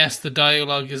 and yes, the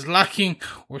dialogue is lacking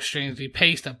or strangely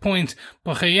paced at points,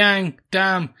 but Hayang,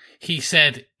 damn, he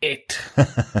said it.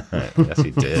 Yes, he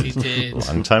did. He did. A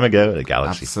long time ago, in a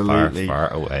galaxy Absolutely. far,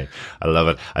 far away. I love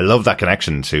it. I love that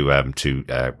connection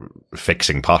to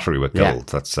fixing pottery with gold.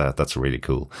 That's really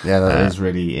cool. Yeah, that is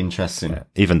really interesting.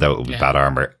 Even though it would be bad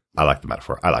armor, I like the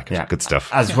metaphor. I like it. Yeah. Good stuff.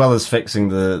 As well as fixing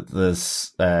the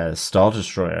Star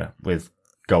Destroyer with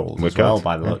gold as well,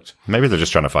 by the look. Maybe they're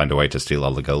just trying to find a way to steal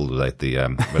all the gold without the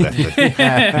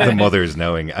mothers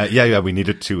knowing. We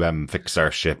needed to fix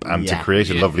our ship and to create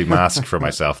a lovely mask for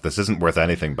myself. This isn't worth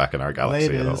anything back in our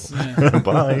galaxy at all.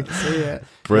 Bye. See ya.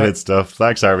 Brilliant stuff.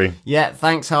 Thanks, Harvey. Yeah,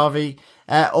 thanks, Harvey.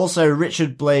 Also,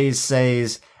 Richard Blaze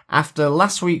says, after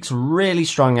last week's really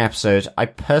strong episode, I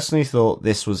personally thought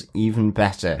this was even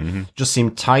better. Just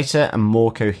seemed tighter and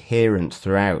more coherent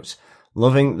throughout.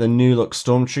 Loving the new look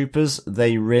stormtroopers,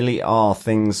 they really are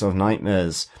things of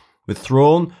nightmares. With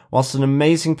Thrawn, whilst an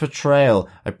amazing portrayal,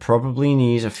 I probably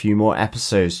need a few more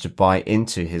episodes to buy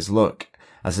into his look,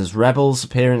 as his Rebels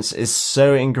appearance is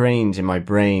so ingrained in my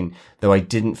brain, though I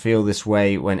didn't feel this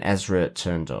way when Ezra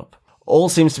turned up. All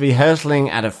seems to be hurtling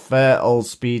at a fair old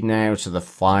speed now to the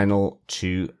final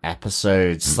 2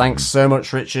 episodes. Thanks so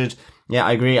much, Richard. Yeah,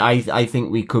 I agree. I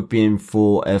think we could be in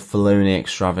for a Filoni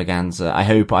extravaganza. I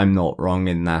hope I'm not wrong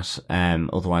in that.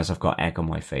 Otherwise I've got egg on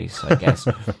my face, I guess.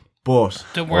 But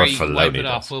don't worry, you can wipe it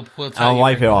off. We'll tell I'll you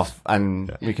wipe it off and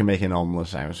we can make an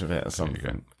omelette out of it or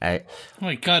something. Oh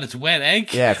my god, it's wet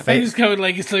egg. Yeah, I just go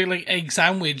like it's like egg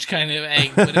sandwich kind of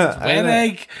egg, but it's wet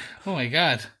egg. Oh my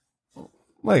god.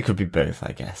 Well, it could be both,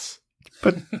 I guess.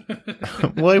 But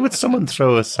why would someone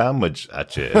throw a sandwich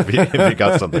at you if you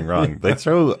got something wrong? They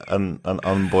throw an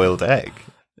unboiled egg.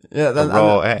 Yeah, a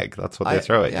raw egg. That's what they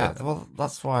throw at you. Yeah, well,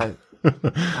 that's why.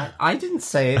 I didn't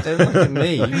say it. Don't look at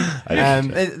me.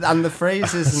 And the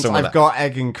phrase isn't "I've got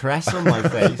egg and cress on my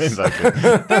face." Exactly.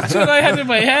 That's what I had in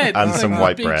my head. And some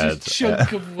white bread.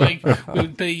 Chunk of like with a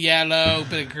bit of yellow,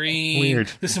 bit of green.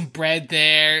 Weird. There's some bread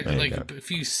there, like a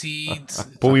few seeds.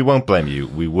 But we won't blame you.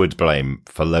 We would blame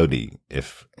Filoni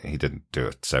if he didn't do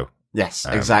it. So. Yes,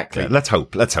 exactly. Yeah, let's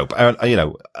hope. Don't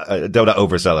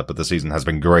oversell it, but the season has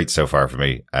been great so far for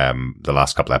me. The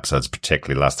last couple episodes,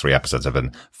 particularly the last 3 episodes, have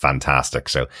been fantastic.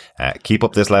 So keep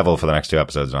up this level for the next 2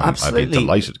 episodes. And I'd be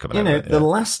delighted coming out of it. The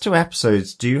last 2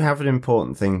 episodes do have an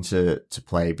important thing to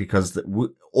play because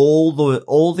all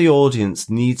the audience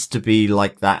needs to be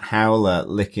like that howler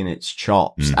licking its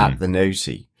chops at the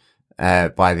noti.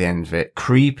 by the end of it,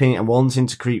 creeping and wanting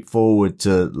to creep forward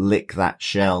to lick that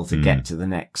shell to get to the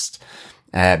next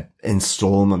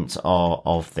installment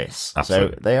of this.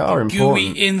 Absolutely. So they are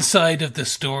important. Gooey inside of the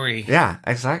story. Yeah,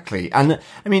 exactly. And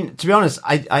I mean, to be honest,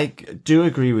 I do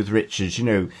agree with Richard. You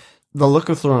know, the look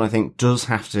of Thrawn, I think, does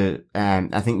have to,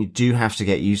 I think you do have to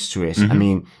get used to it. I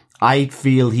mean, I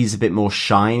feel he's a bit more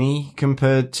shiny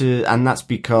compared to, and that's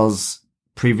because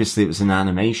previously it was an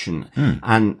animation.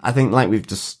 And I think, like we've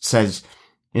just said,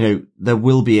 you know, there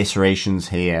will be iterations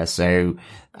here. So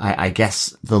I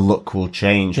guess the look will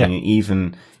change. Yeah. And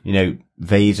even, you know,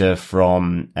 Vader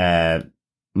from,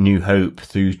 New Hope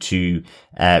through to,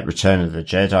 Return of the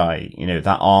Jedi, you know,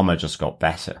 that armor just got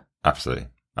better. Absolutely.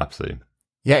 Absolutely.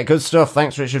 Yeah, good stuff.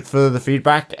 Thanks, Richard, for the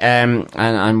feedback. And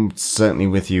I'm certainly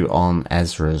with you on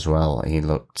Ezra as well. He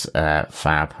looked,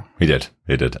 fab. He did.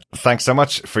 Thanks so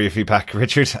much for your feedback,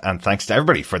 Richard. And thanks to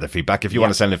everybody for the feedback. If you want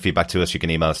to send in feedback to us, you can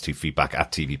email us to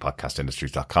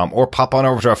feedback@tvpodcastindustries.com or pop on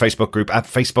over to our Facebook group at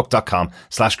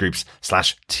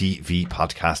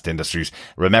facebook.com/groups/tvpodcastindustries.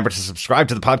 Remember to subscribe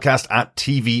to the podcast at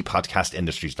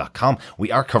tvpodcastindustries.com. We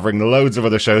are covering loads of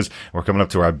other shows. We're coming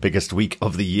up to our biggest week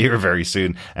of the year very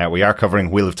soon. We are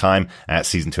covering Wheel of Time,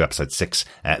 season 2, episode 6,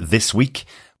 this week.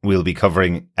 We'll be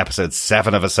covering episode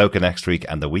 7 of Ahsoka next week,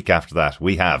 and the week after that,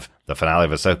 we have the finale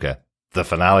of Ahsoka, the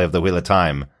finale of The Wheel of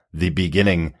Time, the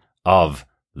beginning of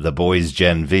The Boys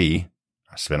Gen V,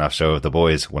 our spin-off show of The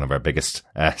Boys, one of our biggest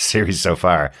series so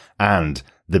far, and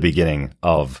the beginning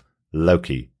of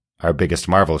Loki, our biggest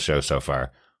Marvel show so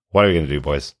far. What are we going to do,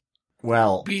 boys?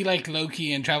 Well, Be like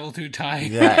Loki and travel through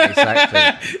time. yeah,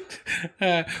 exactly.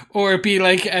 Or be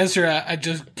like Ezra and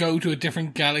just go to a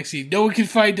different galaxy. No one can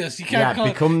find us. You can't call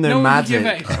become no one can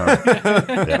nomadic. give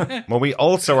out. Yeah. Well, we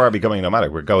also are becoming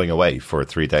nomadic. We're going away for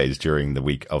 3 days during the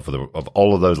week of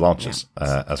all of those launches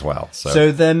as well.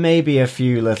 So there may be a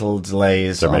few little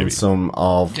delays on some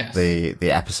of Yes.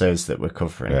 the episodes that we're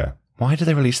covering. Yeah. Why do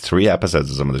they release 3 episodes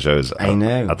of some of the shows I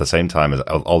know. at the same time as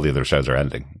all the other shows are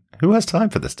ending? Who has time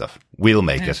for this stuff? We'll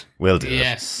make it. We'll do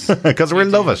Yes. it. Because we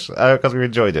love it. Because we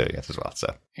enjoy doing it as well.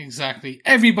 So Exactly.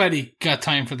 Everybody got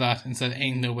time for that instead of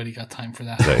ain't nobody got time for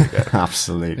that. there you go. There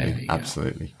Absolutely. you go.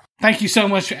 Absolutely. Thank you so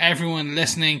much for everyone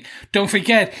listening. Don't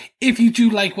forget, if you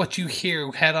do like what you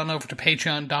hear, head on over to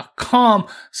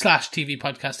patreon.com/TV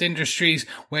Podcast Industries,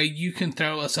 where you can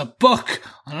throw us a buck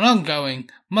on an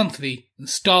ongoing monthly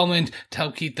installment to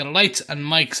help keep the lights and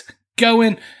mics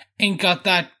going. Ain't got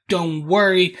that? Don't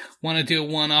worry. Want to do a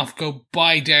one-off? Go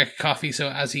buy Derek coffee so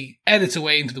as he edits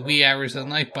away into the wee hours of the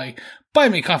night by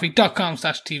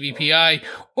buymecoffee.com/TVPI,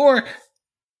 or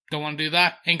don't want to do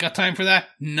that? Ain't got time for that?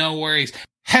 No worries.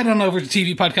 Head on over to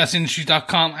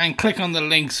tvpodcastindustries.com and click on the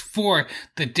links for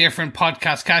the different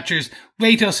podcast catchers.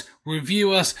 Rate us,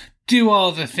 review us, do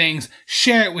all the things,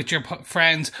 share it with your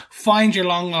friends, find your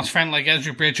long lost friend like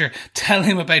Ezra Bridger, tell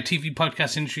him about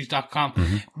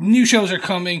tvpodcastindustries.com. New shows are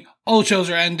coming, old shows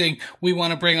are ending. We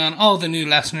want to bring on all the new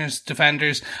listeners,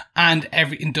 defenders, and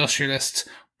every industrialists.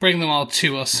 Bring them all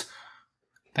to us.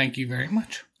 Thank you very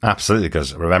much. Absolutely.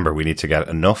 Because remember, we need to get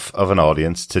enough of an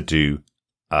audience to do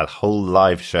a whole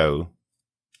live show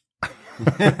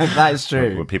That is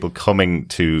true. with people coming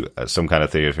to some kind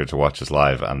of theatre to watch us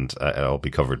live, and it'll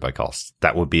be covered by costs.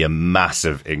 That would be a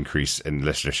massive increase in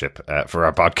listenership for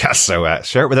our podcast. So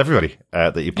share it with everybody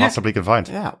that you possibly can find.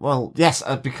 Yeah, well, yes,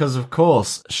 because of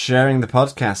course, sharing the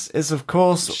podcast is, of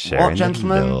course, Sharing what,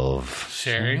 gentlemen? the love.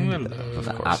 Sharing the love.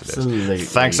 Of course it is. Absolutely.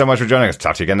 Thanks so much for joining us.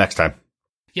 Talk to you again next time.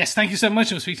 Yes, thank you so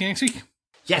much. We'll speak to you next week.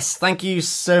 Yes, thank you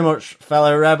so much,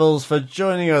 fellow rebels, for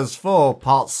joining us for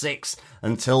part 6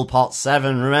 until part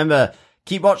 7. Remember,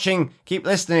 keep watching, keep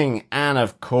listening, and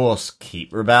of course,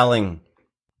 keep rebelling.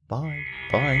 Bye.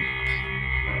 Bye.